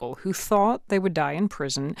 900 people who thought they would die in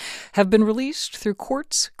prison have been released through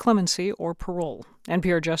court's clemency or parole.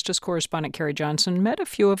 NPR Justice correspondent Carrie Johnson met a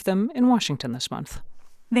few of them in Washington this month.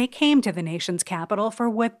 They came to the nation's capital for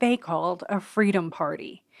what they called a freedom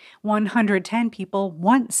party. 110 people,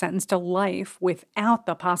 once sentenced to life without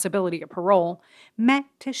the possibility of parole, met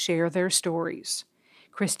to share their stories.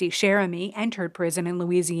 Christy Cherami entered prison in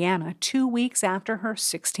Louisiana 2 weeks after her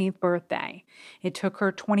 16th birthday. It took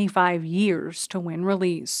her 25 years to win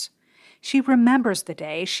release. She remembers the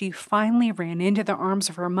day she finally ran into the arms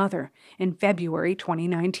of her mother in February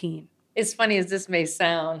 2019. As funny as this may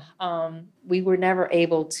sound, we were never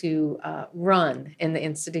able to run in the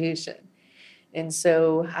institution. And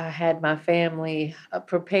so I had my family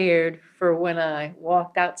prepared for when I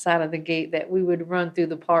walked outside of the gate that we would run through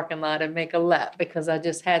the parking lot and make a lap, because I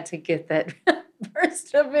just had to get that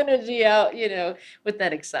burst of energy out, with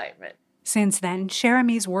that excitement. Since then,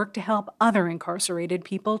 Cherami's worked to help other incarcerated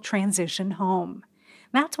people transition home.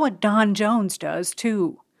 That's what Don Jones does,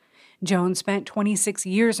 too. Jones spent 26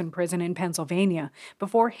 years in prison in Pennsylvania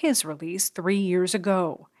before his release 3 years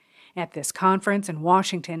ago. At this conference in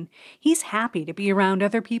Washington, he's happy to be around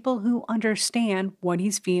other people who understand what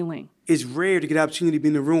he's feeling. It's rare to get an opportunity to be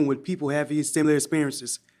in the room with people having similar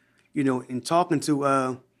experiences, and talking to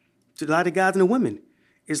a lot of guys and the women.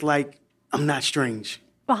 It's like, I'm not strange.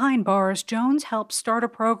 Behind bars, Jones helped start a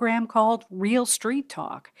program called Real Street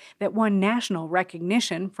Talk that won national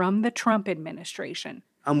recognition from the Trump administration.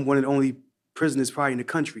 I'm one of the only prisoners probably in the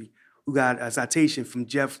country who got a citation from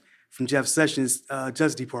Jeff Sessions'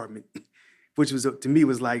 Justice Department, which was, to me,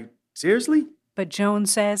 was like, seriously? But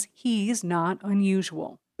Jones says he's not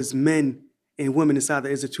unusual. It's men and women inside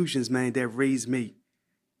the institutions, man, that raised me,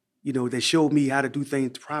 that showed me how to do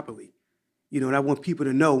things properly. And I want people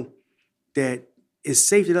to know that it's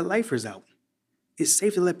safe to let lifers out. It's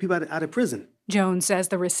safe to let people out of prison. Jones says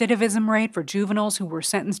the recidivism rate for juveniles who were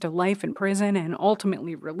sentenced to life in prison and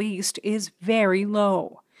ultimately released is very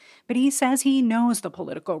low. But he says he knows the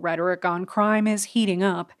political rhetoric on crime is heating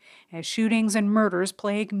up as shootings and murders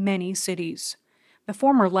plague many cities. The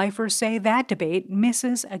former lifers say that debate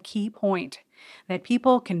misses a key point, that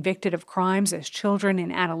people convicted of crimes as children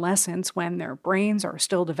and adolescents when their brains are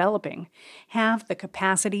still developing have the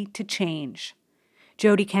capacity to change.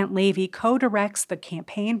 Jody Kent-Levy co-directs the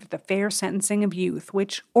Campaign for the Fair Sentencing of Youth,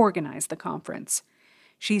 which organized the conference.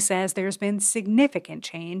 She says there's been significant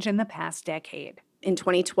change in the past decade. In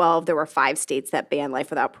 2012, there were 5 states that banned life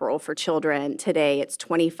without parole for children. Today, it's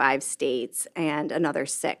 25 states and another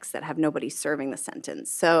 6 that have nobody serving the sentence.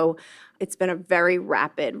 So it's been a very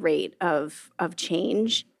rapid rate of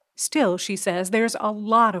change. Still, she says there's a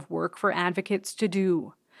lot of work for advocates to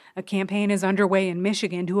do. A campaign is underway in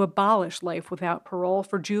Michigan to abolish life without parole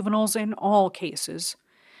for juveniles in all cases.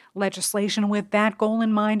 Legislation with that goal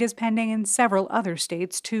in mind is pending in several other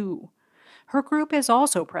states, too. Her group is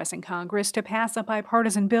also pressing Congress to pass a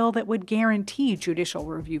bipartisan bill that would guarantee judicial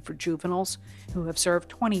review for juveniles who have served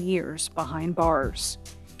 20 years behind bars.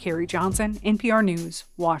 Carrie Johnson, NPR News,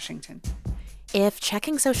 Washington. If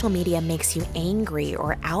checking social media makes you angry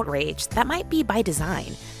or outraged, that might be by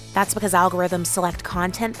design. That's because algorithms select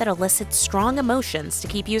content that elicits strong emotions to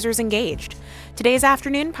keep users engaged. Today's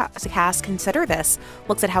afternoon podcast, Consider This,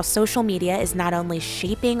 looks at how social media is not only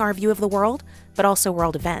shaping our view of the world, but also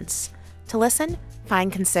world events. To listen,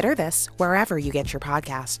 find Consider This wherever you get your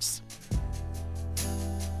podcasts.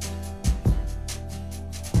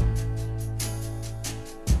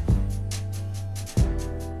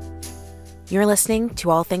 You're listening to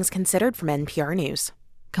All Things Considered from NPR News.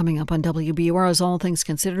 Coming up on WBUR is All Things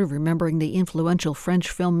Considered, remembering the influential French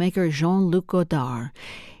filmmaker Jean-Luc Godard.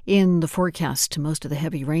 In the forecast, most of the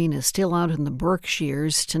heavy rain is still out in the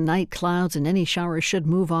Berkshires. Tonight, clouds and any showers should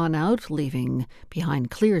move on out, leaving behind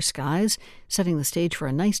clear skies, setting the stage for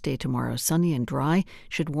a nice day tomorrow. Sunny and dry,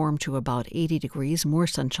 should warm to about 80 degrees, more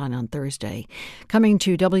sunshine on Thursday. Coming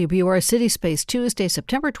to WBUR City Space Tuesday,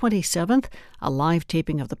 September 27th, a live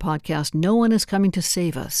taping of the podcast No One Is Coming to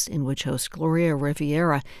Save Us, in which host Gloria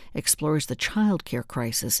Riviera explores the child care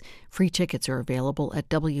crisis. Free tickets are available at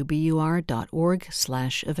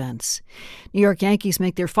wbur.org/events. New York Yankees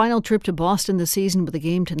make their final trip to Boston this season with a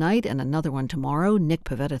game tonight and another one tomorrow. Nick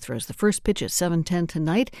Pivetta throws the first pitch at 7:10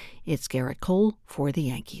 tonight. It's Garrett Cole for the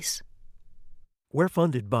Yankees. We're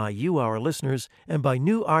funded by you, our listeners, and by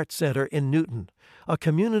New Arts Center in Newton, a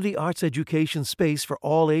community arts education space for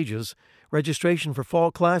all ages. Registration for fall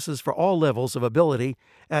classes for all levels of ability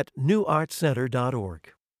at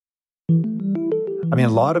newartscenter.org. I mean, a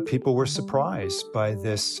lot of people were surprised by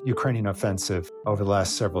this Ukrainian offensive over the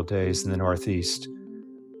last several days in the Northeast.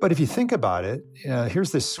 But if you think about it,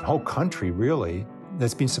 here's this whole country, really,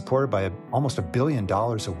 that's being supported by almost $1 billion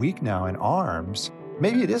a week now in arms.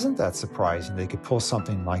 Maybe it isn't that surprising they could pull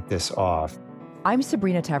something like this off. I'm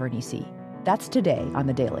Sabrina Tavernisi. That's today on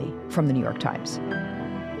The Daily from The New York Times.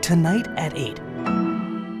 Tonight at 8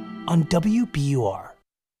 on WBUR.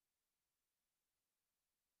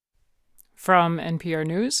 From NPR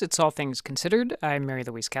News, it's All Things Considered. I'm Mary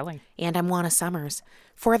Louise Kelly. And I'm Juana Summers.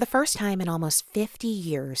 For the first time in almost 50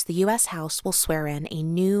 years, the U.S. House will swear in a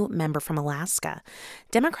new member from Alaska.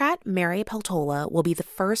 Democrat Mary Peltola will be the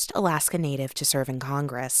first Alaska Native to serve in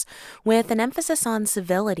Congress. With an emphasis on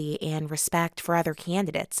civility and respect for other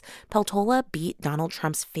candidates, Peltola beat Donald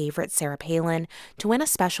Trump's favorite Sarah Palin to win a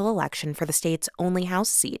special election for the state's only House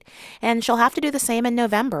seat. And she'll have to do the same in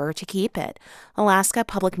November to keep it. Alaska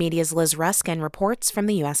Public Media's Liz Ruskin reports from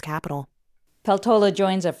the U.S. Capitol. Peltola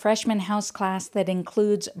joins a freshman House class that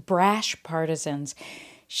includes brash partisans.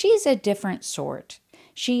 She's a different sort.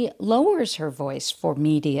 She lowers her voice for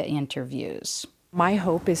media interviews. My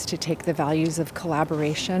hope is to take the values of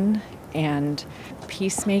collaboration and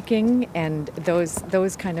peacemaking and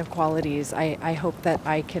those kind of qualities. I hope that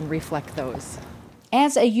I can reflect those.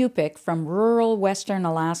 As a Yupik from rural western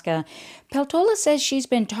Alaska, Peltola says she's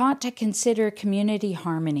been taught to consider community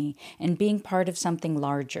harmony and being part of something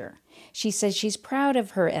larger. She says she's proud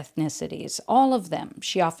of her ethnicities, all of them.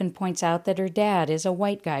 She often points out that her dad is a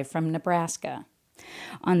white guy from Nebraska.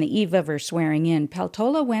 On the eve of her swearing in,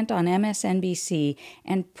 Peltola went on MSNBC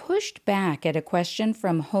and pushed back at a question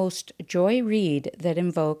from host Joy Reid that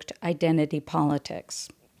invoked identity politics.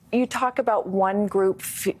 You talk about one group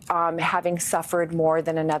having suffered more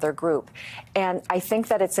than another group. And I think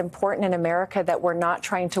that it's important in America that we're not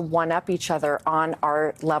trying to one-up each other on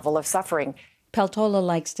our level of suffering. Peltola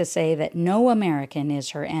likes to say that no American is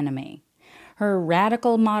her enemy. Her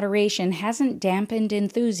radical moderation hasn't dampened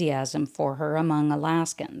enthusiasm for her among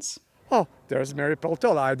Alaskans. Oh, there's Mary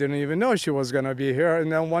Peltola. I didn't even know she was going to be here.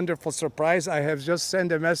 And then wonderful surprise, I have just sent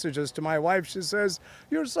the messages to my wife. She says,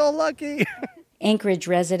 "You're so lucky." Anchorage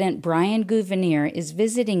resident Brian Gouvenier is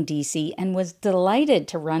visiting D.C. and was delighted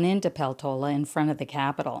to run into Peltola in front of the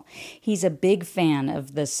Capitol. He's a big fan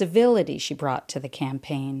of the civility she brought to the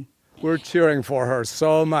campaign. We're cheering for her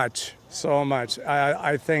so much, so much.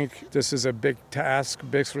 I think this is a big task,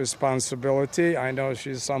 big responsibility. I know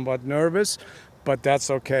she's somewhat nervous, but that's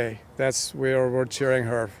okay. We're cheering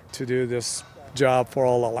her to do this job for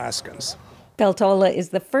all Alaskans. Peltola is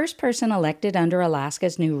the first person elected under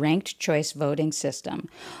Alaska's new ranked choice voting system.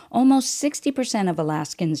 Almost 60% of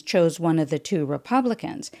Alaskans chose one of the two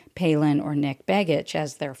Republicans, Palin or Nick Begich,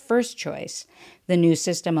 as their first choice. The new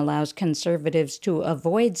system allows conservatives to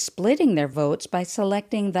avoid splitting their votes by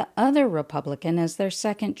selecting the other Republican as their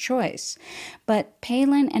second choice. But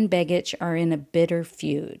Palin and Begich are in a bitter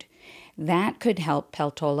feud. That could help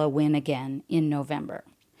Peltola win again in November.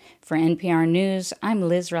 For NPR News, I'm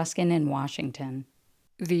Liz Ruskin in Washington.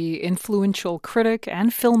 The influential critic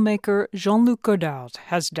and filmmaker Jean-Luc Godard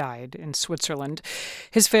has died in Switzerland.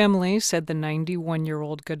 His family said the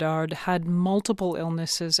 91-year-old Godard had multiple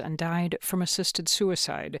illnesses and died from assisted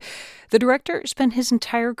suicide. The director spent his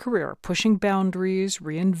entire career pushing boundaries,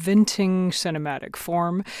 reinventing cinematic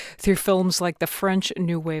form through films like the French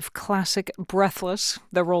New Wave classic Breathless,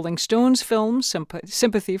 the Rolling Stones film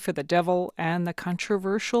Sympathy for the Devil, and the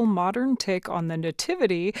controversial modern take on the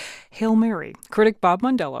Nativity, Hail Mary. Critic Bob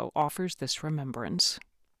Mondello offers this remembrance.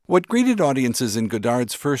 What greeted audiences in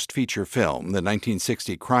Godard's first feature film, the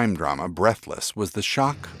 1960 crime drama Breathless, was the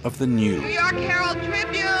shock of the new. New York Herald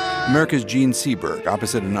Tribune! America's Gene Seberg,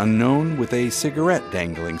 opposite an unknown with a cigarette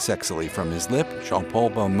dangling sexily from his lip, Jean-Paul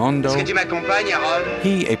Belmondo.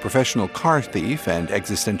 He, a professional car thief and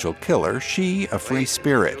existential killer, she, a free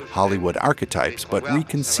spirit, Hollywood archetypes, but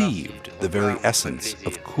reconceived the very essence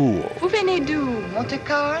of cool. Vous venez d'où?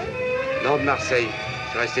 Monte-Carlo? Non, de Marseille.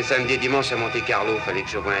 Je restais samedi et dimanche à Monte-Carlo. Fallait que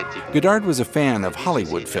je voie un type. Godard was a fan of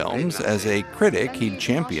Hollywood films. As a critic, he'd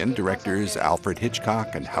championed directors Alfred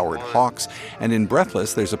Hitchcock and Howard Hawks, and in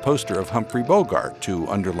Breathless, there's a poster of Humphrey Bogart to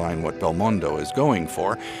underline what Belmondo is going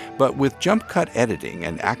for. But with jump-cut editing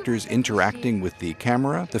and actors interacting with the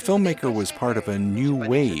camera, the filmmaker was part of a new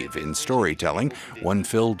wave in storytelling, one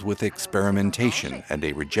filled with experimentation and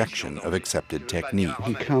a rejection of accepted technique.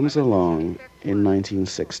 He comes along in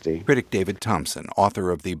 1960. Critic David Thompson,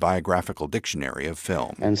 author of the Biographical Dictionary of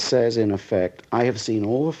Film. And says, in effect, I have seen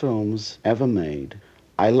all the films ever made.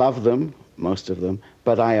 I love them, most of them,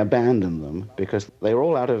 but I abandon them because they're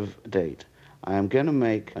all out of date. I am going to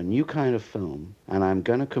make a new kind of film, and I'm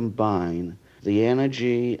going to combine the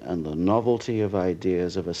energy and the novelty of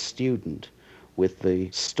ideas of a student with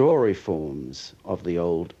the story forms of the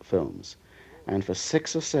old films. And for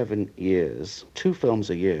 6 or 7 years, 2 films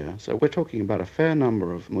a year, so we're talking about a fair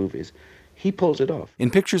number of movies, he pulls it off. In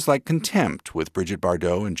pictures like Contempt with Brigitte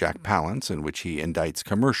Bardot and Jack Palance, in which he indicts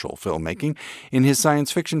commercial filmmaking, in his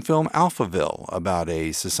science fiction film Alphaville, about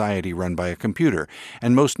a society run by a computer,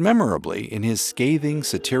 and most memorably in his scathing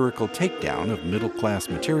satirical takedown of middle-class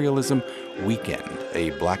materialism, Weekend,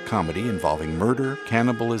 a black comedy involving murder,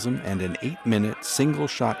 cannibalism, and an 8-minute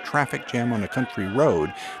single-shot traffic jam on a country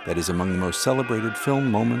road that is among the most celebrated film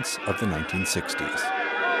moments of the 1960s.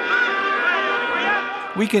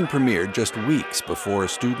 Weekend premiered just weeks before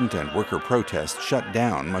student and worker protests shut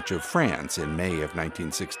down much of France in May of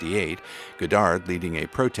 1968. Godard, leading a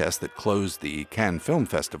protest that closed the Cannes Film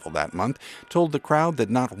Festival that month, told the crowd that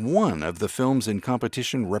not one of the films in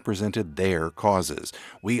competition represented their causes.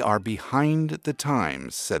 We are behind the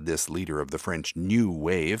times, said this leader of the French New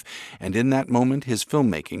Wave, and in that moment his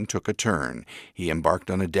filmmaking took a turn. He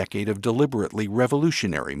embarked on a decade of deliberately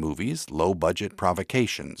revolutionary movies, low-budget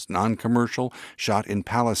provocations, non-commercial, shot in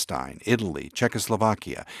Palestine, Italy,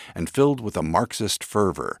 Czechoslovakia, and filled with a Marxist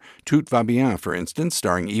fervor. Tout va bien, for instance,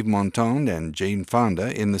 starring Yves Montand and Jane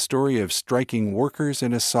Fonda in the story of striking workers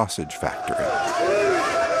in a sausage factory.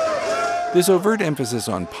 This overt emphasis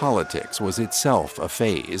on politics was itself a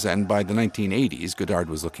phase, and by the 1980s, Godard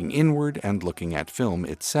was looking inward and looking at film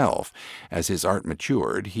itself. As his art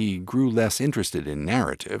matured, he grew less interested in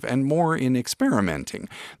narrative and more in experimenting,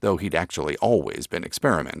 though he'd actually always been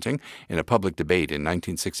experimenting. In a public debate in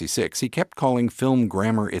 1966, he kept calling film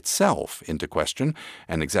grammar itself into question.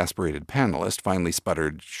 An exasperated panelist finally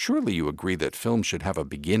sputtered, "Surely you agree that film should have a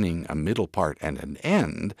beginning, a middle part, and an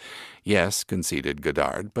end?" Yes, conceded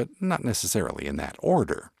Godard, but not necessarily in that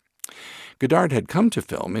order. Godard had come to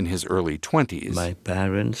film in his early 20s. My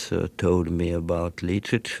parents told me about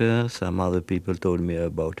literature. Some other people told me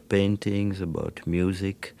about paintings, about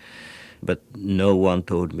music. But no one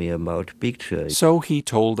told me about pictures. So he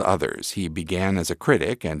told others. He began as a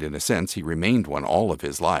critic, and in a sense he remained one all of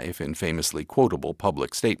his life in famously quotable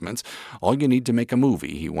public statements. All you need to make a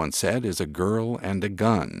movie, he once said, is a girl and a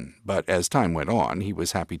gun. But as time went on, he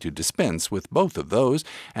was happy to dispense with both of those,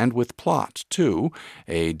 and with plot, too.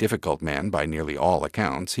 A difficult man by nearly all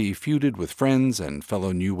accounts, he feuded with friends and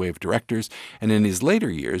fellow New Wave directors, and in his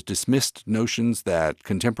later years dismissed notions that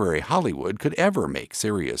contemporary Hollywood could ever make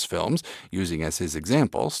serious films, using as his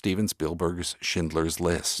example Steven Spielberg's Schindler's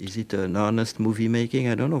List. Is it an honest movie making?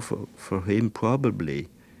 I don't know. For him, probably.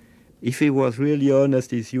 If he was really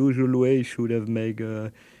honest, his usual way, he should have made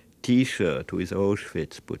T-shirt with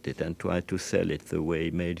Auschwitz put it and tried to sell it the way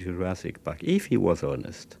he made Jurassic Park, if he was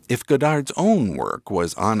honest. If Godard's own work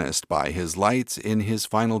was honest by his lights, in his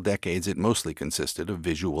final decades it mostly consisted of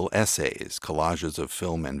visual essays, collages of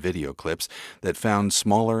film and video clips that found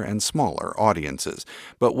smaller and smaller audiences.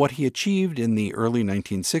 But what he achieved in the early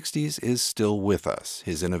 1960s is still with us,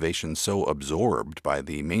 his innovation so absorbed by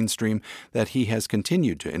the mainstream that he has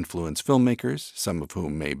continued to influence filmmakers, some of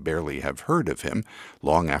whom may barely have heard of him,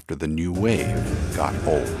 long after the new wave got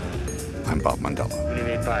old. I'm Bob Mandela.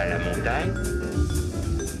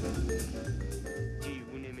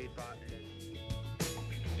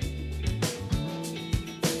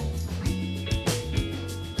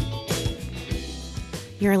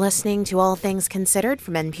 You're listening to All Things Considered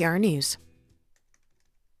from NPR News.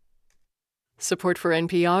 Support for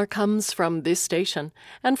NPR comes from this station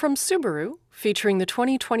and from Subaru, featuring the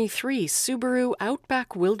 2023 Subaru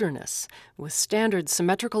Outback Wilderness. With standard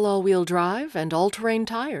symmetrical all-wheel drive and all-terrain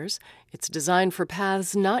tires, it's designed for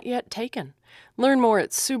paths not yet taken. Learn more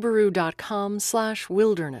at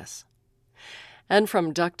subaru.com/wilderness. And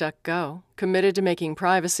from DuckDuckGo, committed to making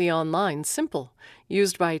privacy online simple.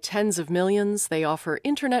 Used by tens of millions, they offer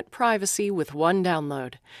internet privacy with one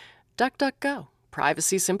download. DuckDuckGo,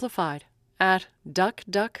 privacy simplified. At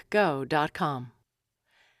duckduckgo.com.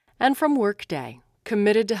 And from Workday,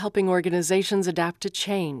 committed to helping organizations adapt to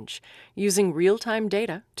change, using real-time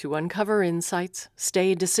data to uncover insights,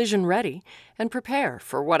 stay decision-ready, and prepare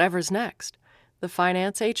for whatever's next. The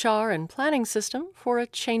finance, HR, and planning system for a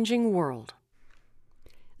changing world.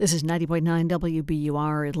 This is 90.9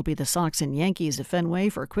 WBUR. It'll be the Sox and Yankees at Fenway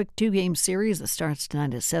for a quick two-game series that starts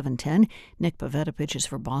tonight at 7:10. Nick Pivetta pitches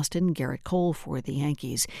for Boston, Garrett Cole for the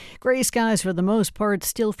Yankees. Gray skies for the most part,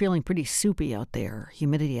 still feeling pretty soupy out there.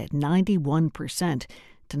 Humidity at 91%.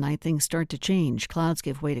 Tonight things start to change. Clouds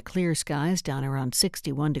give way to clear skies down around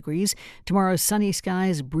 61 degrees. Tomorrow sunny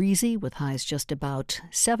skies, breezy with highs just about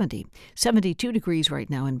 70. 72 degrees right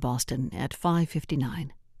now in Boston at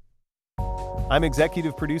 5:59. I'm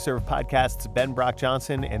executive producer of podcasts Ben Brock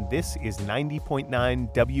Johnson, and this is 90.9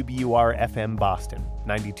 WBUR FM Boston,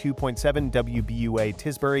 92.7 WBUA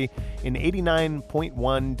Tisbury, and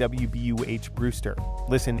 89.1 WBUH Brewster.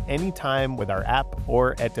 Listen anytime with our app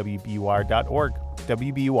or at WBUR.org.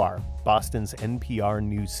 WBUR, Boston's NPR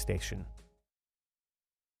news station.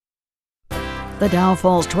 The Dow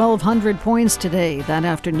falls 1,200 points today. That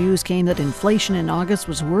after news came that inflation in August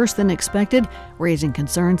was worse than expected, raising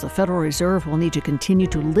concerns the Federal Reserve will need to continue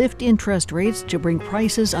to lift interest rates to bring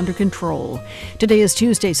prices under control. Today is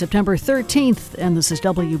Tuesday, September 13th, and this is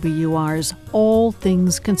WBUR's All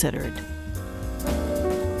Things Considered.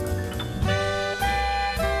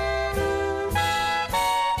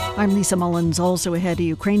 I'm Lisa Mullins. Also ahead, a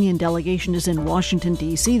Ukrainian delegation is in Washington,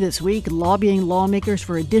 D.C. this week, lobbying lawmakers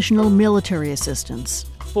for additional military assistance.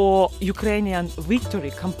 For Ukrainian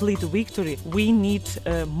victory, complete victory, we need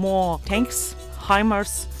more tanks,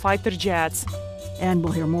 HIMARS, fighter jets. And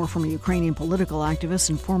we'll hear more from a Ukrainian political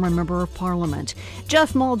activist and former member of parliament.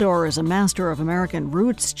 Jeff Maldor is a master of American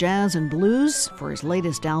roots, jazz, and blues. For his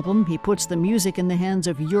latest album, he puts the music in the hands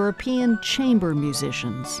of European chamber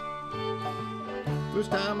musicians.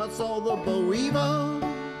 First time I saw the Bo Weaver,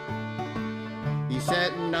 he's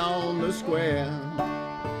sitting on the square.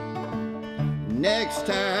 Next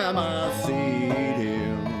time I see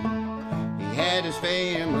him, he had his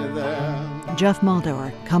family there. Jeff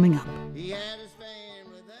Maldor coming up.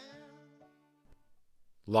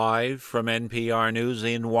 Live from NPR News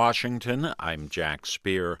in Washington, I'm Jack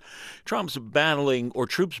Speer. Troops battling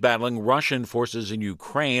Russian forces in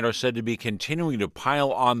Ukraine are said to be continuing to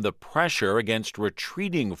pile on the pressure against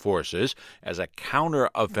retreating forces as a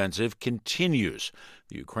counteroffensive continues.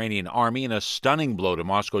 The Ukrainian army, in a stunning blow to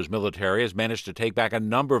Moscow's military, has managed to take back a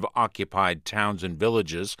number of occupied towns and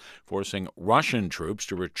villages, forcing Russian troops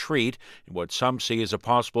to retreat in what some see as a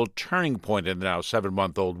possible turning point in the now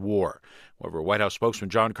 7-month-old war. However, White House spokesman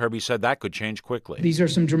John Kirby said that could change quickly. These are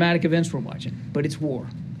some dramatic events we're watching, but it's war,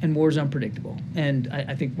 and war is unpredictable. And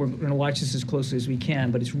I think we're going to watch this as closely as we can,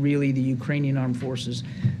 but it's really the Ukrainian armed forces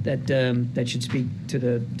that should speak to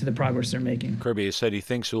the progress they're making. Kirby has said he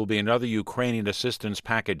thinks there will be another Ukrainian assistance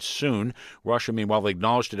package soon. Russia, meanwhile,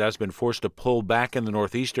 acknowledged it has been forced to pull back in the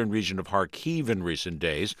northeastern region of Kharkiv in recent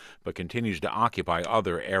days, but continues to occupy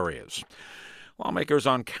other areas. Lawmakers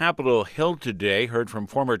on Capitol Hill today heard from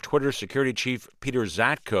former Twitter security chief Peter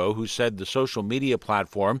Zatko, who said the social media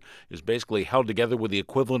platform is basically held together with the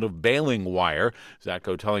equivalent of baling wire.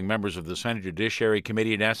 Zatko telling members of the Senate Judiciary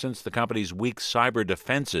Committee, in essence, the company's weak cyber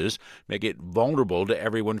defenses make it vulnerable to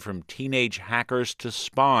everyone from teenage hackers to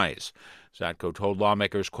spies. Zatko told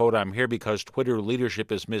lawmakers, quote, "I'm here because Twitter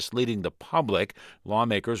leadership is misleading the public,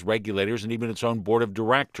 lawmakers, regulators, and even its own board of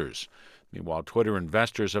directors." Meanwhile, Twitter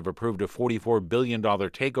investors have approved a $44 billion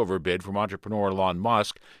takeover bid from entrepreneur Elon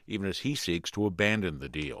Musk, even as he seeks to abandon the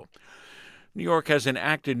deal. New York has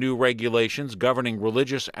enacted new regulations governing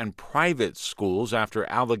religious and private schools after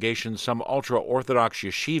allegations some ultra-Orthodox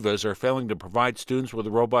yeshivas are failing to provide students with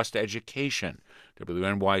a robust education.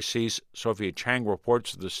 WNYC's Sophia Chang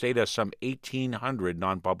reports the state has some 1,800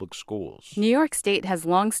 non-public schools. New York State has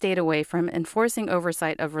long stayed away from enforcing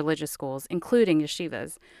oversight of religious schools, including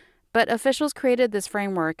yeshivas. But officials created this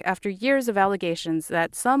framework after years of allegations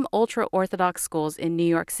that some ultra-Orthodox schools in New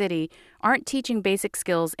York City aren't teaching basic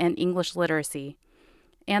skills and English literacy.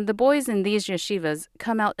 And the boys in these yeshivas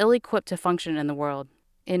come out ill-equipped to function in the world.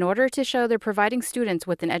 In order to show they're providing students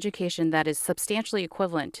with an education that is substantially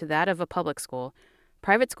equivalent to that of a public school,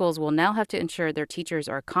 private schools will now have to ensure their teachers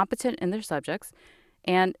are competent in their subjects,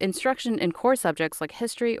 and instruction in core subjects like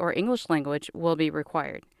history or English language will be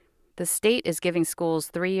required. The state is giving schools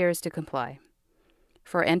 3 years to comply.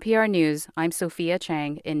 For NPR News, I'm Sophia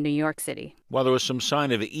Chang in New York City. While there was some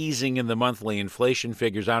sign of easing in the monthly inflation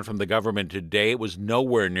figures out from the government today, it was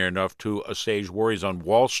nowhere near enough to assuage worries on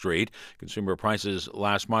Wall Street. Consumer prices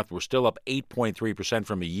last month were still up 8.3%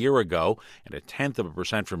 from a year ago and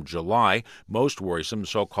 0.1% from July. Most worrisome,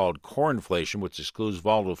 so-called core inflation, which excludes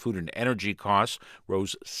volatile food and energy costs,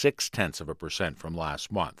 rose 0.6% from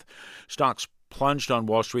last month. Stocks plunged on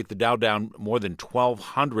Wall Street, the Dow down more than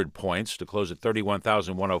 1,200 points to close at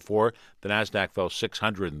 31,104. The Nasdaq fell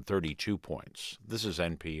 632 points. This is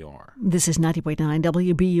NPR. This is 90.9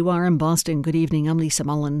 WBUR in Boston. Good evening. I'm Lisa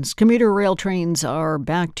Mullins. Commuter rail trains are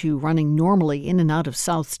back to running normally in and out of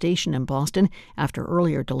South Station in Boston after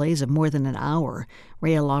earlier delays of more than an hour.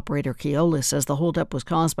 Rail operator Keolis says the holdup was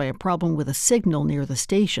caused by a problem with a signal near the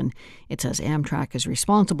station. It says Amtrak is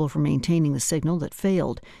responsible for maintaining the signal that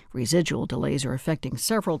failed. Residual delays are affecting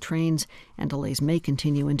several trains, and delays may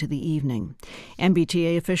continue into the evening.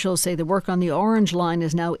 MBTA officials say the work on the Orange Line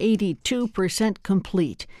is now 82%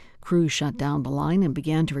 complete. Crews shut down the line and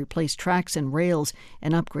began to replace tracks and rails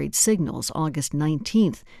and upgrade signals August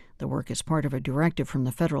 19th. The work is part of a directive from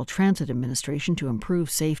the Federal Transit Administration to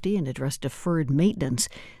improve safety and address deferred maintenance.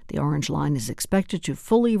 The Orange Line is expected to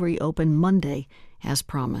fully reopen Monday, as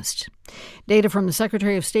promised. Data from the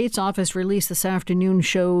Secretary of State's office released this afternoon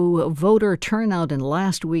show voter turnout in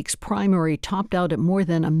last week's primary topped out at more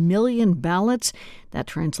than 1 million ballots. That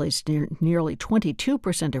translates to nearly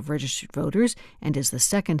 22% of registered voters and is the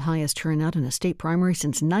second highest turnout in a state primary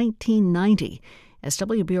since 1990. As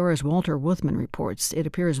WBUR's Walter Wuthman reports, it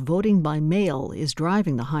appears voting by mail is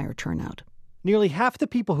driving the higher turnout. Nearly half the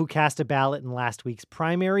people who cast a ballot in last week's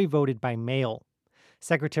primary voted by mail.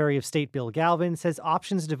 Secretary of State Bill Galvin says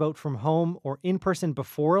options to vote from home or in person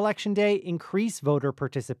before Election Day increase voter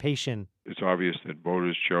participation. It's obvious that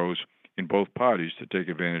voters chose in both parties to take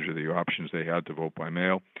advantage of the options they had to vote by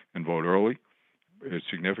mail and vote early. It's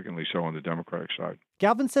significantly so on the Democratic side.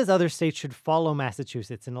 Galvin says other states should follow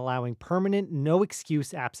Massachusetts in allowing permanent,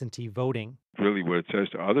 no-excuse absentee voting. Really what it says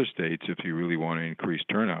to other states, if you really want to increase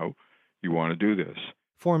turnout, you want to do this.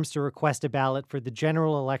 Forms to request a ballot for the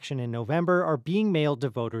general election in November are being mailed to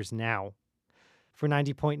voters now. For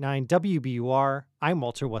 90.9 WBUR, I'm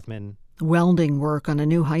Walter Wuthman. Welding work on a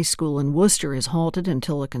new high school in Worcester is halted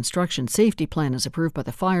until a construction safety plan is approved by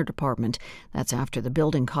the fire department. That's after the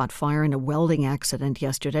building caught fire in a welding accident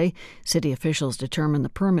yesterday. City officials determined the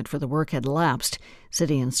permit for the work had lapsed.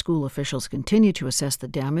 City and school officials continue to assess the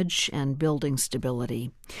damage and building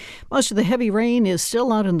stability. Most of the heavy rain is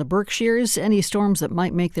still out in the Berkshires. Any storms that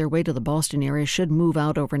might make their way to the Boston area should move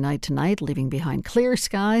out overnight tonight, leaving behind clear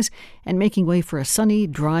skies and making way for a sunny,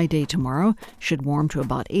 dry day tomorrow. Should warm to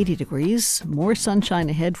about 80 degrees. More sunshine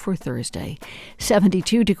ahead for Thursday.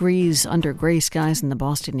 72 degrees under gray skies in the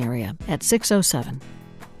Boston area at 6:07.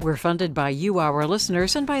 We're funded by you, our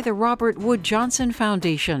listeners, and by the Robert Wood Johnson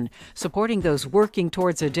Foundation, supporting those working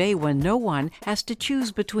towards a day when no one has to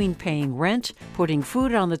choose between paying rent, putting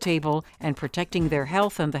food on the table, and protecting their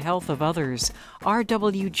health and the health of others.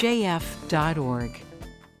 rwjf.org.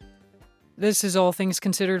 This is All Things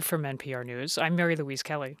Considered from NPR News. I'm Mary Louise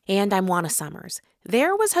Kelly. And I'm Juana Summers.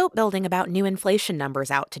 There was hope building about new inflation numbers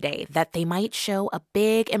out today that they might show a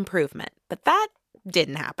big improvement, but that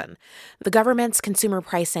didn't happen. The government's consumer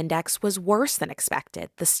price index was worse than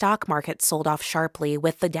expected. The stock market sold off sharply,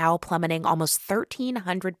 with the Dow plummeting almost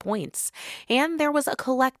 1,300 points. And there was a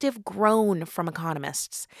collective groan from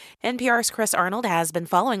economists. NPR's Chris Arnold has been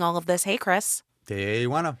following all of this. Hey, Chris. Hey,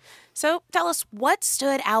 Juana. So tell us what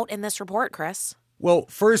stood out in this report, Chris. Well,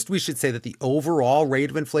 first, we should say that the overall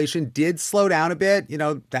rate of inflation did slow down a bit.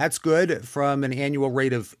 That's good. From an annual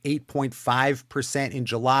rate of 8.5% in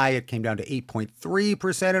July, it came down to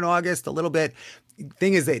 8.3% in August, a little bit.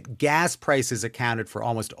 Thing is that gas prices accounted for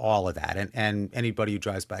almost all of that. And anybody who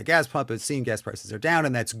drives by a gas pump has seen gas prices are down,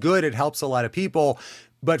 and that's good. It helps a lot of people.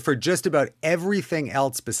 But for just about everything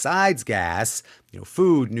else besides gas,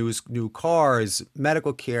 food, new cars,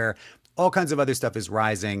 medical care, all kinds of other stuff is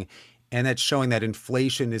rising. And that's showing that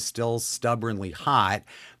inflation is still stubbornly hot.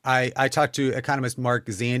 I talked to economist Mark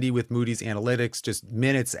Zandi with Moody's Analytics just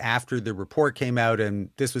minutes after the report came out, and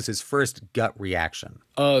this was his first gut reaction.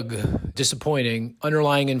 Ugh, disappointing.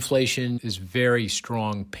 Underlying inflation is very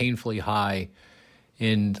strong, painfully high,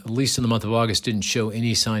 and at least in the month of August didn't show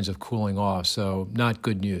any signs of cooling off, so not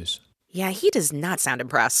good news. Yeah, he does not sound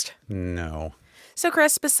impressed. No. So,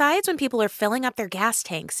 Chris, besides when people are filling up their gas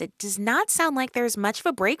tanks, it does not sound like there's much of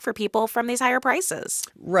a break for people from these higher prices.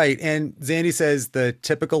 Right. And Zandi says the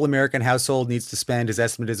typical American household needs to spend, his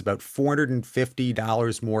estimate is about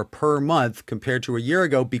 $450 more per month compared to a year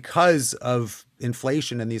ago because of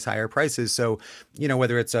inflation and these higher prices. So,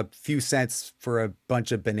 whether it's a few cents for a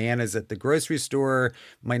bunch of bananas at the grocery store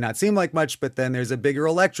might not seem like much, but then there's a bigger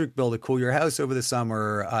electric bill to cool your house over the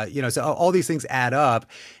summer. So all these things add up,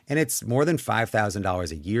 and it's more than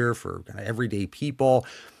 $5,000 a year for kind of everyday people.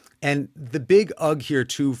 And the big ugh here,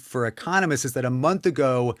 too, for economists is that a month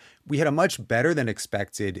ago, we had a much better than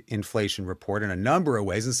expected inflation report in a number of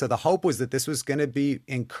ways. And so the hope was that this was going to be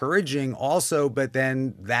encouraging also, but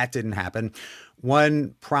then that didn't happen.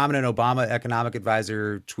 One prominent Obama economic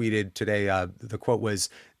advisor tweeted today, the quote was,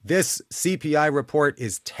 "This CPI report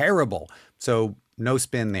is terrible." So no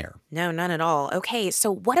spin there. No, none at all. Okay,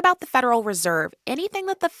 so what about the Federal Reserve? Anything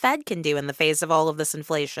that the Fed can do in the face of all of this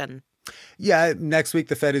inflation? Yeah, next week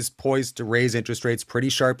the Fed is poised to raise interest rates pretty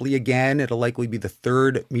sharply again. It'll likely be the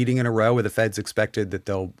third meeting in a row where the Fed's expected that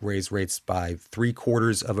they'll raise rates by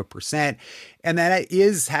 0.75%. And that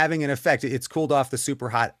is having an effect. It's cooled off the super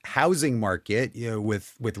hot housing market,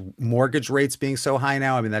 with mortgage rates being so high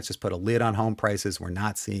now. I mean, that's just put a lid on home prices. We're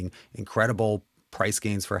not seeing incredible price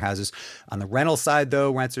gains for houses. On the rental side,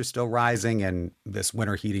 though, rents are still rising, and this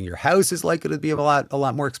winter heating your house is likely to be a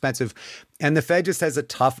lot more expensive. And the Fed just has a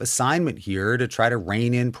tough assignment here to try to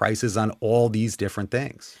rein in prices on all these different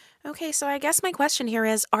things. Okay, so I guess my question here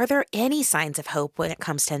is, are there any signs of hope when it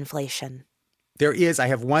comes to inflation? There is. I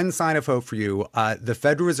have one sign of hope for you. The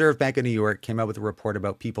Federal Reserve Bank of New York came out with a report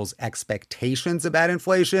about people's expectations about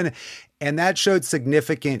inflation, and that showed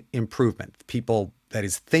significant improvement. People, that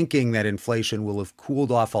is, thinking that inflation will have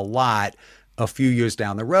cooled off a lot a few years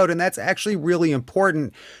down the road. And that's actually really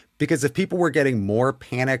important because if people were getting more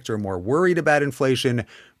panicked or more worried about inflation,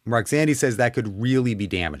 Mark Zandi says that could really be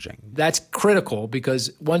damaging. That's critical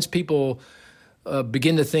because once people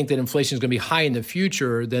begin to think that inflation is going to be high in the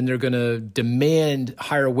future, then they're going to demand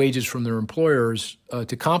higher wages from their employers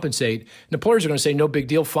to compensate. And employers are going to say, no big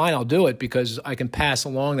deal, fine, I'll do it because I can pass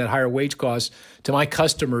along that higher wage cost to my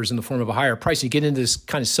customers in the form of a higher price. You get into this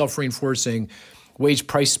kind of self-reinforcing wage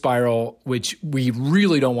price spiral, which we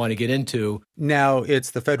really don't want to get into. Now,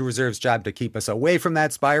 it's the Federal Reserve's job to keep us away from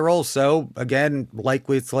that spiral. So again,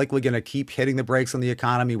 it's likely going to keep hitting the brakes on the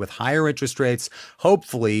economy with higher interest rates,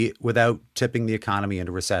 hopefully without tipping the economy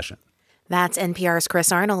into recession. That's NPR's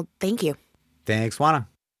Chris Arnold. Thank you. Thanks, Juana.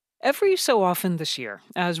 Every so often this year,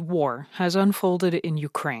 as war has unfolded in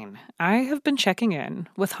Ukraine, I have been checking in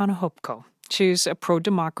with Hannah Hopko. She's a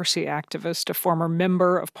pro-democracy activist, a former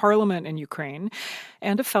member of parliament in Ukraine,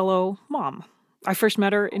 and a fellow mom. I first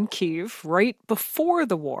met her in Kyiv right before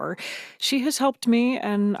the war. She has helped me,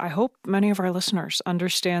 and I hope many of our listeners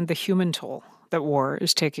understand the human toll that war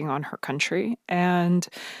is taking on her country, and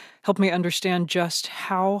help me understand just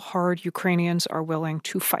how hard Ukrainians are willing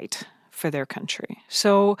to fight for their country.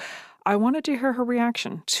 So I wanted to hear her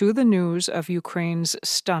reaction to the news of Ukraine's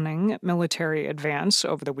stunning military advance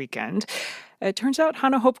over the weekend. It turns out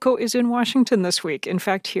Hannah Hopko is in Washington this week. In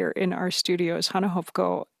fact, here in our studios. Hannah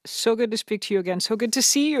Hopko, so good to speak to you again. So good to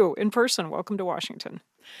see you in person. Welcome to Washington.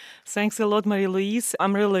 Thanks a lot, Marie-Louise.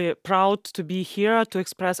 I'm really proud to be here to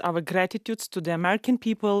express our gratitude to the American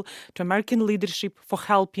people, to American leadership for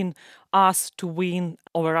helping us to win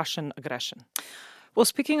over Russian aggression. Well,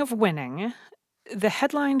 speaking of winning, the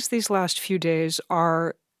headlines these last few days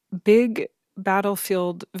are big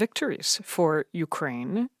battlefield victories for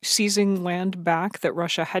Ukraine, seizing land back that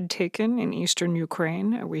Russia had taken in eastern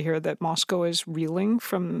Ukraine. We hear that Moscow is reeling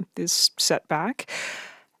from this setback.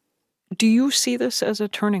 Do you see this as a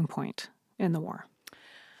turning point in the war?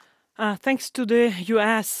 Thanks to the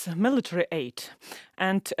U.S. military aid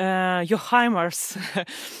and your HIMARS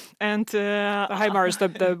and the HIMARS,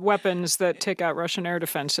 the weapons that take out Russian air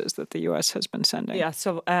defenses that the U.S. has been sending. Yeah,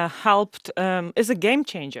 so helped is a game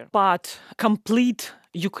changer. But complete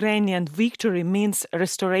Ukrainian victory means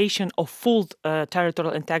restoration of full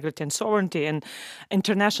territorial integrity and sovereignty and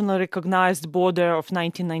internationally recognized border of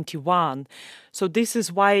 1991. So this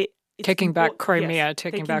is why taking back Crimea, yes,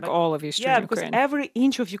 taking back all of Eastern Ukraine. Because every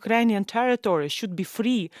inch of Ukrainian territory should be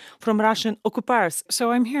free from Russian occupiers.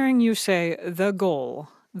 So I'm hearing you say the goal,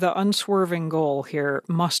 the unswerving goal here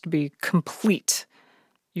must be complete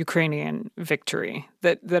Ukrainian victory,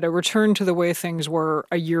 that a return to the way things were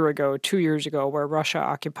a year ago, 2 years ago, where Russia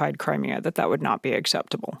occupied Crimea, that would not be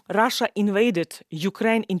acceptable. Russia invaded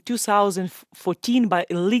Ukraine in 2014 by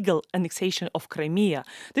illegal annexation of Crimea.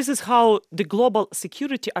 This is how the global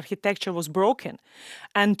security architecture was broken.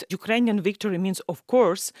 And Ukrainian victory means, of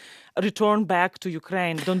course, return back to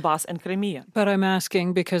Ukraine, Donbass and Crimea. But I'm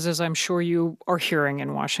asking because, as I'm sure you are hearing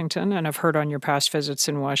in Washington, and I've heard on your past visits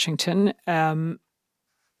in Washington,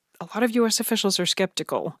 a lot of U.S. officials are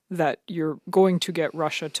skeptical that you're going to get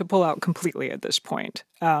Russia to pull out completely at this point,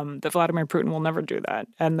 that Vladimir Putin will never do that,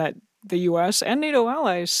 and that the U.S. and NATO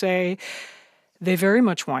allies say they very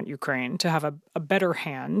much want Ukraine to have a better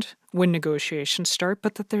hand when negotiations start,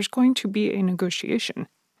 but that there's going to be a negotiation.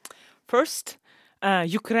 First,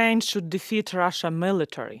 Ukraine should defeat Russia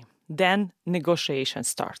militarily. Then negotiation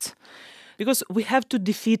starts. Because we have to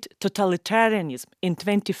defeat totalitarianism in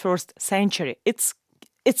 21st century.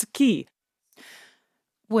 It's key.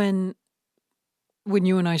 When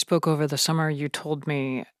you and I spoke over the summer, you told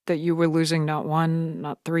me that you were losing not one,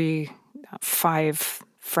 not three, not 5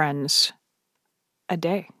 friends a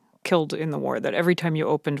day killed in the war, that every time you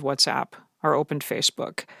opened WhatsApp or opened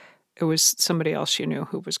Facebook, it was somebody else you knew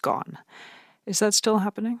who was gone. Is that still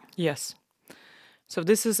happening? Yes. So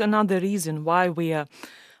this is another reason why we are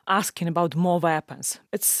asking about more weapons.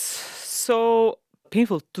 It's so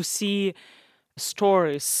painful to see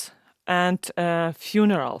stories and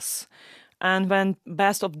funerals, and when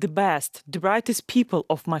best of the best, the brightest people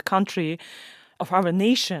of my country, of our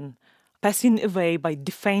nation, passing away by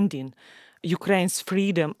defending Ukraine's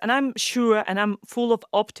freedom. And I'm sure, and I'm full of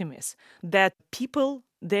optimism, that people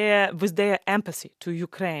there, with their empathy to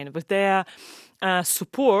Ukraine, with their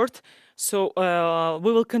support, so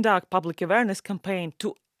we will conduct public awareness campaign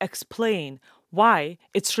to explain why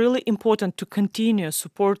it's really important to continue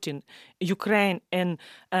supporting Ukraine in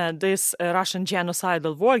this Russian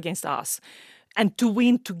genocidal war against us, and to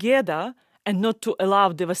win together and not to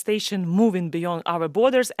allow devastation moving beyond our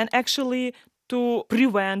borders, and actually to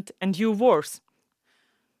prevent new wars.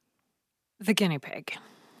 The guinea pig.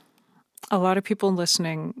 A lot of people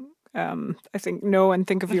listening, I think, know and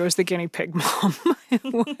think of you as the guinea pig mom,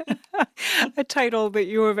 a title that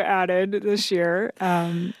you have added this year.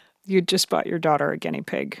 You just bought your daughter a guinea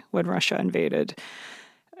pig when Russia invaded,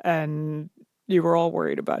 and you were all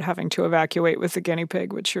worried about having to evacuate with the guinea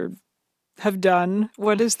pig, which you have done.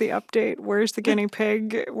 What is the update? Where's the guinea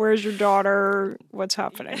pig? Where's your daughter? What's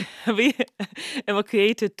happening? We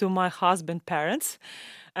evacuated to my husband's parents.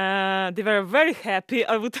 They were very happy.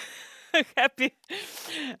 I would happy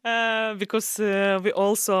because we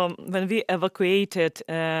also, when we evacuated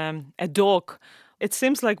a dog, it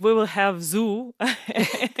seems like we will have zoo.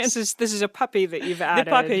 This is a puppy that you've added.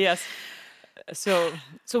 The puppy, yes. So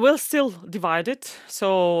we're still divided.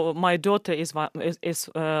 So my daughter is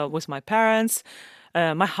with my parents.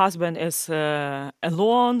 My husband is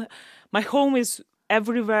alone. My home is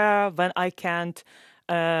everywhere when I can't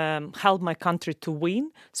help my country to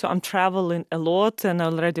win. So I'm traveling a lot, and I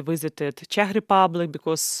already visited Czech Republic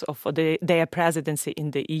because of their presidency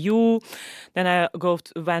in the EU. Then I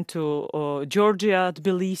went to Georgia,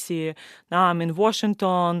 Tbilisi. Now I'm in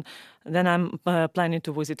Washington. Then I'm planning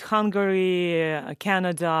to visit Hungary,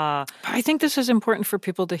 Canada. I think this is important for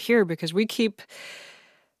people to hear, because we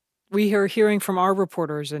are hearing from our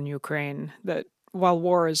reporters in Ukraine that while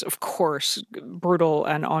war is, of course, brutal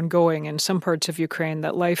and ongoing in some parts of Ukraine,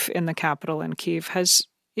 that life in the capital in Kyiv has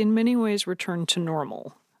in many ways returned to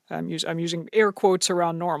normal. I'm using air quotes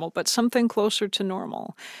around normal, but something closer to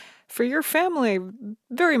normal. For your family,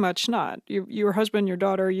 very much not. Your husband, your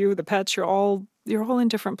daughter, you, the pets, you're all in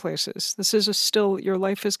different places. This is still, your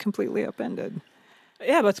life is completely upended.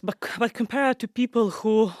 Yeah, but compared to people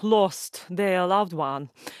who lost their loved one,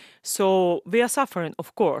 so we are suffering,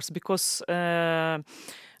 of course, because for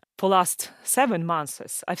last 7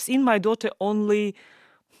 months, I've seen my daughter only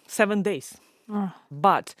 7 days. Oh.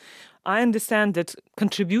 But I understand that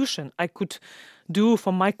contribution I could do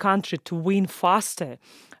for my country to win faster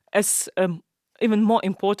as even more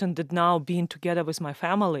important than now being together with my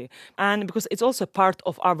family. And because it's also part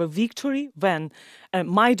of our victory when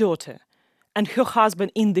my daughter and her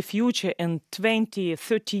husband in the future, in 20,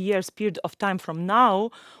 30 years period of time from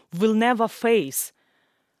now, will never face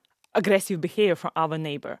aggressive behavior from our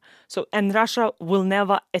neighbor. And Russia will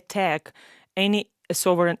never attack any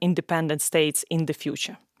sovereign independent states in the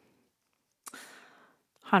future.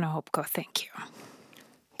 Hannah Hopko, thank you.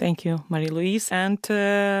 Thank you, Marie-Louise, and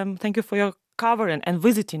thank you for your covering and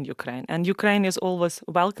visiting Ukraine. And Ukraine is always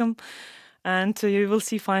welcome, and you will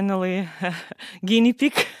see finally a guinea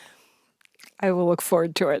pig. I will look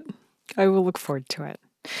forward to it.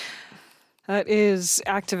 That is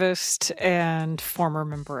activist and former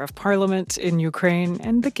member of parliament in Ukraine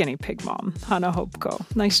and the guinea pig mom, Hannah Hopko.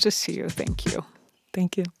 Nice to see you. Thank you.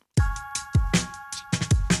 Thank you.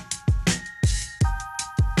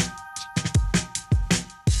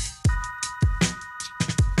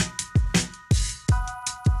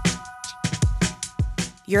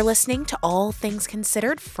 You're listening to All Things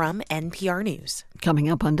Considered from NPR News. Coming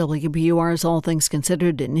up on WBUR's All Things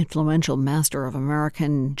Considered, an influential master of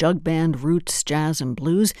American jug band, roots, jazz, and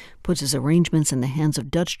blues puts his arrangements in the hands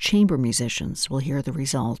of Dutch chamber musicians. We'll hear the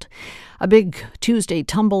result. A big Tuesday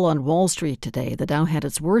tumble on Wall Street today. The Dow had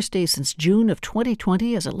its worst day since June of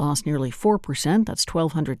 2020 as it lost nearly 4%. That's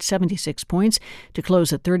 1,276 points to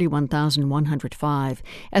close at 31,105.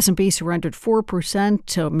 S&P surrendered 4%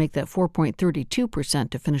 to make that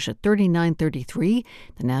 4.32% to finish at 39.33.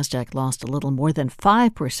 The Nasdaq lost a little more than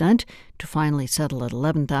 5% to finally settle at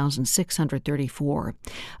 11,634.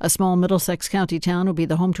 A small Middlesex County town will be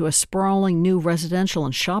the home to a sprawling new residential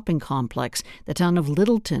and shopping complex. The town of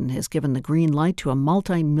Littleton has given the green light to a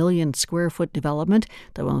multi-million square foot development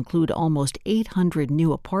that will include almost 800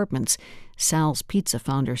 new apartments. Sal's Pizza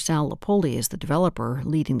founder Sal Lipoli is the developer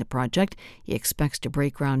leading the project. He expects to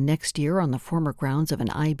break ground next year on the former grounds of an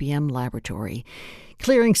IBM laboratory.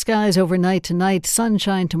 Clearing skies overnight tonight.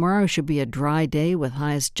 Sunshine tomorrow. Should be a dry day with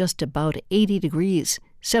highs just about 80 degrees.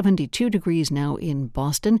 72 degrees now in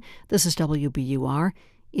Boston. This is WBUR.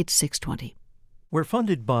 It's 6:20. We're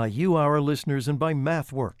funded by you, our listeners, and by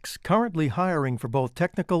MathWorks, currently hiring for both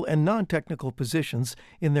technical and non-technical positions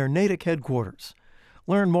in their Natick headquarters.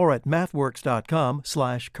 Learn more at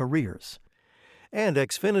mathworks.com/careers. And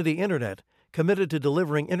Xfinity Internet, committed to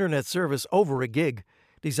delivering internet service over a gig,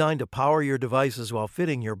 designed to power your devices while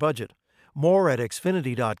fitting your budget. More at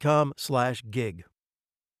xfinity.com/gig.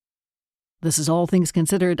 This is All Things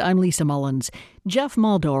Considered. I'm Lisa Mullins. Jeff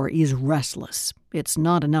Muldaur is restless. It's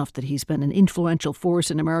not enough that he's been an influential force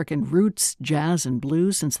in American roots, jazz, and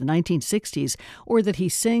blues since the 1960s, or that he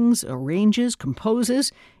sings, arranges,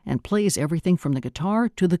 composes, and plays everything from the guitar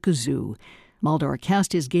to the kazoo. Muldaur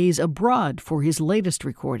cast his gaze abroad for his latest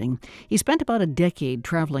recording. He spent about a decade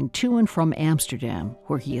traveling to and from Amsterdam,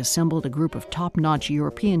 where he assembled a group of top-notch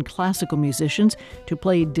European classical musicians to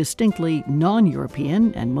play distinctly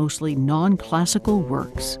non-European and mostly non-classical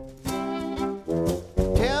works.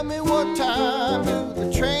 Tell me what time do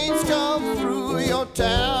the trains come through your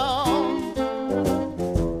town?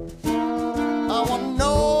 I want to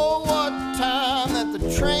know what time that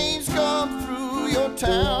the trains come through your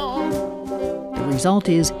town. The result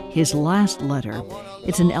is his last letter.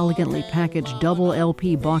 It's an elegantly packaged double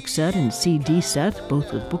LP box set and CD set,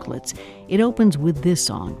 both with booklets. It opens with this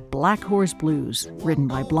song, Black Horse Blues, written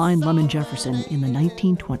by Blind Lemon Jefferson in the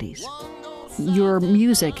 1920s. Your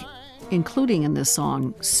music, including in this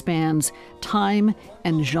song, spans time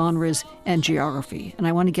and genres and geography. And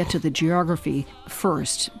I want to get to the geography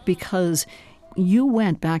first because you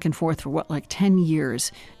went back and forth for 10 years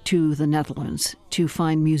to the Netherlands to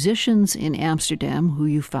find musicians in Amsterdam who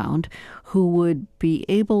you found who would be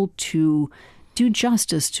able to do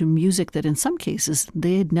justice to music that in some cases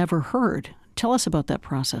they had never heard. Tell us about that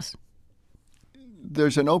process.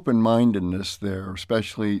 There's an open-mindedness there,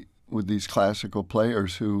 especially with these classical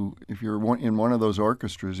players who, if you're in one of those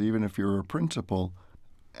orchestras, even if you're a principal,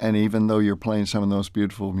 and even though you're playing some of the most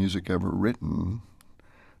beautiful music ever written,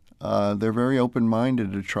 they're very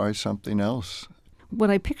open-minded to try something else.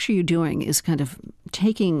 What I picture you doing is kind of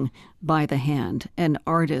taking by the hand an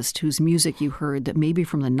artist whose music you heard that may be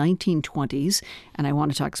from the 1920s, and I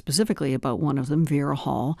want to talk specifically about one of them, Vera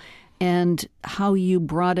Hall, and how you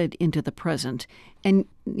brought it into the present. And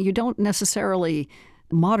you don't necessarily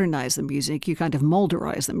modernize the music, you kind of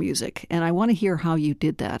Mulderize the music. And I want to hear how you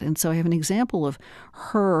did that. And so I have an example of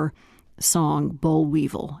her song Boll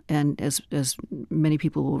Weevil. And as many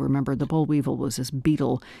people will remember, the boll weevil was this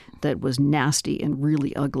beetle that was nasty and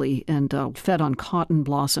really ugly and fed on cotton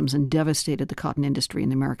blossoms and devastated the cotton industry in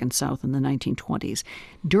the American South in the 1920s.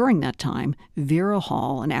 During that time, Vera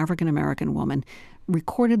Hall, an African-American woman,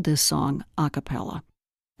 recorded this song a cappella.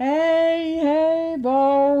 Hey, hey,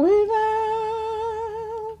 boll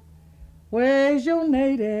weevil, where's your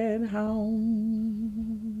native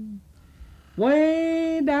home?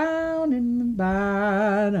 Way down in the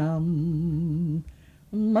bottom,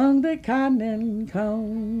 among the cotton and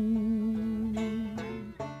cone.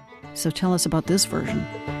 So tell us about this version.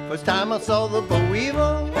 First time I saw the boll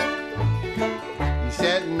weevil, he's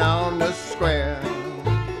sitting on the square.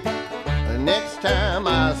 The next time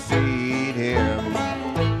I seen him,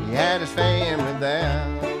 he had his family there.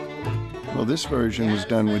 Well, this version was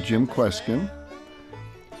done with Jim Queskin.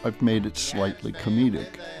 I've made it slightly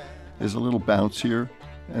comedic. Is a little bouncier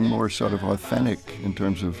and more sort of authentic in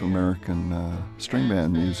terms of American string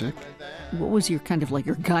band music. What was your kind of like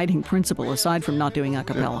your guiding principle aside from not doing a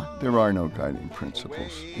cappella? There are no guiding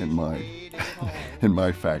principles in my in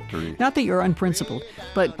my factory. Not that you're unprincipled,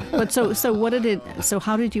 but so what did it? So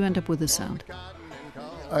how did you end up with this sound?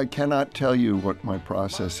 I cannot tell you what my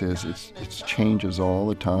process is. It changes all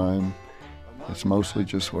the time. It's mostly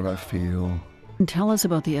just what I feel. And tell us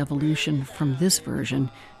about the evolution from this version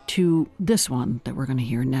to this one that we're going to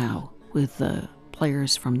hear now with the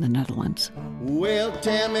players from the Netherlands. Well,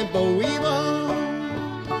 tell me, boll weevil,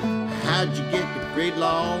 how'd you get the great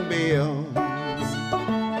long bill?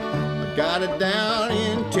 I got it down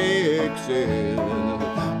in Texas,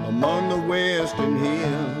 among the western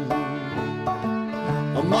hills.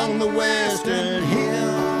 Among the western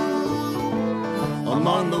hills,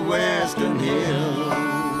 among the western hills,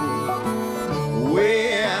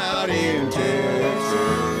 way out in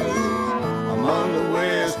Texas, among the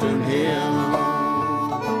western hills.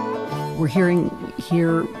 We're hearing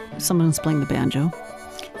here someone's playing the banjo.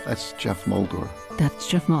 That's Jeff Mulder. That's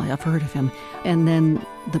Jeff Mulder. I've heard of him. And then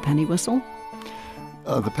the penny whistle?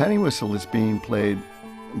 The penny whistle is being played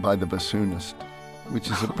by the bassoonist, which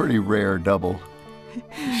is a pretty rare double.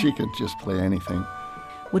 She could just play anything.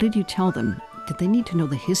 What did you tell them? Did they need to know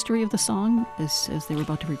the history of the song as they were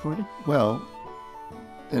about to record it? Well,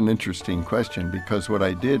 an interesting question, because what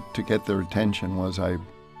I did to get their attention was I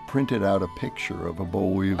printed out a picture of a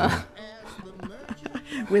boll weevil.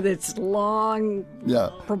 With its long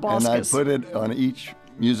proboscis. And I put it on each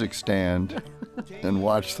music stand and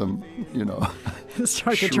watched them,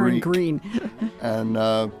 start to turn green. And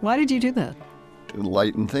why did you do that? To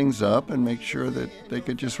lighten things up and make sure that they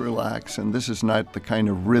could just relax. And this is not the kind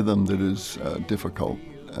of rhythm that is difficult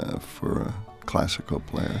for a classical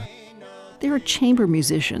player. They're chamber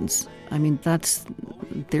musicians. I mean, that's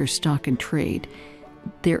their stock in trade.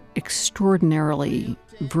 They're extraordinarily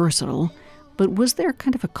versatile. But was there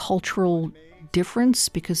kind of a cultural difference?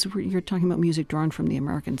 Because you're talking about music drawn from the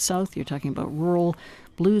American South. You're talking about rural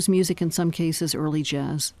blues music in some cases, early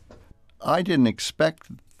jazz. I didn't expect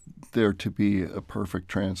there to be a perfect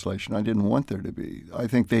translation. I didn't want there to be. I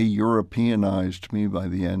think they Europeanized me by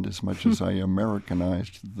the end as much as I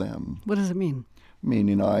Americanized them. What does it mean?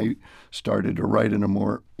 Meaning I started to write in a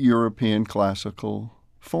more European classical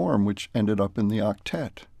form, which ended up in the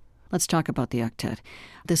octet. Let's talk about the octet.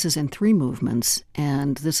 This is in 3 movements,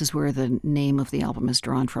 and this is where the name of the album is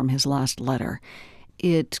drawn from, his last letter.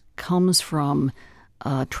 It comes from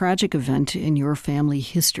a tragic event in your family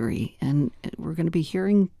history, and we're going to be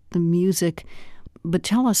hearing the music. But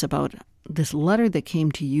tell us about this letter that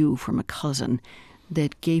came to you from a cousin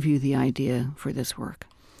that gave you the idea for this work.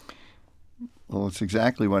 Well, it's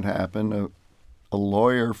exactly what happened. A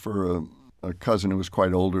lawyer for a cousin who was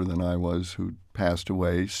quite older than I was, who passed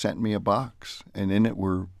away, sent me a box. And in it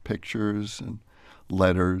were pictures and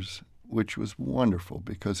letters, which was wonderful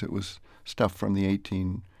because it was stuff from the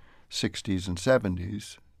 1860s and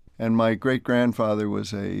 70s. And my great-grandfather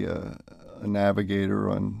was a navigator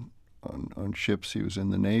on ships. He was in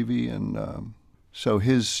the Navy. And so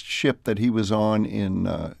his ship that he was on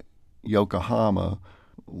in Yokohama,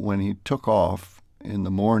 when he took off in the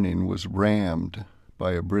morning, was rammed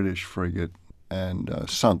by a British frigate and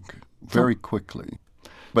sunk very quickly.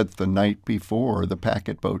 But the night before, the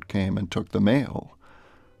packet boat came and took the mail.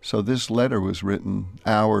 So this letter was written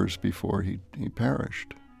hours before he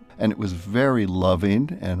perished. And it was very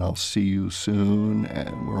loving, and I'll see you soon,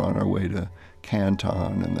 and we're on our way to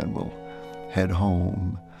Canton, and then we'll head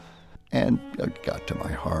home. And it got to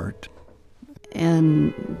my heart.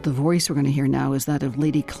 And the voice we're going to hear now is that of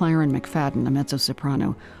Lady Claren McFadden, a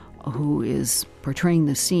mezzo-soprano, who is portraying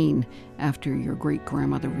the scene after your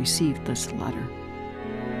great-grandmother received this letter.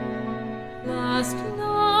 Last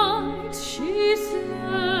night she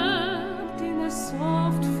slept in a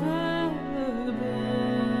soft feather bed,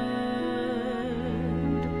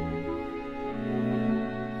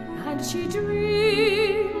 and she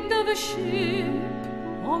dreamed of a ship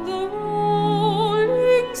on the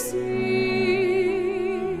rolling sea.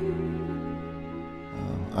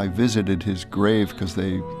 I visited his grave because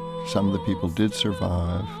some of the people did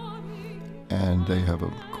survive, and they have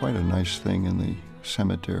quite a nice thing in the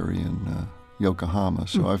cemetery in Yokohama.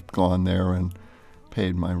 So I've gone there and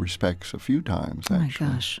paid my respects a few times, actually. Oh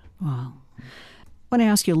my gosh, wow. I want to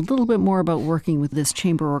ask you a little bit more about working with this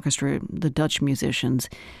chamber orchestra, the Dutch musicians.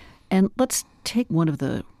 And let's take one of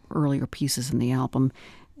the earlier pieces in the album,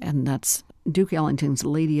 and that's Duke Ellington's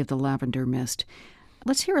Lady of the Lavender Mist.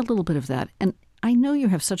 Let's hear a little bit of that. And I know you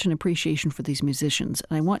have such an appreciation for these musicians,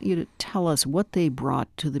 and I want you to tell us what they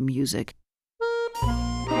brought to the music.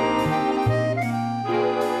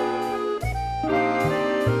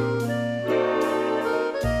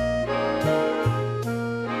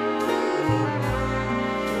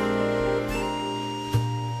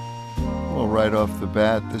 Well, right off the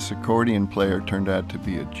bat, this accordion player turned out to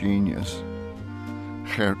be a genius.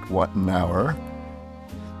 Gert Wattenauer,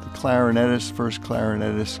 the clarinetist, first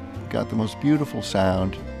clarinetist, got the most beautiful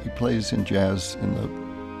sound. He plays in jazz in the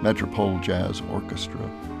Metropole Jazz Orchestra.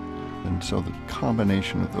 And so the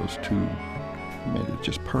combination of those two made it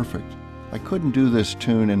just perfect. I couldn't do this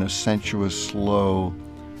tune in a sensuous, slow,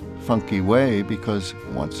 funky way because,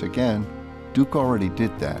 once again, Duke already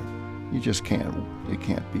did that. You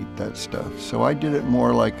can't beat that stuff. So I did it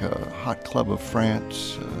more like a Hot Club of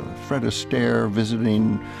France, Fred Astaire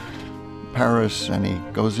visiting Paris, and he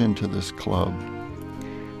goes into this club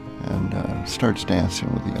and starts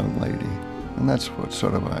dancing with a young lady. And that's what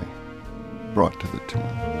sort of I brought to the tune.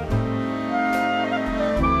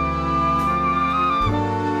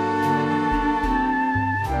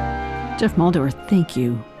 Jeff Muldaur, thank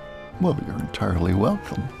you. Well, you're entirely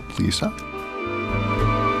welcome, Lisa.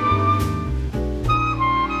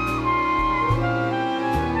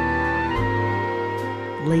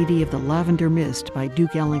 Lady of the Lavender Mist by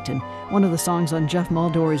Duke Ellington, one of the songs on Jeff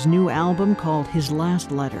Muldaur's new album called His Last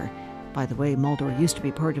Letter. By the way, Muldaur used to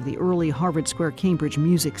be part of the early Harvard Square Cambridge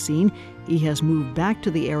music scene. He has moved back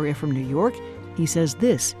to the area from New York. He says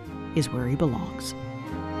this is where he belongs.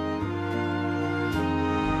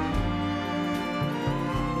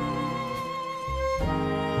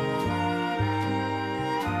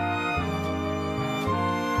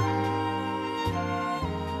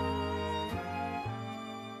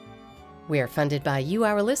 We are funded by you,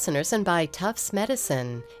 our listeners, and by Tufts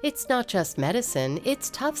Medicine. It's not just medicine, it's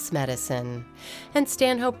Tufts Medicine. And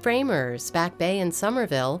Stanhope Framers, Back Bay in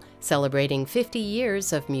Somerville, celebrating 50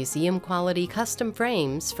 years of museum-quality custom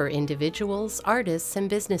frames for individuals, artists, and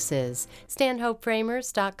businesses.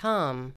 StanhopeFramers.com.